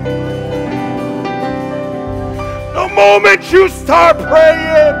praying. The moment you start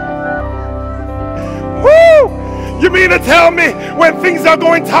praying. Woo! You mean to tell me when things are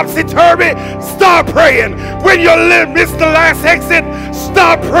going topsy-turvy, start praying. When you miss the last exit,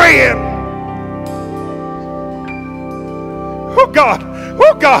 start praying. Oh God.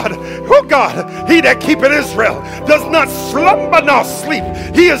 Oh God, oh God, he that keepeth Israel does not slumber nor sleep.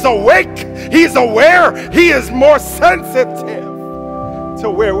 He is awake, he is aware, he is more sensitive to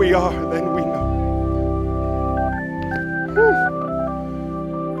where we are than we know.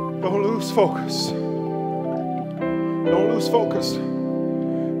 Don't lose focus. Don't lose focus.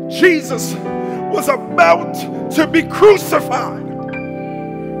 Jesus was about to be crucified.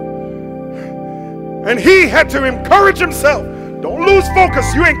 And he had to encourage himself. Don't lose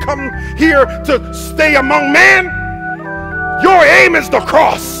focus. You ain't come here to stay among men. Your aim is the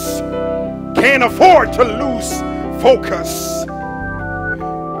cross. Can't afford to lose focus.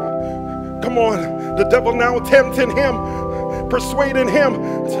 Come on, the devil now tempting him, persuading him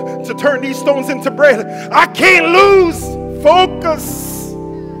to turn these stones into bread. I can't lose focus.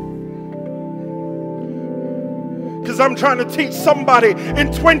 Because I'm trying to teach somebody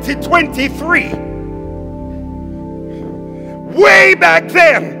in 2023. Way back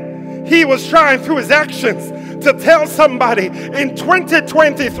then, he was trying through his actions to tell somebody in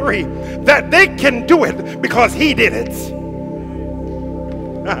 2023 that they can do it because he did it.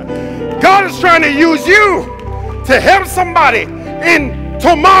 God is trying to use you to help somebody in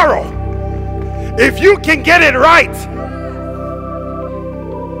tomorrow. If you can get it right,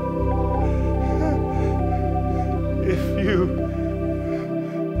 if you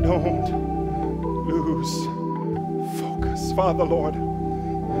don't lose focus. Father, Lord,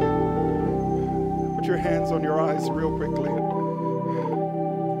 put your hands on your eyes real quickly.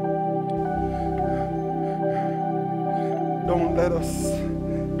 Don't let us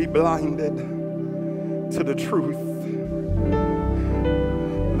be blinded to the truth.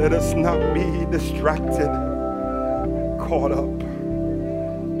 Let us not be distracted, caught up.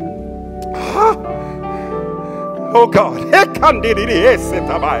 Oh God,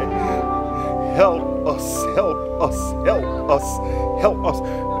 help us, help us, help us, help us.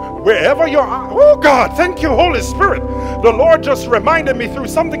 Wherever your eye, oh God, thank you, Holy Spirit. The Lord just reminded me through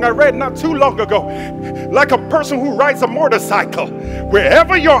something I read not too long ago. Like a person who rides a motorcycle.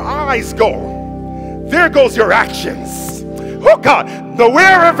 Wherever your eyes go, there goes your actions. Oh God,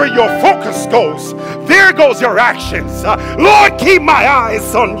 wherever your focus goes, there goes your actions. Lord, keep my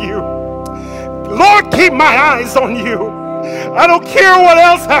eyes on you. Lord, keep my eyes on you. I don't care what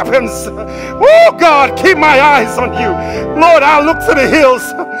else happens. Oh God, keep my eyes on you. Lord, I look to the hills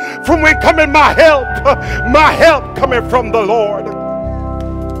from where cometh my help coming from the Lord.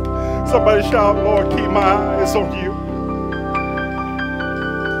 Somebody shout, Lord, keep my eyes on you.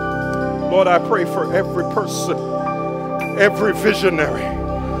 Lord, I pray for every person, every visionary,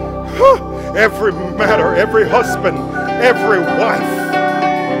 every matter, every husband, every wife,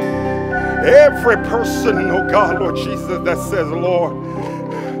 every person, oh God, Lord Jesus, that says, Lord,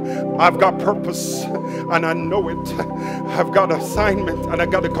 I've got purpose and I know it. I've got assignment and I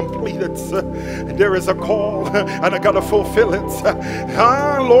got to complete it. There is a call and I got to fulfill it.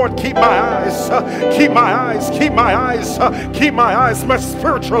 Lord, keep my eyes, keep my eyes, keep my eyes, keep my eyes, my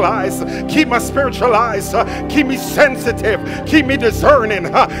spiritual eyes, keep my spiritual eyes, keep me sensitive, keep me discerning,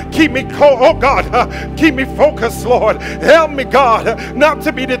 keep me, oh God, keep me focused, Lord. Help me, God, not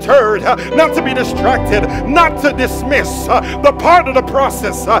to be deterred, not to be distracted, not to dismiss the part of the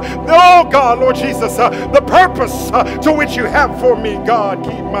process. Oh God, Lord Jesus, the purpose to which you have for me, God,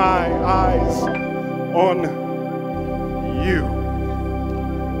 keep my eyes on you.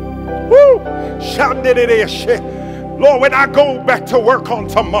 Woo! Lord, when I go back to work on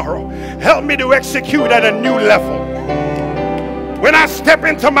tomorrow, help me to execute at a new level. When I step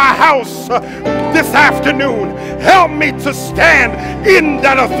into my house this afternoon, help me to stand in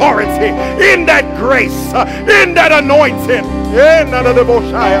that authority, in that grace, in that anointing.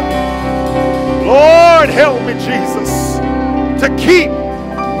 Lord, help me, Jesus, to keep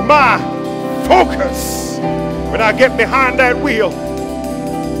my focus when I get behind that wheel.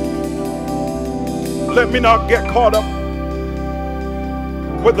 Let me not get caught up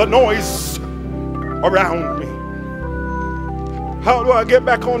with the noise around me. How do I get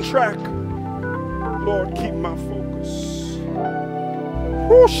back on track? Lord, keep my focus.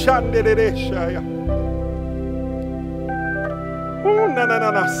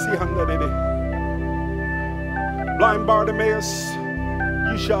 Blind Bartimaeus,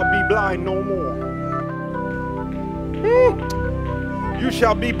 you shall be blind no more. You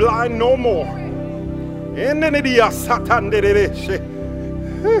shall be blind no more.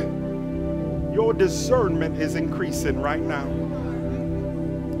 Your discernment is increasing right now.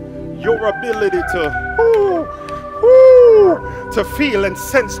 Your ability to feel and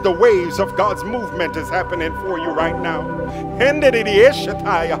sense the waves of God's movement is happening for you right now.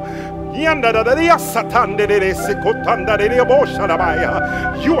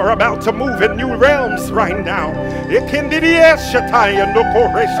 You are about to move in new realms right now.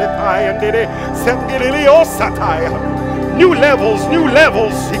 New levels, new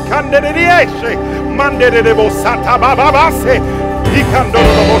levels.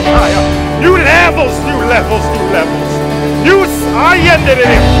 New levels, new levels, new levels.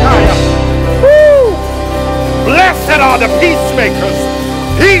 Blessed are the peacemakers.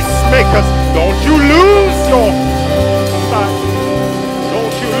 Peacemakers. Don't you lose your sight.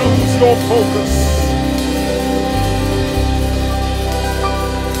 Don't you lose your focus.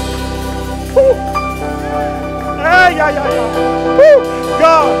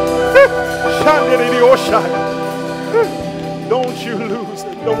 God. Don't you lose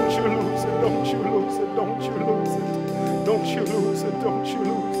it. Don't you lose it. Don't you lose it. Don't you lose it. Don't you lose it. Don't you lose it. Don't you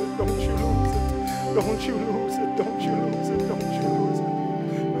lose it. Don't you lose it. Don't you lose it. Don't you lose it.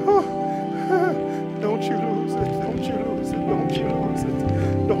 Don't you lose it. Don't you lose it. Don't you lose it.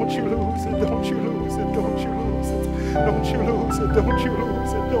 Don't you lose it. Don't you lose it. Don't you lose it. Don't you lose it. Don't you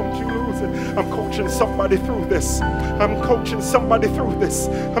lose it. Don't you lose it. I'm coaching somebody through this. I'm coaching somebody through this.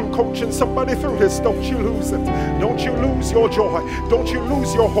 I'm coaching somebody through this. Don't you lose it. Don't you lose your joy. Don't you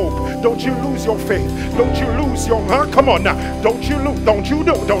lose your hope. Don't you lose your faith. Don't you lose your come on now. Don't you lose. Don't you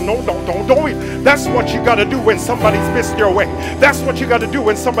do. Don't it. That's what you got to do when somebody's missed your way. That's what you got to do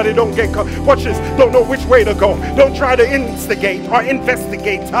when somebody don't get caught. Watch this. Don't know which way to go. Don't try to instigate or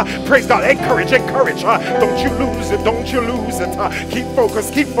investigate. Praise God. Encourage. Don't you lose it. Don't you lose it. Keep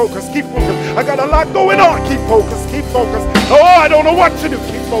focused. Keep focused. Keep focused. I got a lot going on. Keep focused. Keep focused. Oh, I don't know what to do.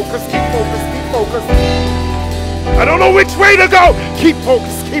 Keep focused. Keep focused. Keep focused. I don't know which way to go. Keep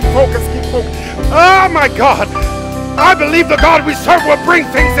focused. Keep focused. Keep focused. Oh my God. I believe the God we serve will bring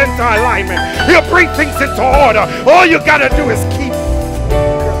things into alignment. He'll bring things into order. All you got to do is keep focused.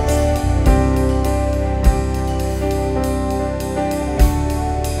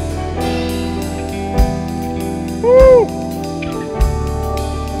 Woo.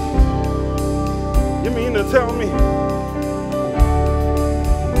 You mean to tell me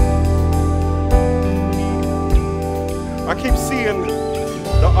I keep seeing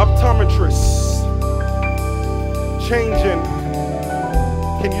the optometrists changing?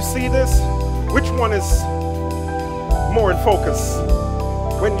 Can you see this? Which one is more in focus?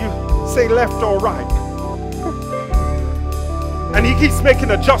 When you say left or right? And he keeps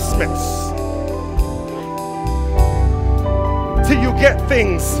making adjustments till you get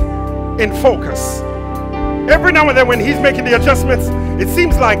things in focus. Every now and then when he's making the adjustments, it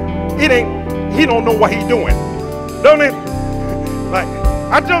seems like he don't know what he's doing. Don't it? Like,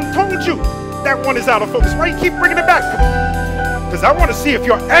 I done told you that one is out of focus. Why you keep bringing it back? Because I want to see if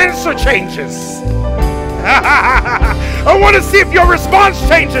your answer changes. I want to see if your response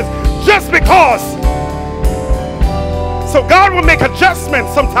changes just because. So God will make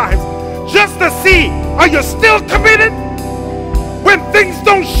adjustments sometimes just to see, are you still committed? When things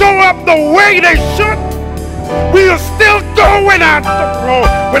don't show up the way they should, will you still go when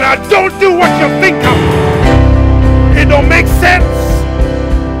I don't do what you think of? It don't make sense.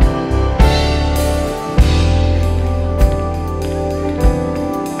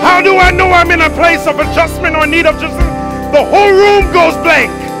 How do I know I'm in a place of adjustment or need of adjustment? The whole room goes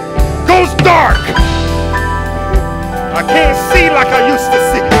blank, goes dark. I can't see like I used to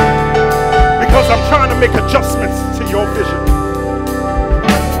see because I'm trying to make adjustments to your vision.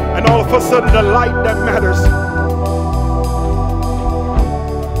 And all of a sudden the light that matters.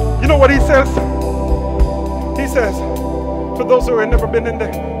 You know what he says? He says, for those who have never been in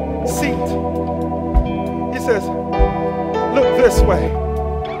the seat, he says, look this way.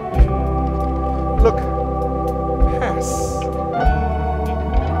 Look past.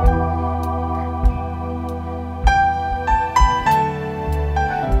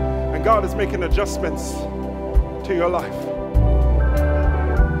 And God is making adjustments to your life.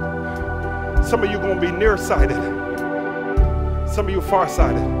 Some of you going to be nearsighted. Some of you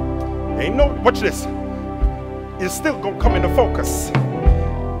farsighted. Ain't no, watch this. It's still going to come into focus,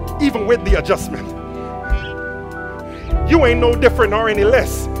 even with the adjustment. You ain't no different or any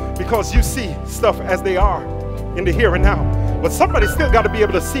less because you see stuff as they are in the here and now. But somebody still got to be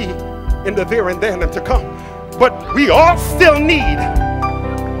able to see in the there and then and to come. But we all still need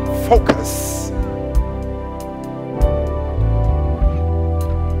focus.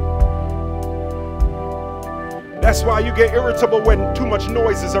 That's why you get irritable when too much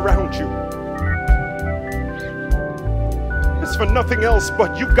noise is around you. It's for nothing else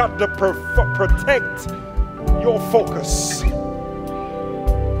but you got to protect your focus.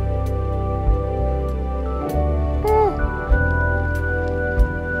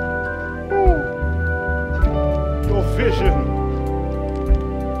 Your vision,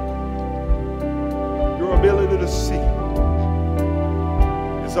 your ability to see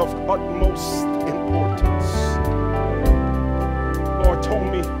is of utmost importance. Lord told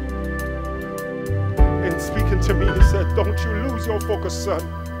me in speaking to me, he said, don't you lose your focus, son.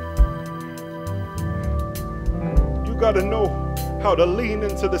 You got to know how to lean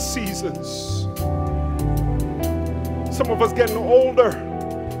into the seasons. Some of us getting older,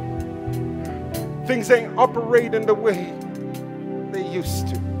 things ain't operating the way they used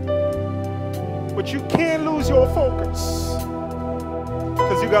to. But you can't lose your focus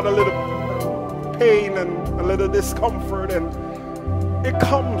because you got a little pain and a little discomfort, and it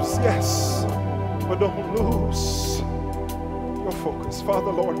comes, yes, but don't lose your focus.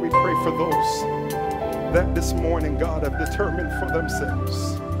 Father, Lord, we pray for those that this morning, God, have determined for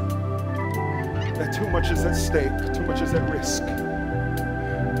themselves that too much is at stake, too much is at risk.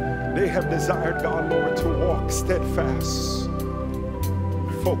 They have desired, God, Lord, to walk steadfast,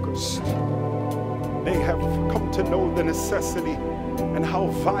 focused, They have come to know the necessity and how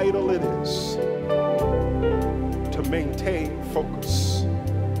vital it is to maintain focus.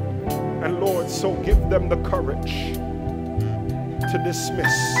 And Lord, so give them the courage to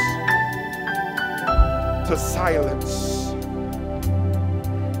dismiss, to silence,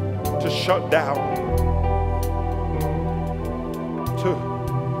 to shut down,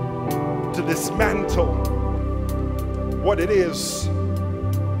 to dismantle what it is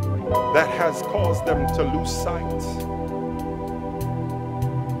that has caused them to lose sight,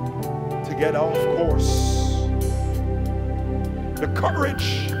 to get off course. The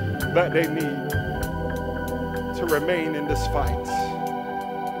courage that they need to remain in this fight,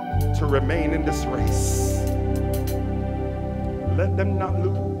 to remain in this race. Let them not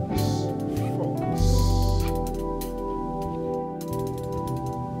lose focus.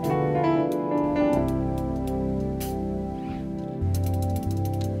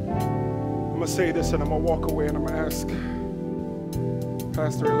 I'm gonna say this and I'm gonna walk away and I'm gonna ask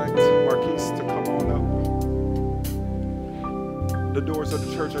Pastor-elect Marquise to come on up. The doors of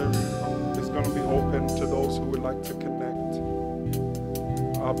the church is going to be open to those who would like to connect.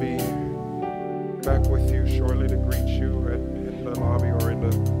 I'll be back with you shortly to greet you in the lobby or in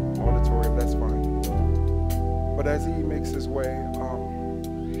the auditorium. That's fine. But as he makes his way,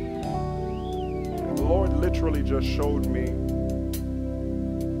 the Lord literally just showed me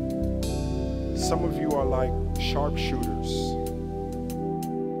some of you are like sharpshooters.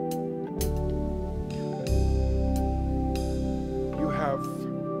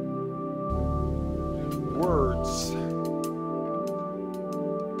 Words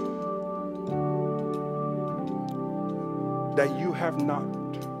that you have not,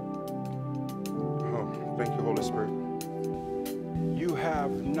 thank you, Holy Spirit, you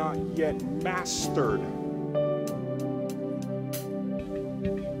have not yet mastered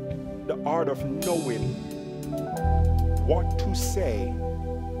the art of knowing what to say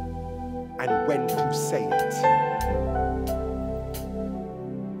and when to say it.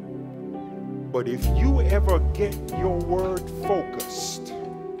 But if you ever get your word focused,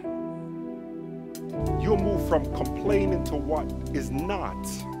 you'll move from complaining to what is not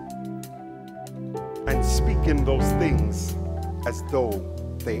and speaking those things as though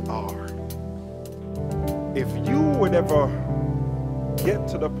they are. If you would ever get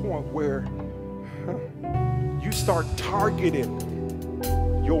to the point where you start targeting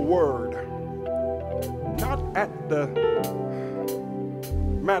your word, not at the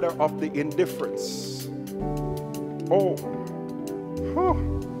matter of the indifference.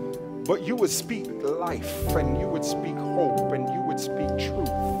 But you would speak life and you would speak hope and you would speak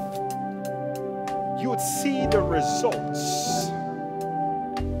truth. You would see the results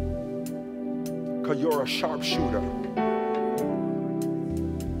because you're a sharpshooter.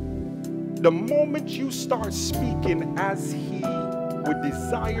 The moment you start speaking as he would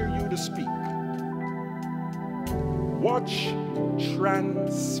desire you to speak, watch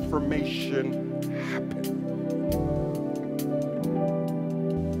transformation happen.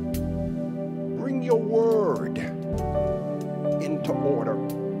 Bring your word into order.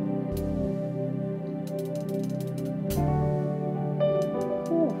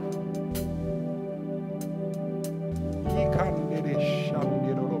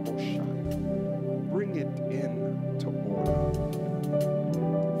 Bring it into order.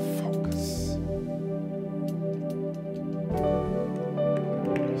 Focus.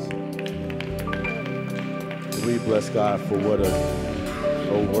 We bless God for what a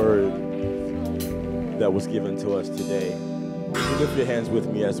word that was given to us today. Lift your hands with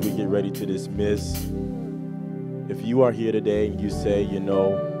me as we get ready to dismiss. If you are here today and you say, you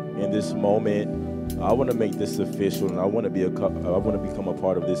know, in this moment, I want to make this official and I want to become a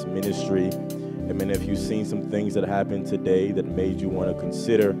part of this ministry. Amen. If you've seen some things that happened today that made you want to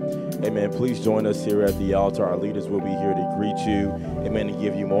consider, amen, please join us here at the altar. Our leaders will be here to greet you, amen, and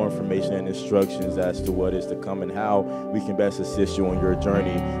give you more information and instructions as to what is to come and how we can best assist you on your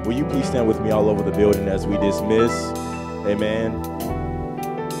journey. Will you please stand with me all over the building as we dismiss? Amen.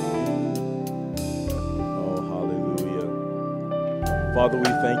 Father, we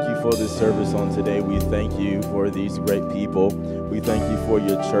thank you for this service on today. We thank you for these great people. We thank you for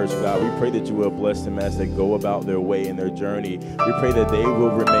your church, God. We pray that you will bless them as they go about their way in their journey. We pray that they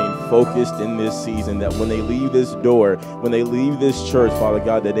will remain focused in this season, that when they leave this door, when they leave this church, Father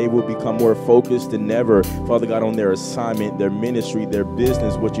God, that they will become more focused than ever, Father God, on their assignment, their ministry, their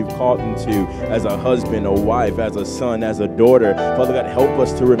business, what you've called them to as a husband, a wife, as a son, as a daughter. Father God, help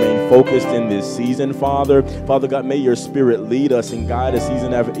us to remain focused in this season, Father. Father God, may your Spirit lead us and guide us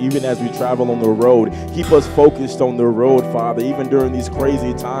even as we travel on the road. Keep us focused on the road, Father, even during these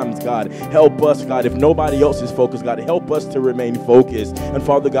crazy times, God. Help us, God. If nobody else is focused, God, help us to remain focused. And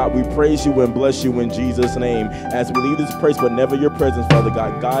Father God, we praise you and bless you in Jesus' name. As we leave this place, but never your presence, Father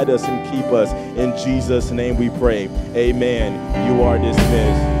God, guide us and keep us. In Jesus' name we pray. Amen. You are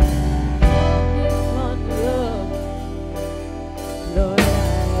dismissed.